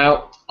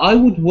 Now, I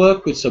would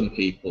work with some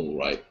people,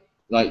 right?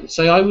 Like,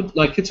 say I would,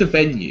 like, it's a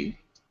venue.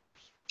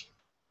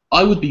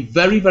 I would be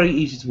very, very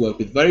easy to work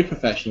with, very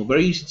professional,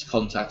 very easy to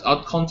contact.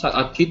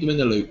 I'd keep them in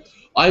the loop.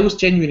 I was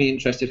genuinely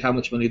interested how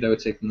much money they were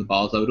taking from the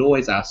bars. I would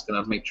always ask, and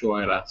I'd make sure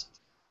I'd ask.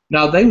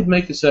 Now, they would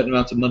make a certain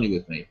amount of money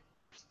with me.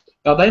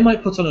 Now, they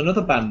might put on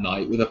another band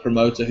night with a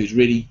promoter who's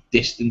really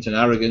distant and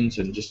arrogant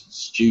and just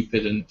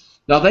stupid. And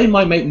now, they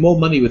might make more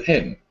money with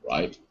him,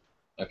 right?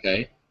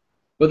 Okay?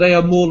 But they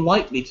are more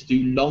likely to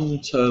do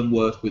long-term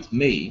work with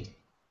me,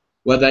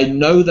 where they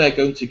know they're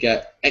going to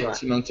get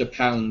X amount of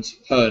pounds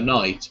per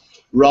night,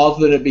 rather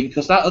than it being,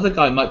 because that other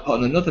guy might put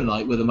on another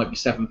night where there might be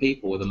 7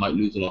 people, where they might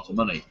lose a lot of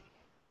money.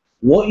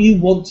 What you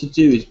want to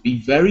do is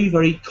be very,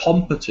 very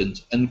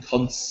competent and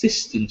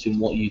consistent in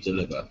what you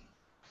deliver.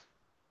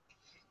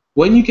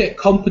 When you get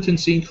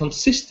competency and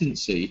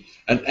consistency,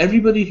 and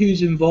everybody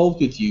who's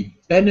involved with you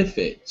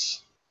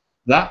benefits,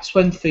 that's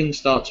when things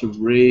start to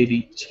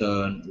really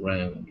turn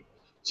around.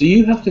 So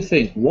you have to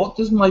think, what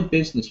does my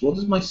business, what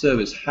does my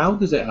service, how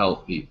does it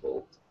help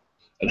people?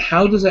 And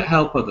how does it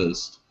help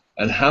others?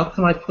 And how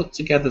can I put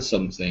together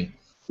something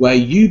where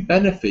you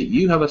benefit,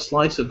 you have a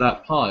slice of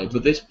that pie,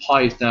 but this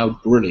pie is now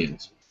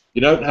brilliant.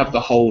 You don't have the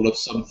whole of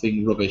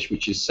something rubbish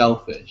which is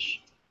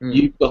selfish.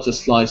 You've got a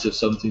slice of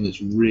something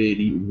that's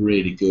really,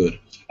 really good,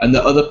 and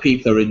that other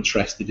people are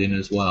interested in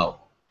as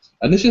well.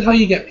 And this is how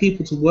you get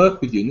people to work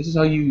with you, and this is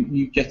how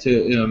you get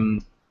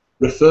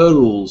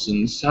referrals,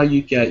 and this is how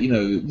you get,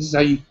 this is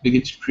how you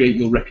begin to create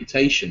your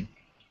reputation.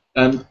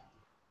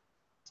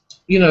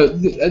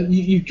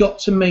 You've got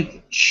to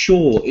make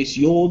sure it's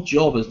your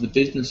job as the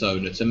business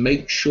owner to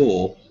make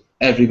sure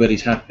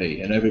everybody's happy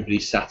and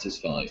everybody's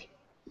satisfied.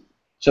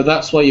 So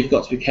that's why you've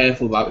got to be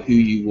careful about who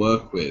you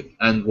work with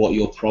and what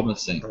you're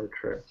promising. So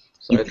true.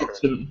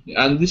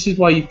 And this is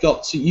why you've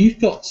got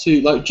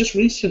to like just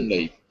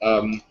recently,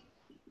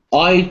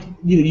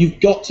 you've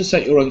got to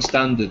set your own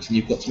standards and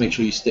you've got to make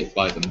sure you stick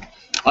by them.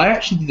 I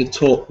actually did a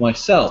talk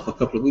myself a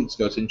couple of weeks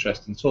ago at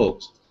Interesting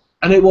Talks.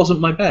 And it wasn't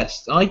my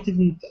best. I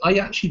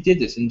actually did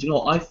this, and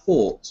I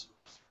thought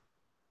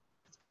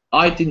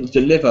I didn't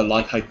deliver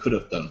like I could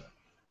have done.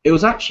 It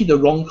was actually the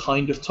wrong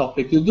kind of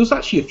topic. There was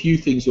actually a few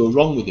things that were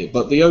wrong with it,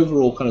 but the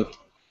overall kind of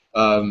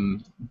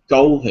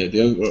goal here,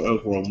 the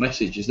overall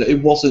message, is that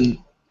it wasn't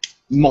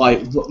my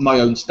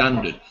own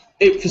standard.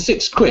 For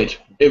 £6,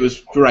 it was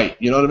great,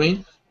 you know what I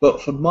mean?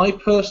 But for my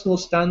personal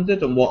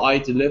standard and what I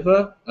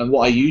deliver, and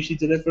what I usually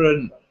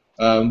deliver,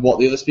 and what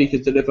the other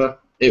speakers deliver,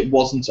 it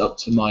wasn't up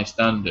to my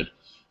standard.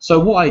 So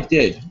what I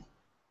did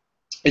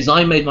is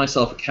I made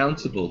myself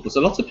accountable, because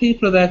a lot of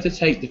people are there to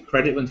take the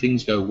credit when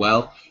things go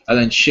well and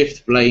then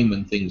shift blame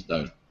when things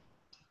don't.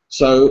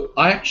 So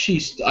I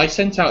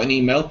sent out an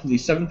email to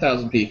these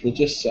 7,000 people.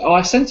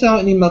 I sent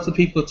out an email to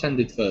people who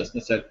attended first,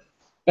 and I said,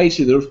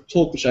 basically, the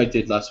talk which I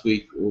did last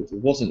week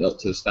wasn't up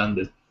to the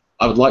standard.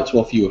 I would like to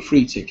offer you a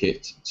free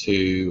ticket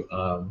to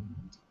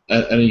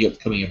any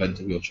upcoming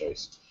event of your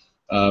choice.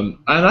 And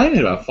I had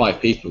about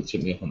 5 people who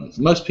took me up on that.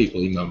 Most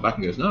people emailed back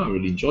and goes, "No, I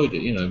really enjoyed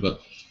it," But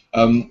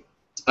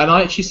and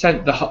I actually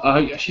sent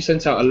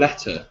out a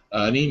letter,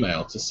 an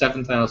email to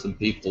 7,000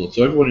 people,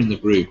 to everyone in the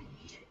group,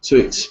 to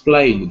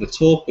explain that the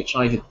talk which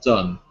I had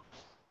done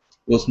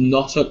was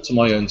not up to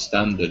my own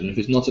standard, and if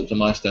it's not up to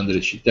my standard,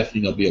 it should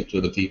definitely not be up to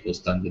other people's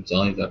standards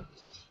either.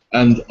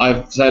 And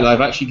I've said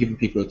I've actually given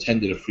people who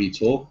attended a free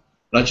talk,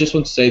 and I just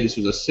want to say this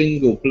was a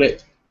single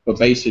blip, but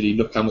basically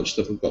look how much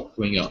stuff we've got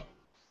coming up.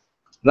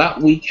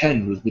 That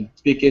weekend was the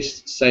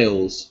biggest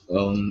sales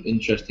on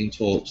Interesting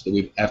Talks that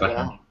we've ever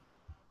had.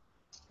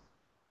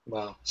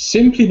 Wow.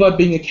 Simply by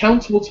being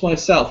accountable to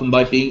myself and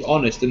by being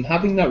honest and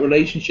having that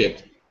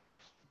relationship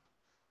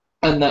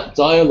and that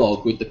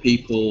dialogue with the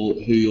people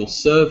who you're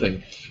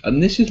serving.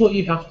 And this is what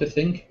you have to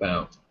think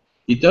about.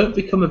 You don't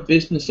become a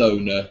business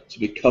owner to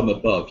become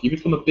above. You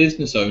become a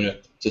business owner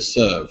to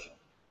serve.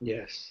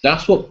 Yes.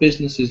 That's what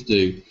businesses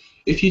do.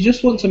 If you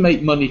just want to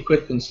make money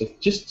quick and stuff,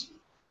 just,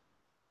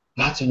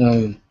 I don't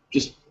know,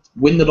 just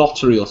win the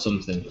lottery or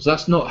something, because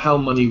that's not how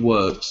money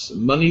works.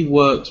 Money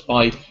works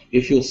by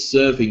if you're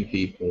serving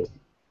people.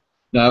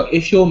 Now,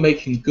 if you're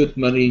making good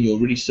money and you're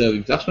really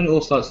serving, that's when it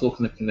all starts all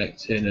kind of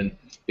connecting, and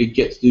you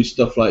get to do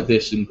stuff like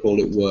this and call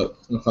it work.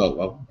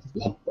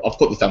 I'll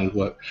put this down as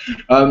work.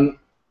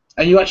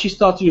 and you actually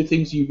start to do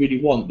things you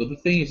really want. But the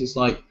thing is, it's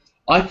like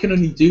I can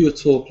only do a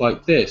talk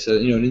like this,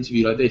 an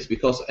interview like this,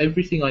 because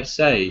everything I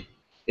say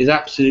is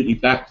absolutely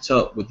backed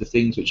up with the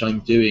things which I'm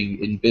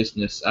doing in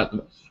business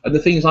and the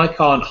things I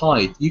can't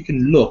hide. You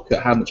can look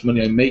at how much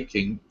money I'm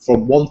making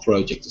from one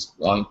project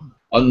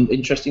on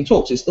interesting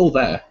talks. It's still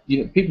there.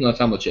 People know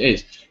how much it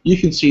is. You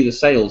can see the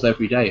sales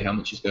every day, how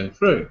much is going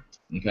through.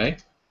 Okay,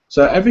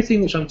 so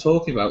everything which I'm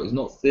talking about is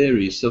not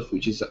theory, it's stuff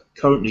which is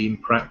currently in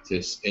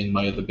practice in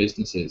my other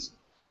businesses.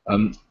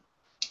 And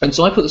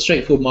so I put the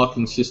straightforward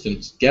marketing system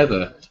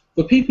together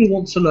for people who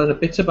want to learn a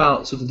bit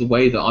about sort of the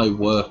way that I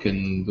work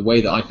and the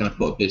way that I kind of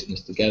put a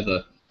business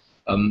together.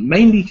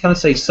 Mainly kind of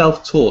say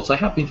self-taught. I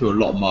have been through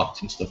a lot of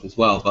marketing stuff as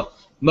well, but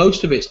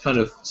most of it's kind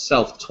of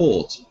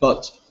self-taught,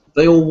 but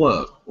they all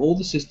work. All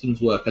the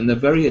systems work, and they're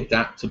very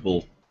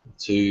adaptable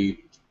to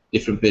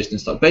different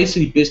business. Like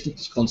basically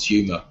business to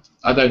consumer.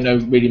 I don't know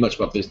really much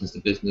about business to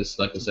business,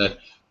 like I said.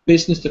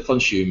 Business to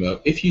consumer,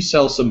 if you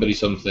sell somebody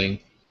something,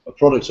 a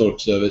product or a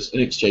service in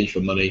exchange for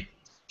money,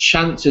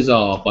 chances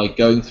are by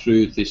going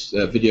through this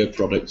video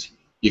product,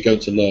 you're going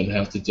to learn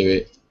how to do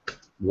it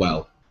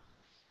well.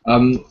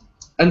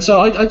 And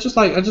so I just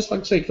like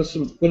to say, because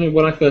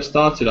when I first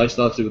started, I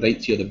started with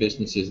 80 other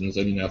businesses, and there's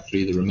only now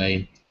 3 that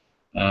remain.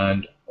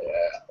 And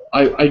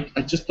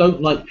I just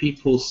don't like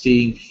people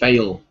seeing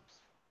fail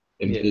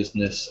in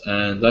business,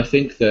 and I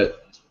think that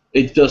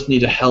it does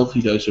need a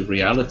healthy dose of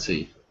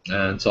reality.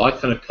 And so I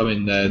kind of come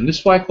in there, and this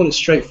is why I call it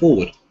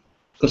straightforward,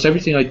 because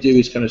everything I do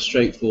is kind of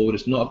straightforward.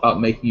 It's not about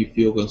making you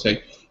feel good and saying,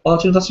 "Oh,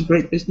 that's a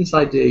great business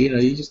idea.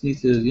 You just need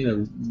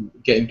to,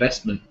 get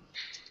investment."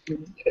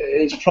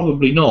 It's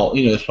probably not.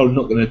 It's probably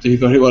not going to do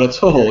very well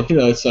at all.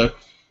 So.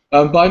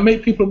 But I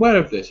make people aware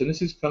of this, and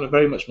this is kind of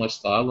very much my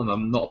style, and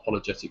I'm not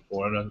apologetic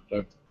for it, and I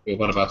don't feel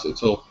bad about it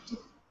at all.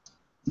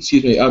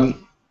 Excuse me.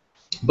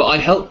 But I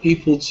help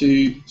people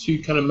to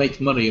kind of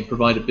make money and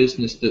provide a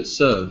business that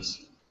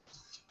serves.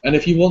 And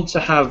if you want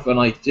to have an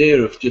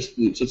idea of just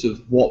sort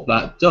of what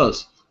that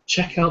does,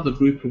 check out the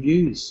group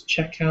reviews,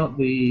 check out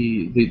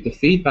the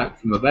feedback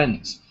from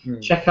events,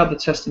 check out the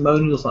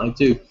testimonials that I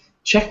do,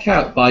 check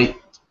out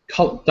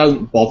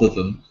don't bother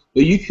them.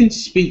 But you can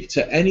speak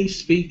to any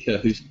speaker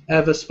who's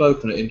ever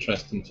spoken at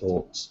interesting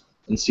talks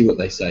and see what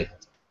they say.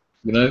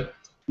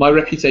 My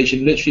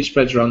reputation literally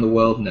spreads around the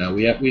world now.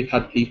 We've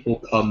had people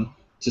come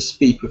to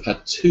speak. We've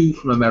had 2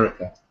 from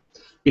America.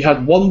 We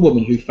had one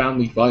woman who found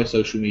me via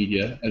social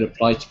media and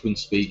applied to come and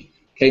speak.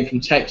 Came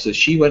from Texas.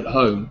 She went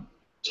home,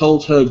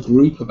 told her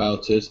group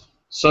about us,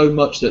 so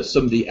much that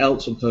somebody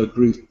else from her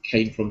group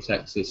came from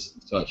Texas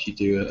to actually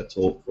do a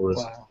talk for us.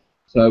 Wow.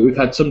 So we've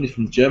had somebody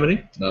from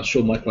Germany,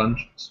 Sean Michael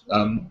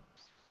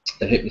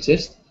a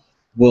hypnotist,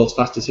 world's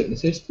fastest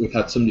hypnotist. We've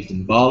had somebody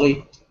from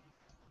Bali,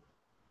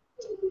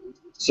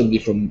 somebody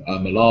from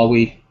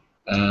Malawi,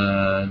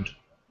 and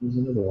there's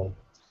another one.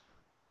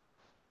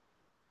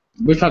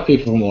 We've had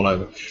people from all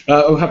over.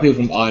 We've had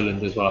people from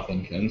Ireland as well, I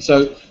think. And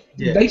so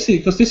basically,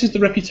 because this is the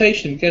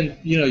reputation, again,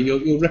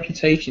 your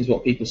reputation is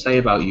what people say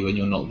about you when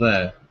you're not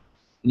there.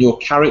 And your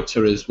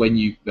character is when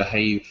you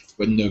behave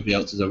when nobody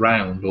else is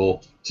around,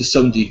 or to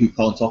somebody who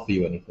can't offer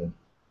you anything.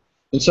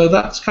 And so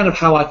that's kind of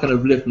how I kind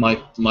of live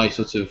my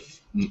sort of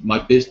my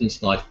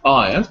business life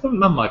by, and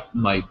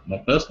my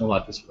personal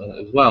life as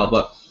well.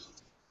 But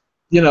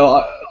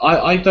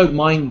I don't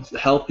mind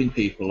helping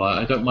people.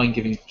 I don't mind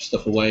giving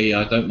stuff away.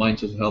 I don't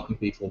mind sort of helping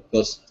people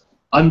because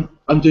I'm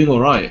doing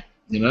all right,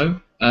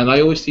 And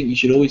I always think you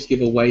should always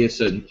give away a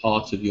certain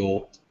part of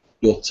your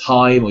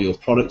time or your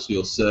products or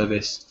your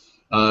service.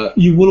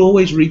 You will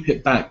always reap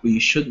it back, but you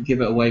shouldn't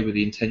give it away with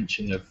the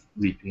intention of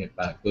reaping it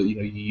back. But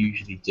you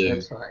usually do.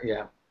 That's right.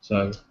 Yeah.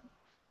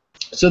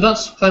 So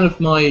that's kind of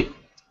my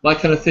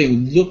kind of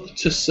thing. Look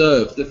to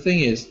serve. The thing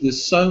is,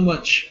 there's so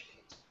much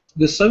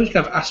kind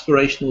of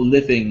aspirational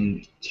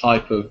living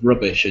type of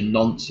rubbish and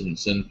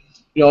nonsense. And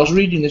I was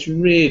reading this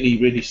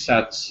really, really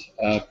sad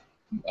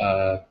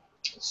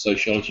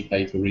sociology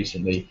paper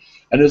recently,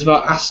 and it was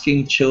about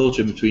asking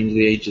children between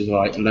the ages of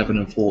like 11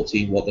 and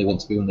 14 what they want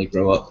to be when they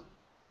grow up.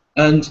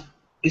 And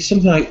it's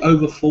something like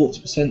over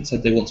 40%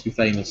 said they want to be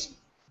famous.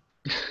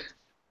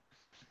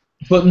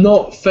 But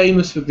not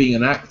famous for being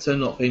an actor,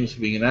 not famous for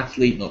being an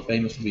athlete, not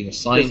famous for being a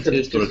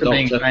scientist or a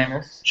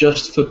doctor,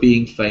 just for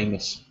being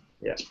famous.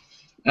 Yeah.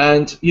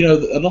 And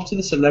a lot of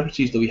the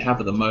celebrities that we have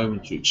at the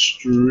moment are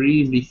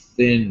extremely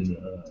thin.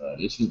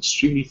 It's an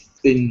extremely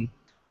thin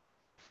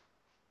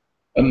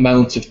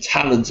amount of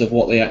talent of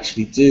what they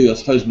actually do. I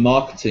suppose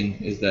marketing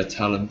is their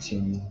talent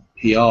and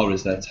PR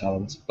is their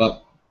talent.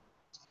 But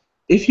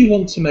if you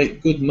want to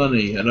make good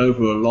money and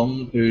over a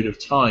long period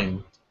of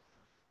time,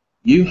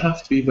 you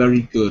have to be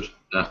very good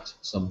at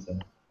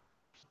something.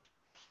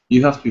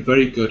 You have to be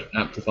very good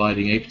at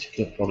providing a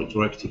particular product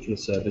or a particular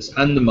service,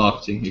 and the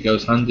marketing, it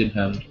goes hand in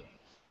hand.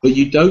 But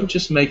you don't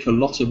just make a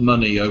lot of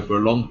money over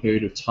a long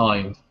period of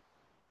time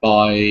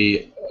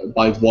by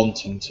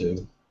wanting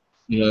to.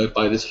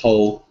 By this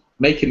whole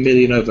make a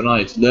million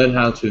overnight, learn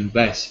how to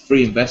invest,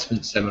 free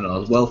investment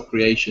seminars, wealth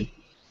creation.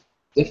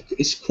 Of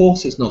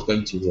course it's not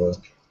going to work.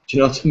 Do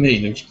you know what I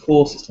mean? Of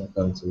course it's not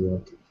going to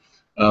work.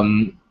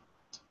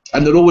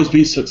 And there'll always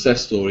be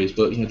success stories,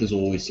 but there's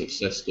always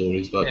success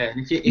stories. But yeah,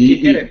 if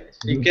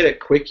you get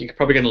it quick, you're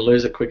probably going to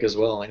lose it quick as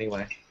well.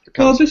 Anyway.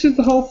 Well, this is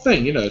the whole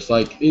thing.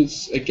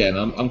 It's again,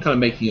 I'm kind of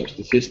making up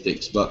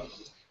statistics, but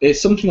it's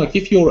something like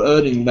if you're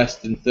earning less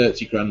than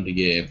 30 grand a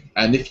year,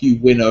 and if you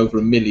win over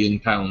 £1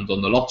 million on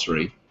the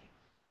lottery,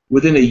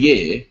 within a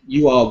year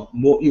you are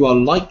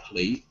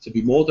likely to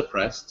be more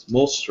depressed,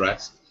 more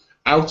stressed,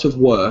 out of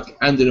work,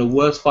 and in a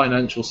worse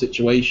financial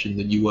situation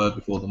than you were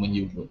before when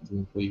you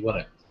won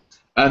it.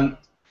 And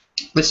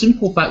the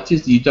simple fact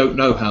is that you don't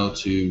know how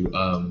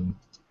to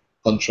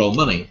control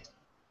money,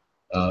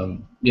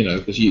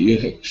 because you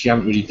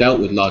haven't really dealt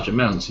with large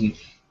amounts. And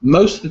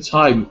most of the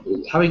time,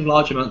 having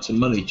large amounts of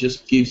money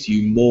just gives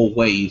you more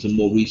ways and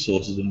more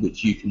resources in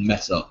which you can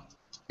mess up.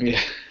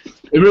 Yeah.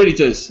 It really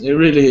does. It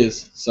really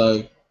is.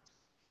 So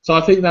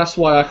I think that's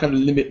why I kind of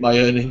limit my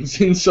earnings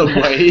in some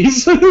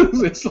ways.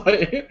 It's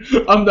like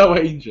I'm no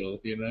angel,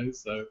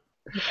 So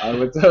I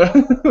would.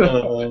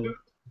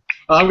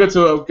 I'm going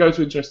to go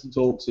to interesting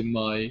talks in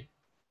my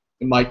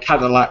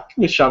Cadillac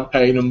with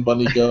champagne and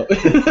bunny gut.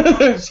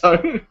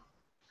 So.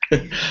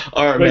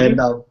 All right,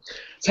 man.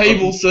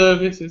 Table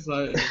service is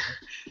like.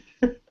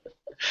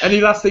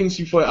 Any last things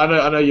you put?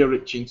 I know you're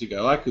itching to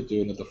go. I could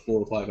do another 4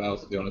 or 5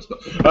 hours to be honest.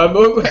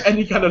 But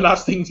any kind of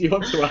last things you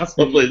want to ask?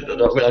 Please,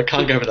 I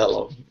can't go for that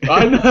long.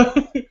 I know.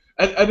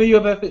 And any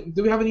other?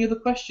 Do we have any other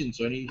questions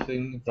or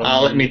anything?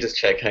 Let me just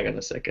check. Hang on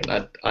a second.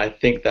 I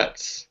think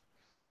that's.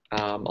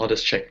 I'll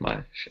just check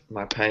my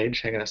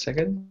page. Hang on a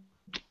second.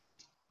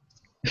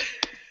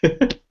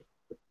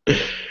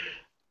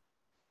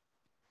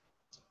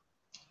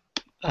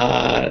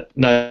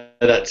 No,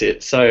 that's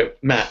it. So,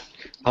 Matt,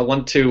 I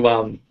want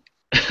to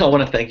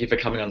thank you for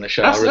coming on the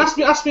show.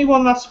 Ask me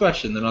one last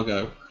question, then I'll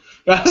go.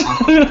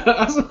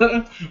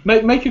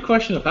 Make a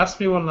question up. Ask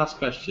me one last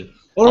question.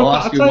 Or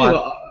I'll tell you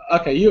what.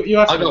 Okay, you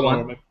ask me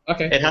one.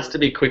 Okay. It has to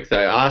be quick though.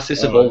 I asked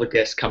this of all the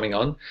guests coming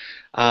on.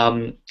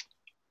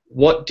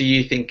 What do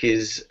you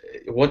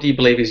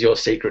believe is your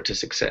secret to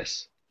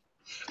success?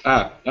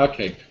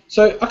 Okay.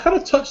 So I kind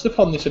of touched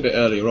upon this a bit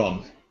earlier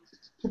on,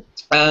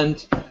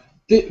 and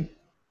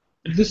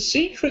the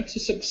secret to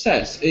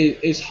success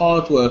is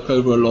hard work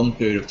over a long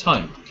period of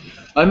time.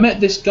 I met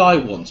this guy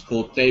once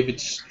called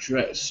David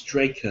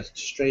Straker,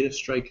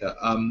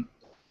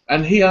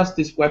 and he has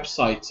this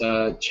website,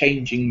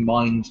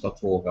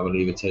 changingminds.org, I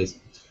believe it is,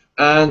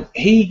 and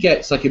he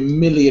gets like 1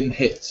 million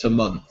hits a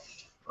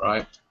month,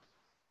 right?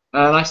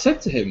 And I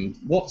said to him,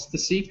 what's the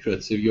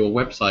secret of your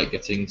website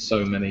getting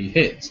so many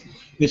hits? And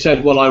he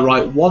said, well, I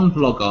write 1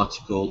 blog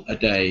article a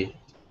day,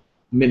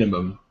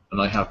 minimum,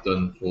 and I have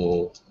done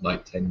for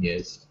like 10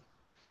 years.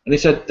 And he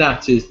said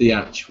that is the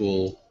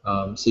actual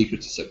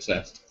secret to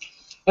success.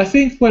 I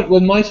think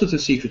when my sort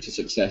of secret to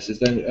success is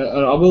then,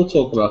 I will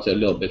talk about it a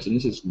little bit, and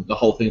this is the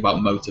whole thing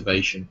about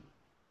motivation.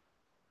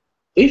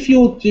 If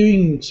you're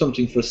doing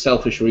something for a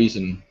selfish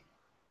reason,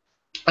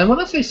 and when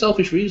I say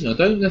selfish reason, I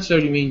don't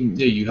necessarily mean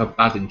you have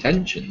bad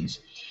intentions.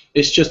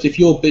 It's just if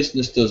your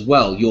business does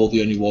well, you're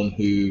the only one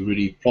who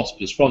really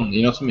prospers from it.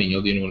 You know what I mean?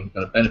 You're the only one who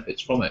kind of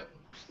benefits from it.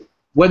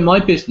 When my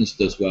business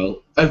does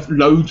well,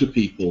 loads of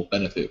people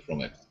benefit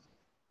from it.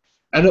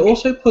 And it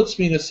also puts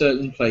me in a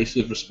certain place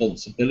of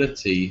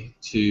responsibility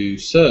to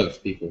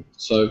serve people.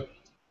 So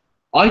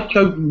I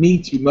don't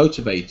need to be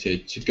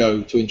motivated to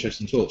go to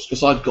interesting talks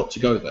because I've got to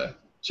go there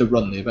to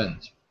run the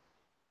event.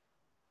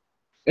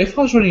 If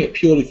I was running it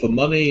purely for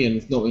money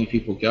and not many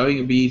people going,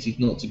 it'd be easy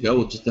not to go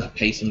or just to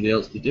pay somebody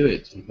else to do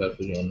it, to be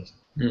perfectly honest.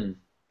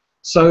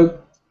 So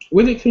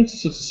when it comes to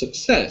sort of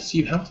success,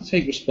 you have to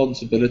take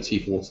responsibility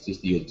for what it is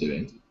that you're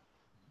doing.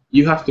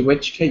 You have to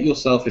educate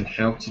yourself in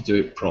how to do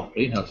it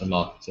properly and how to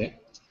market it.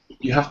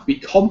 You have to be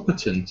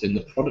competent in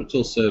the product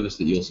or service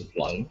that you're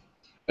supplying,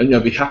 and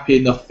be happy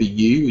enough for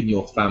you and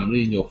your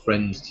family and your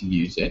friends to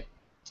use it.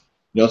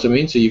 You know what I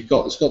mean? So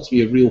it's got to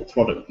be a real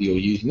product that you're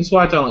using. This is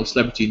why I don't like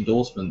celebrity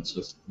endorsements,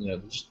 because they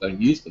just don't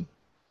use them.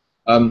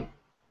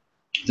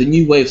 The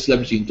new way of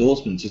celebrity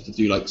endorsements is to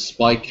do like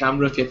spy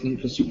camera getting,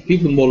 because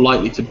people are more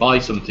likely to buy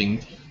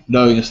something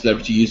knowing a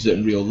celebrity uses it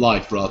in real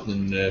life rather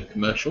than a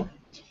commercial.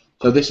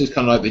 So this is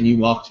kind of like the new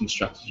marketing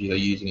strategy they're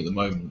using at the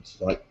moment,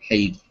 like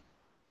paid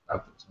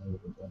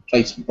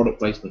placement, product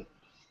placement.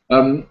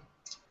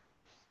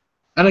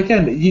 And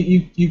again,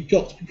 you've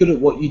got to be good at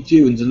what you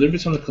do and deliver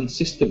it on a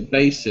consistent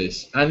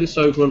basis, and it's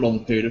over a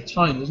long period of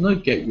time. There's no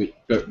get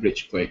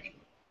rich quick.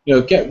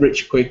 Get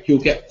rich quick, you'll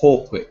get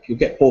poor quick. You'll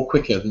get poor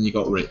quicker than you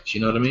got rich.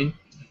 You know what I mean?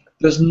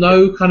 There's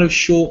no kind of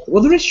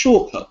well, there is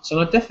shortcuts, and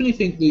I definitely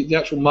think the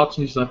actual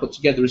marketing design I put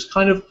together is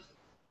kind of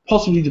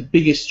possibly the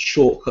biggest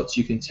shortcuts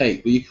you can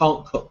take, but you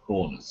can't cut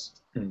corners.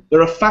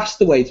 There are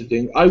faster ways of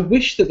doing it. I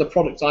wish that the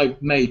product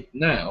I've made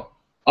now,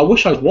 I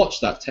wish I'd watched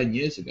that 10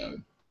 years ago.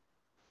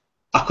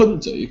 I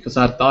couldn't do because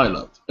I had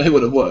dial-up. It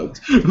would have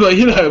worked, but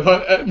you know,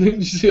 but you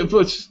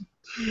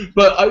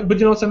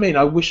know what I mean.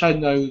 I wish I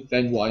know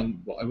then why I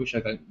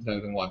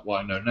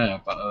know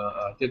now, but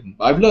I didn't.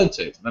 But I've learned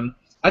it, and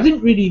I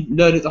didn't really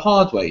learn it the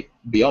hard way,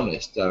 to be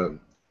honest,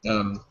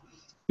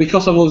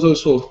 because I was also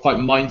sort of quite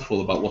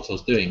mindful about what I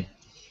was doing.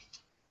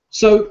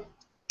 So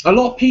a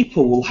lot of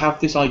people will have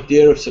this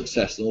idea of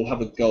success and will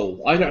have a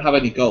goal. I don't have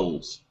any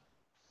goals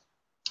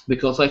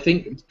because I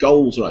think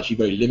goals are actually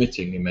very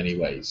limiting in many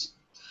ways.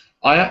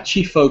 I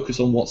actually focus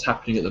on what's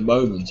happening at the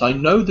moment. I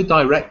know the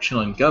direction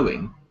I'm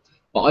going,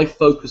 but I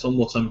focus on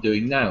what I'm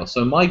doing now.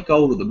 So my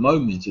goal at the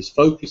moment is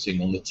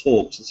focusing on the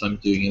talks that I'm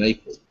doing in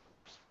April.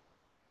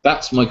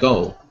 That's my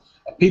goal.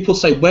 People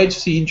say, where do you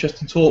see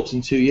interesting talks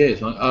in 2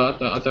 years? I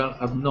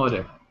have no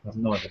idea. I have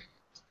no idea.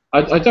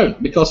 I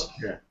don't, because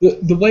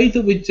the way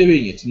that we're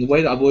doing it and the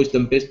way that I've always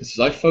done business is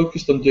I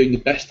focused on doing the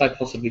best I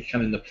possibly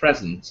can in the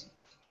present,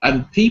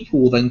 and people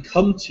will then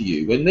come to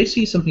you. When they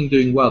see something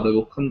doing well, they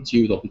will come to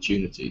you with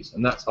opportunities,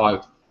 and that's how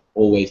I've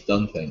always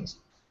done things.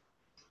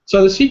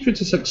 So the secret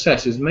to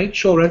success is make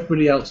sure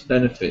everybody else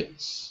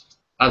benefits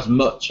as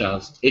much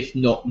as, if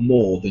not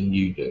more, than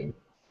you do.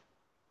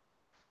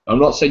 I'm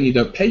not saying you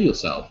don't pay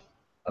yourself.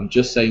 I'm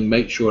just saying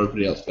make sure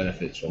everybody else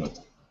benefits from it.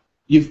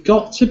 You've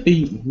got to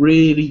be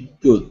really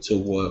good to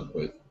work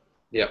with.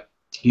 Yeah.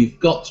 You've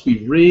got to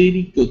be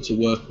really good to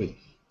work with.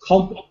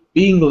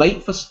 Being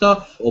late for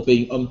stuff or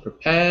being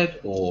unprepared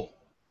or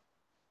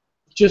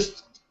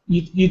just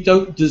you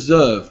don't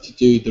deserve to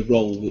do the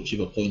role which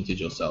you've appointed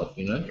yourself,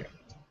 you know?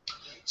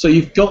 So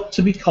you've got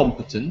to be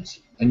competent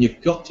and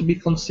you've got to be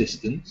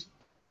consistent.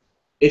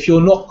 If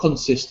you're not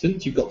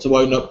consistent, you've got to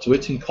own up to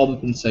it and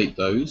compensate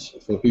those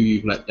for who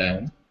you've let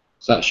down.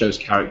 So that shows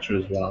character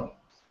as well.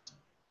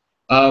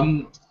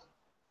 And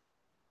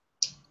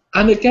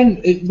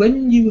again,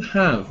 when you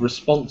have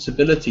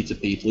responsibility to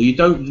people, you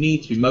don't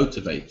need to be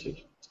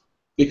motivated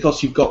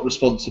because you've got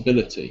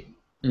responsibility.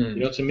 You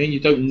know what I mean? You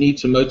don't need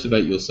to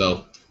motivate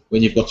yourself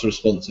when you've got a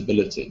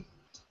responsibility.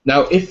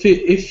 Now,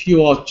 if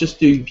you are just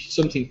doing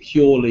something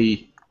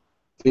purely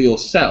for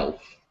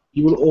yourself,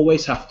 you will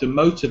always have to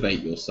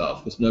motivate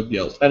yourself because nobody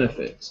else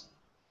benefits.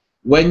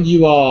 When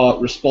you are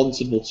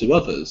responsible to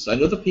others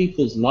and other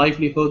people's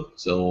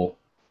livelihoods or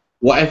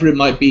whatever it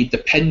might be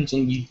depends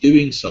on you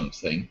doing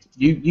something,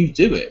 you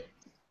do it,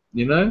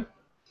 you know?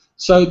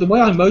 So the way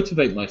I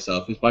motivate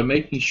myself is by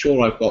making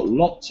sure I've got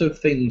lots of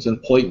things and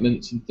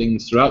appointments and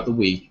things throughout the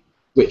week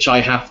which I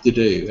have to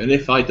do, and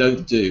if I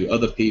don't do,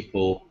 other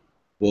people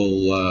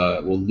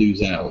will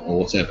lose out or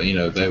whatever, you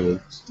know, they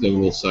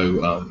will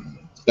also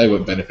they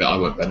won't benefit, I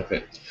won't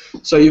benefit.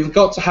 So you've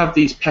got to have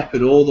these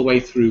peppered all the way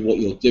through what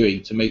you're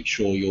doing to make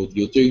sure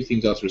you're doing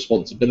things out of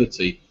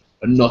responsibility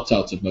and not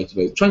out of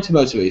motivation. Trying to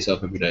motivate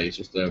yourself every day is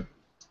just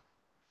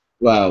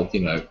well,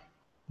 you know,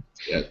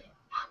 yeah.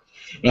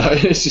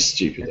 It's just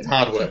stupid. It's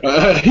hard work.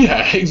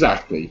 Yeah,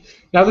 exactly.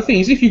 Now the thing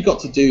is, if you've got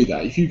to do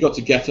that, if you've got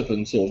to get up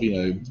and sort of, you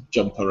know,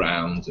 jump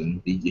around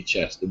and beat your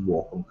chest and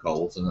walk on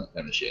coals and that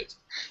kind of shit,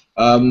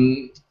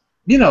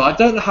 you know, I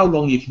don't know how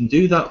long you can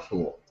do that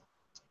for.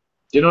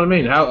 Do you know what I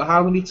mean?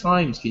 How many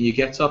times can you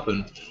get up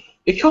and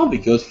it can't be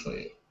good for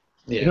you?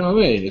 Yeah. You know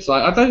what I mean? It's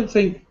like I don't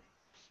think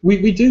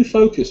we do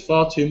focus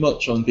far too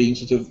much on being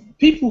sort of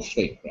people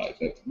think, right,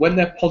 that when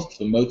they're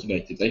positive and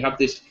motivated, they have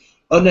this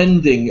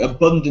unending,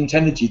 abundant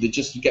energy that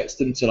just gets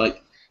them to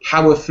like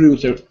power through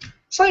to.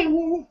 It's like,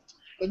 well,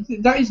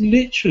 that is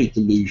literally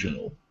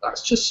delusional.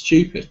 That's just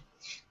stupid.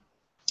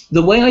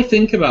 The way I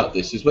think about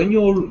this is when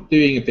you're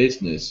doing a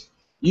business,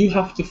 you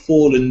have to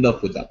fall in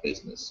love with that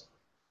business.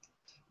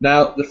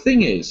 Now, the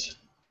thing is,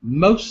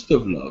 most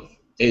of love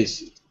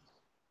is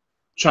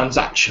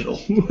transactional.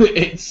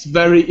 It's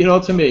very, you know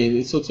what I mean?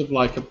 It's sort of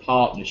like a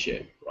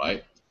partnership,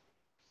 right?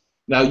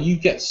 Now, you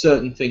get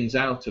certain things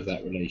out of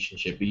that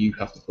relationship, but you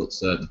have to put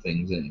certain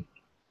things in.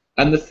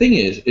 And the thing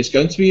is, it's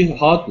going to be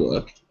hard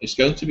work, it's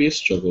going to be a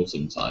struggle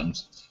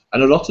sometimes,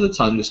 and a lot of the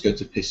time it's going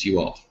to piss you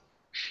off.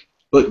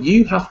 But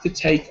you have to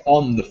take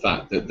on the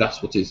fact that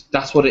that's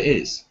what it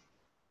is.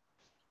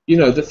 You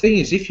know, the thing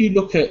is, if you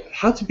look at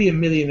how to be a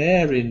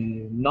millionaire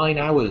in 9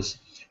 hours,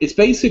 it's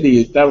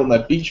basically they're on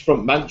their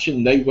beachfront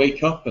mansion, they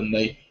wake up and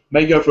they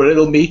may go for a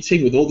little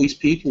meeting with all these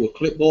people with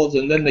clipboards,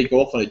 and then they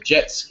go off on a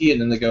jet ski, and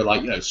then they go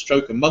like, you know,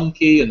 stroke a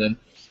monkey, and then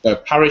go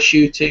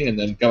parachuting, and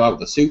then go out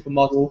with a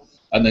supermodel,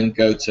 and then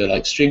go to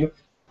like stream.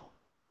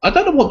 I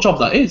don't know what job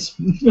that is.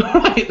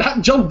 Right?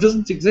 That job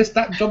doesn't exist.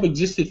 That job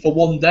existed for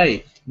 1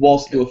 day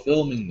whilst they were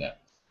filming there.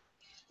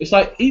 It's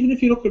like, even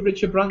if you look at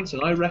Richard Branson,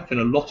 I reckon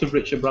a lot of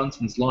Richard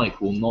Branson's life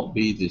will not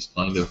be this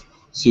kind of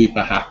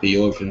super happy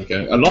or everything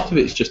going. A lot of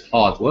it is just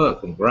hard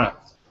work and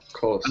graft. Of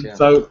course, yeah.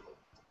 So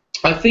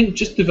I think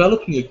just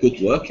developing a good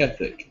work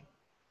ethic,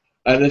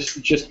 and it's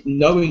just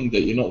knowing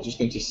that you're not just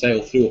going to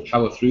sail through or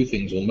power through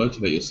things or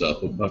motivate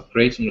yourself, but by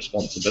creating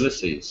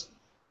responsibilities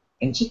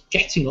and just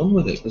getting on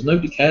with it, because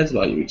nobody cares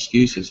about your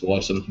excuses for why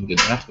something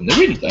didn't happen. They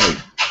really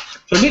don't.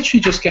 So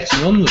literally just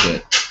getting on with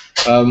it.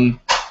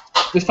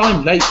 If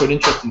I'm late for an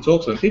interesting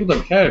talk, so people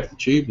don't care if the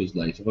tube was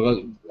late. If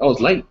I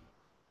was late.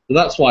 So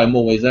that's why I'm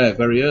always there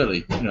very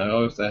early. You know,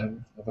 I was there,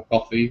 have a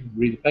coffee,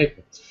 read the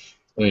paper.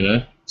 You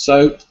know,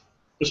 so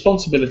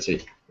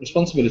responsibility.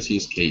 Responsibility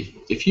is key.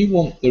 If you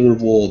want the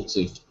rewards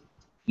of,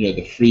 you know,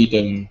 the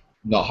freedom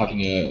not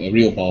having a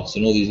real boss,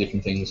 and all these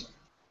different things,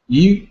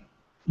 you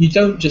you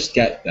don't just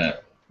get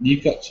that.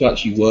 You've got to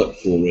actually work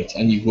for it,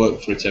 and you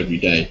work for it every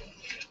day.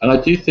 And I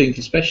do think,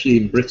 especially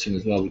in Britain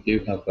as well, we do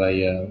have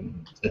a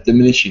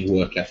diminishing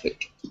work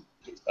ethic.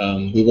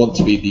 We want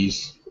to be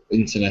these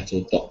internet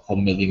or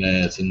 .com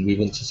millionaires, and we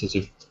want to sort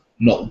of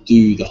not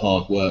do the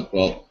hard work.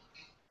 Well,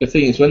 the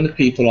thing is, when the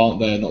people aren't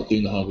there not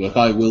doing the hard work,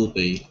 I will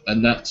be,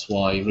 and that's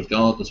why,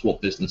 regardless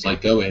what business I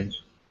go in,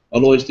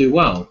 I'll always do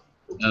well.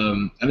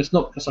 And it's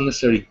not because I'm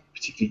necessarily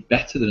particularly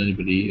better than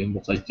anybody in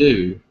what I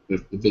do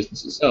with the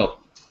business itself,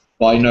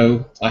 but I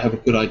know I have a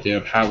good idea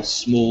of how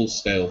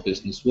small-scale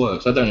business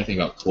works. I don't know anything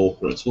about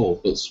corporate at all,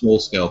 but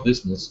small-scale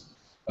business.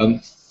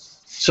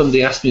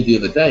 Somebody asked me the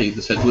other day,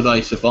 they said, would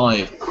I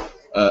survive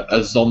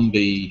a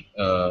zombie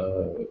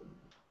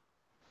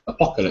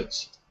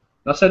apocalypse?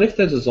 And I said, if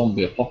there's a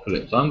zombie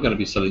apocalypse, I'm going to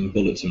be selling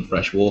bullets and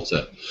fresh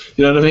water.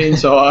 You know what I mean?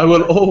 So I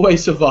will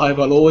always survive.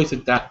 I'll always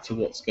adapt to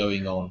what's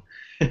going on.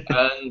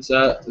 And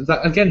that,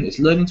 again, it's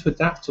learning to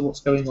adapt to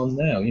what's going on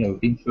now. You know,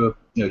 we've been through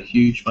a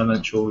huge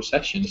financial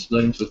recession. It's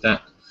learning to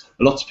adapt.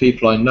 A lot of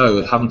people I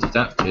know haven't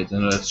adapted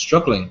and are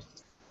struggling.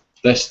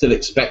 They're still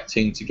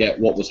expecting to get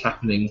what was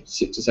happening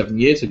 6 or 7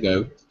 years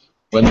ago,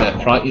 when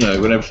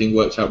when everything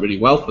worked out really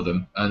well for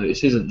them, and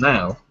it isn't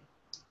now,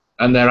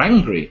 and they're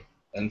angry,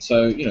 and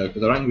so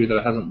because they're angry that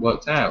it hasn't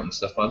worked out and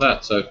stuff like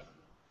that. So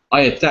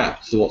I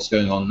adapt to what's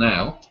going on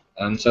now,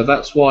 and so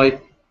that's why.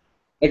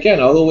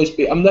 Again, I'll always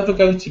be. I'm never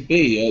going to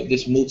be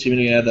this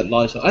multimillionaire that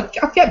lies. I'd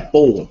get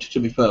bored, to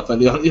be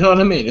perfectly honest. You know what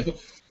I mean?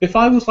 If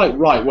I was like,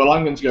 right, well,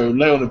 I'm going to go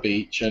lay on a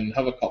beach and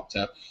have a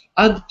cocktail,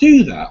 I'd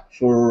do that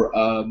for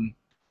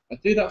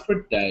I'd do that for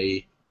a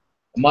day.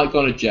 I might go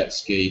on a jet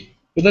ski,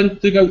 but then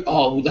to go,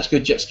 oh, well, let's go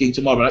jet skiing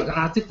tomorrow. Like,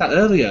 I did that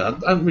earlier. I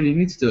don't really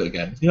need to do it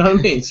again. You know what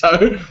I mean?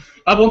 So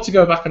I want to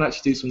go back and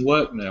actually do some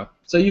work now.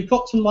 So you've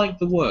got to like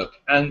the work,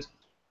 and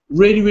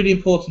really, really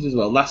important as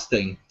well. Last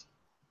thing.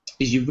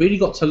 Is you've really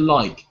got to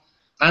like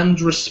and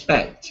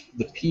respect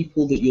the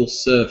people that you're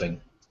serving.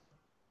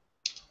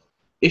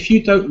 If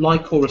you don't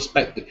like or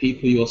respect the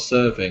people you're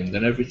serving,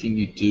 then everything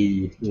you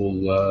do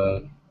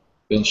will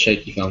be on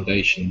shaky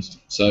foundations.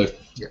 So,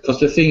 because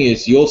the thing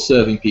is, you're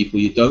serving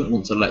people, you don't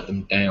want to let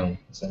them down,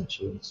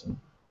 essentially. So.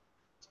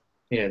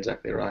 Yeah,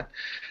 exactly right.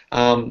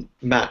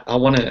 Matt, I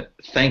want to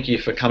thank you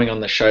for coming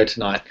on the show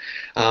tonight.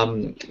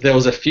 There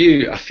was I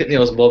think there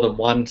was more than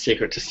one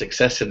secret to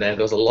success in there.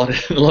 There was a lot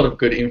of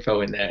good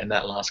info in there in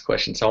that last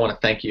question. So I want to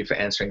thank you for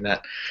answering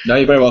that. No,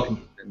 you're very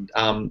welcome.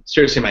 And,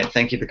 seriously, mate,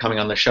 thank you for coming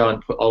on the show.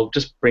 And I'll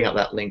just bring up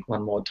that link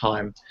one more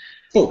time.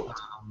 Cool.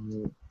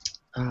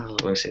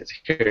 Let me see.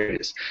 Here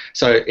it is.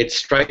 So it's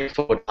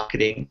straightforward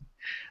marketing.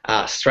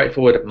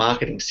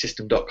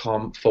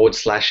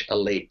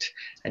 straightforwardmarketingsystem.com/elite,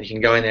 and you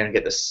can go in there and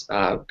get this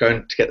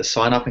get the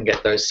sign up and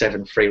get those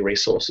 7 free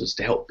resources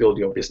to help build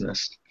your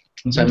business.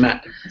 Mm-hmm. So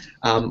Matt,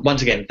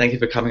 once again, thank you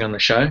for coming on the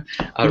show.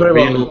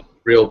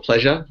 Real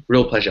pleasure.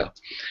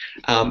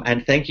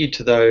 And thank you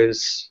to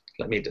those.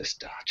 Let me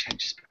just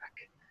change this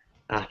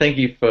back. Thank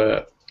you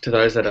to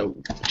those that are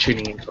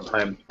tuning in from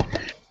home.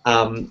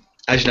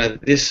 As you know,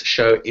 this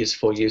show is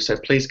for you, so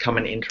please come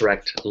and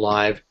interact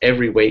live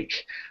every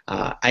week,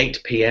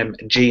 8 p.m.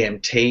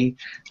 GMT,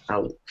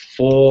 I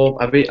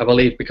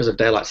believe because of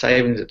daylight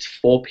savings, it's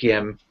 4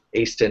 p.m.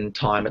 Eastern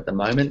time at the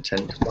moment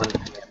and 1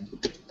 p.m.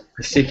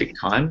 Pacific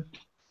time,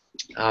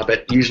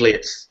 but usually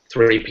it's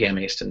 3 p.m.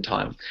 Eastern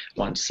time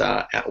once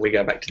we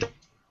go back to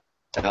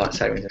daylight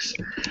savings.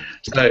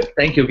 So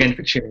thank you again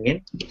for tuning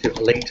in to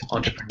Elite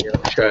Entrepreneur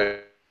Show.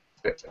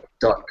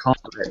 .com.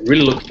 I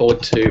really look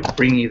forward to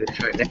bringing you the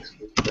show next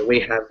week, where we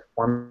have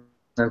one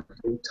of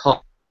the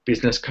top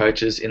business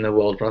coaches in the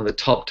world, one of the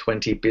top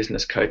 20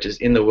 business coaches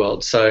in the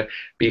world. So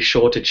be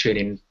sure to tune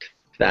in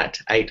to that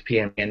 8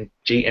 p.m.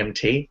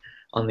 GMT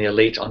on the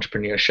Elite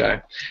Entrepreneur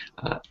Show.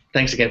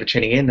 Thanks again for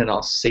tuning in, and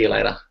I'll see you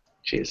later.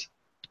 Cheers.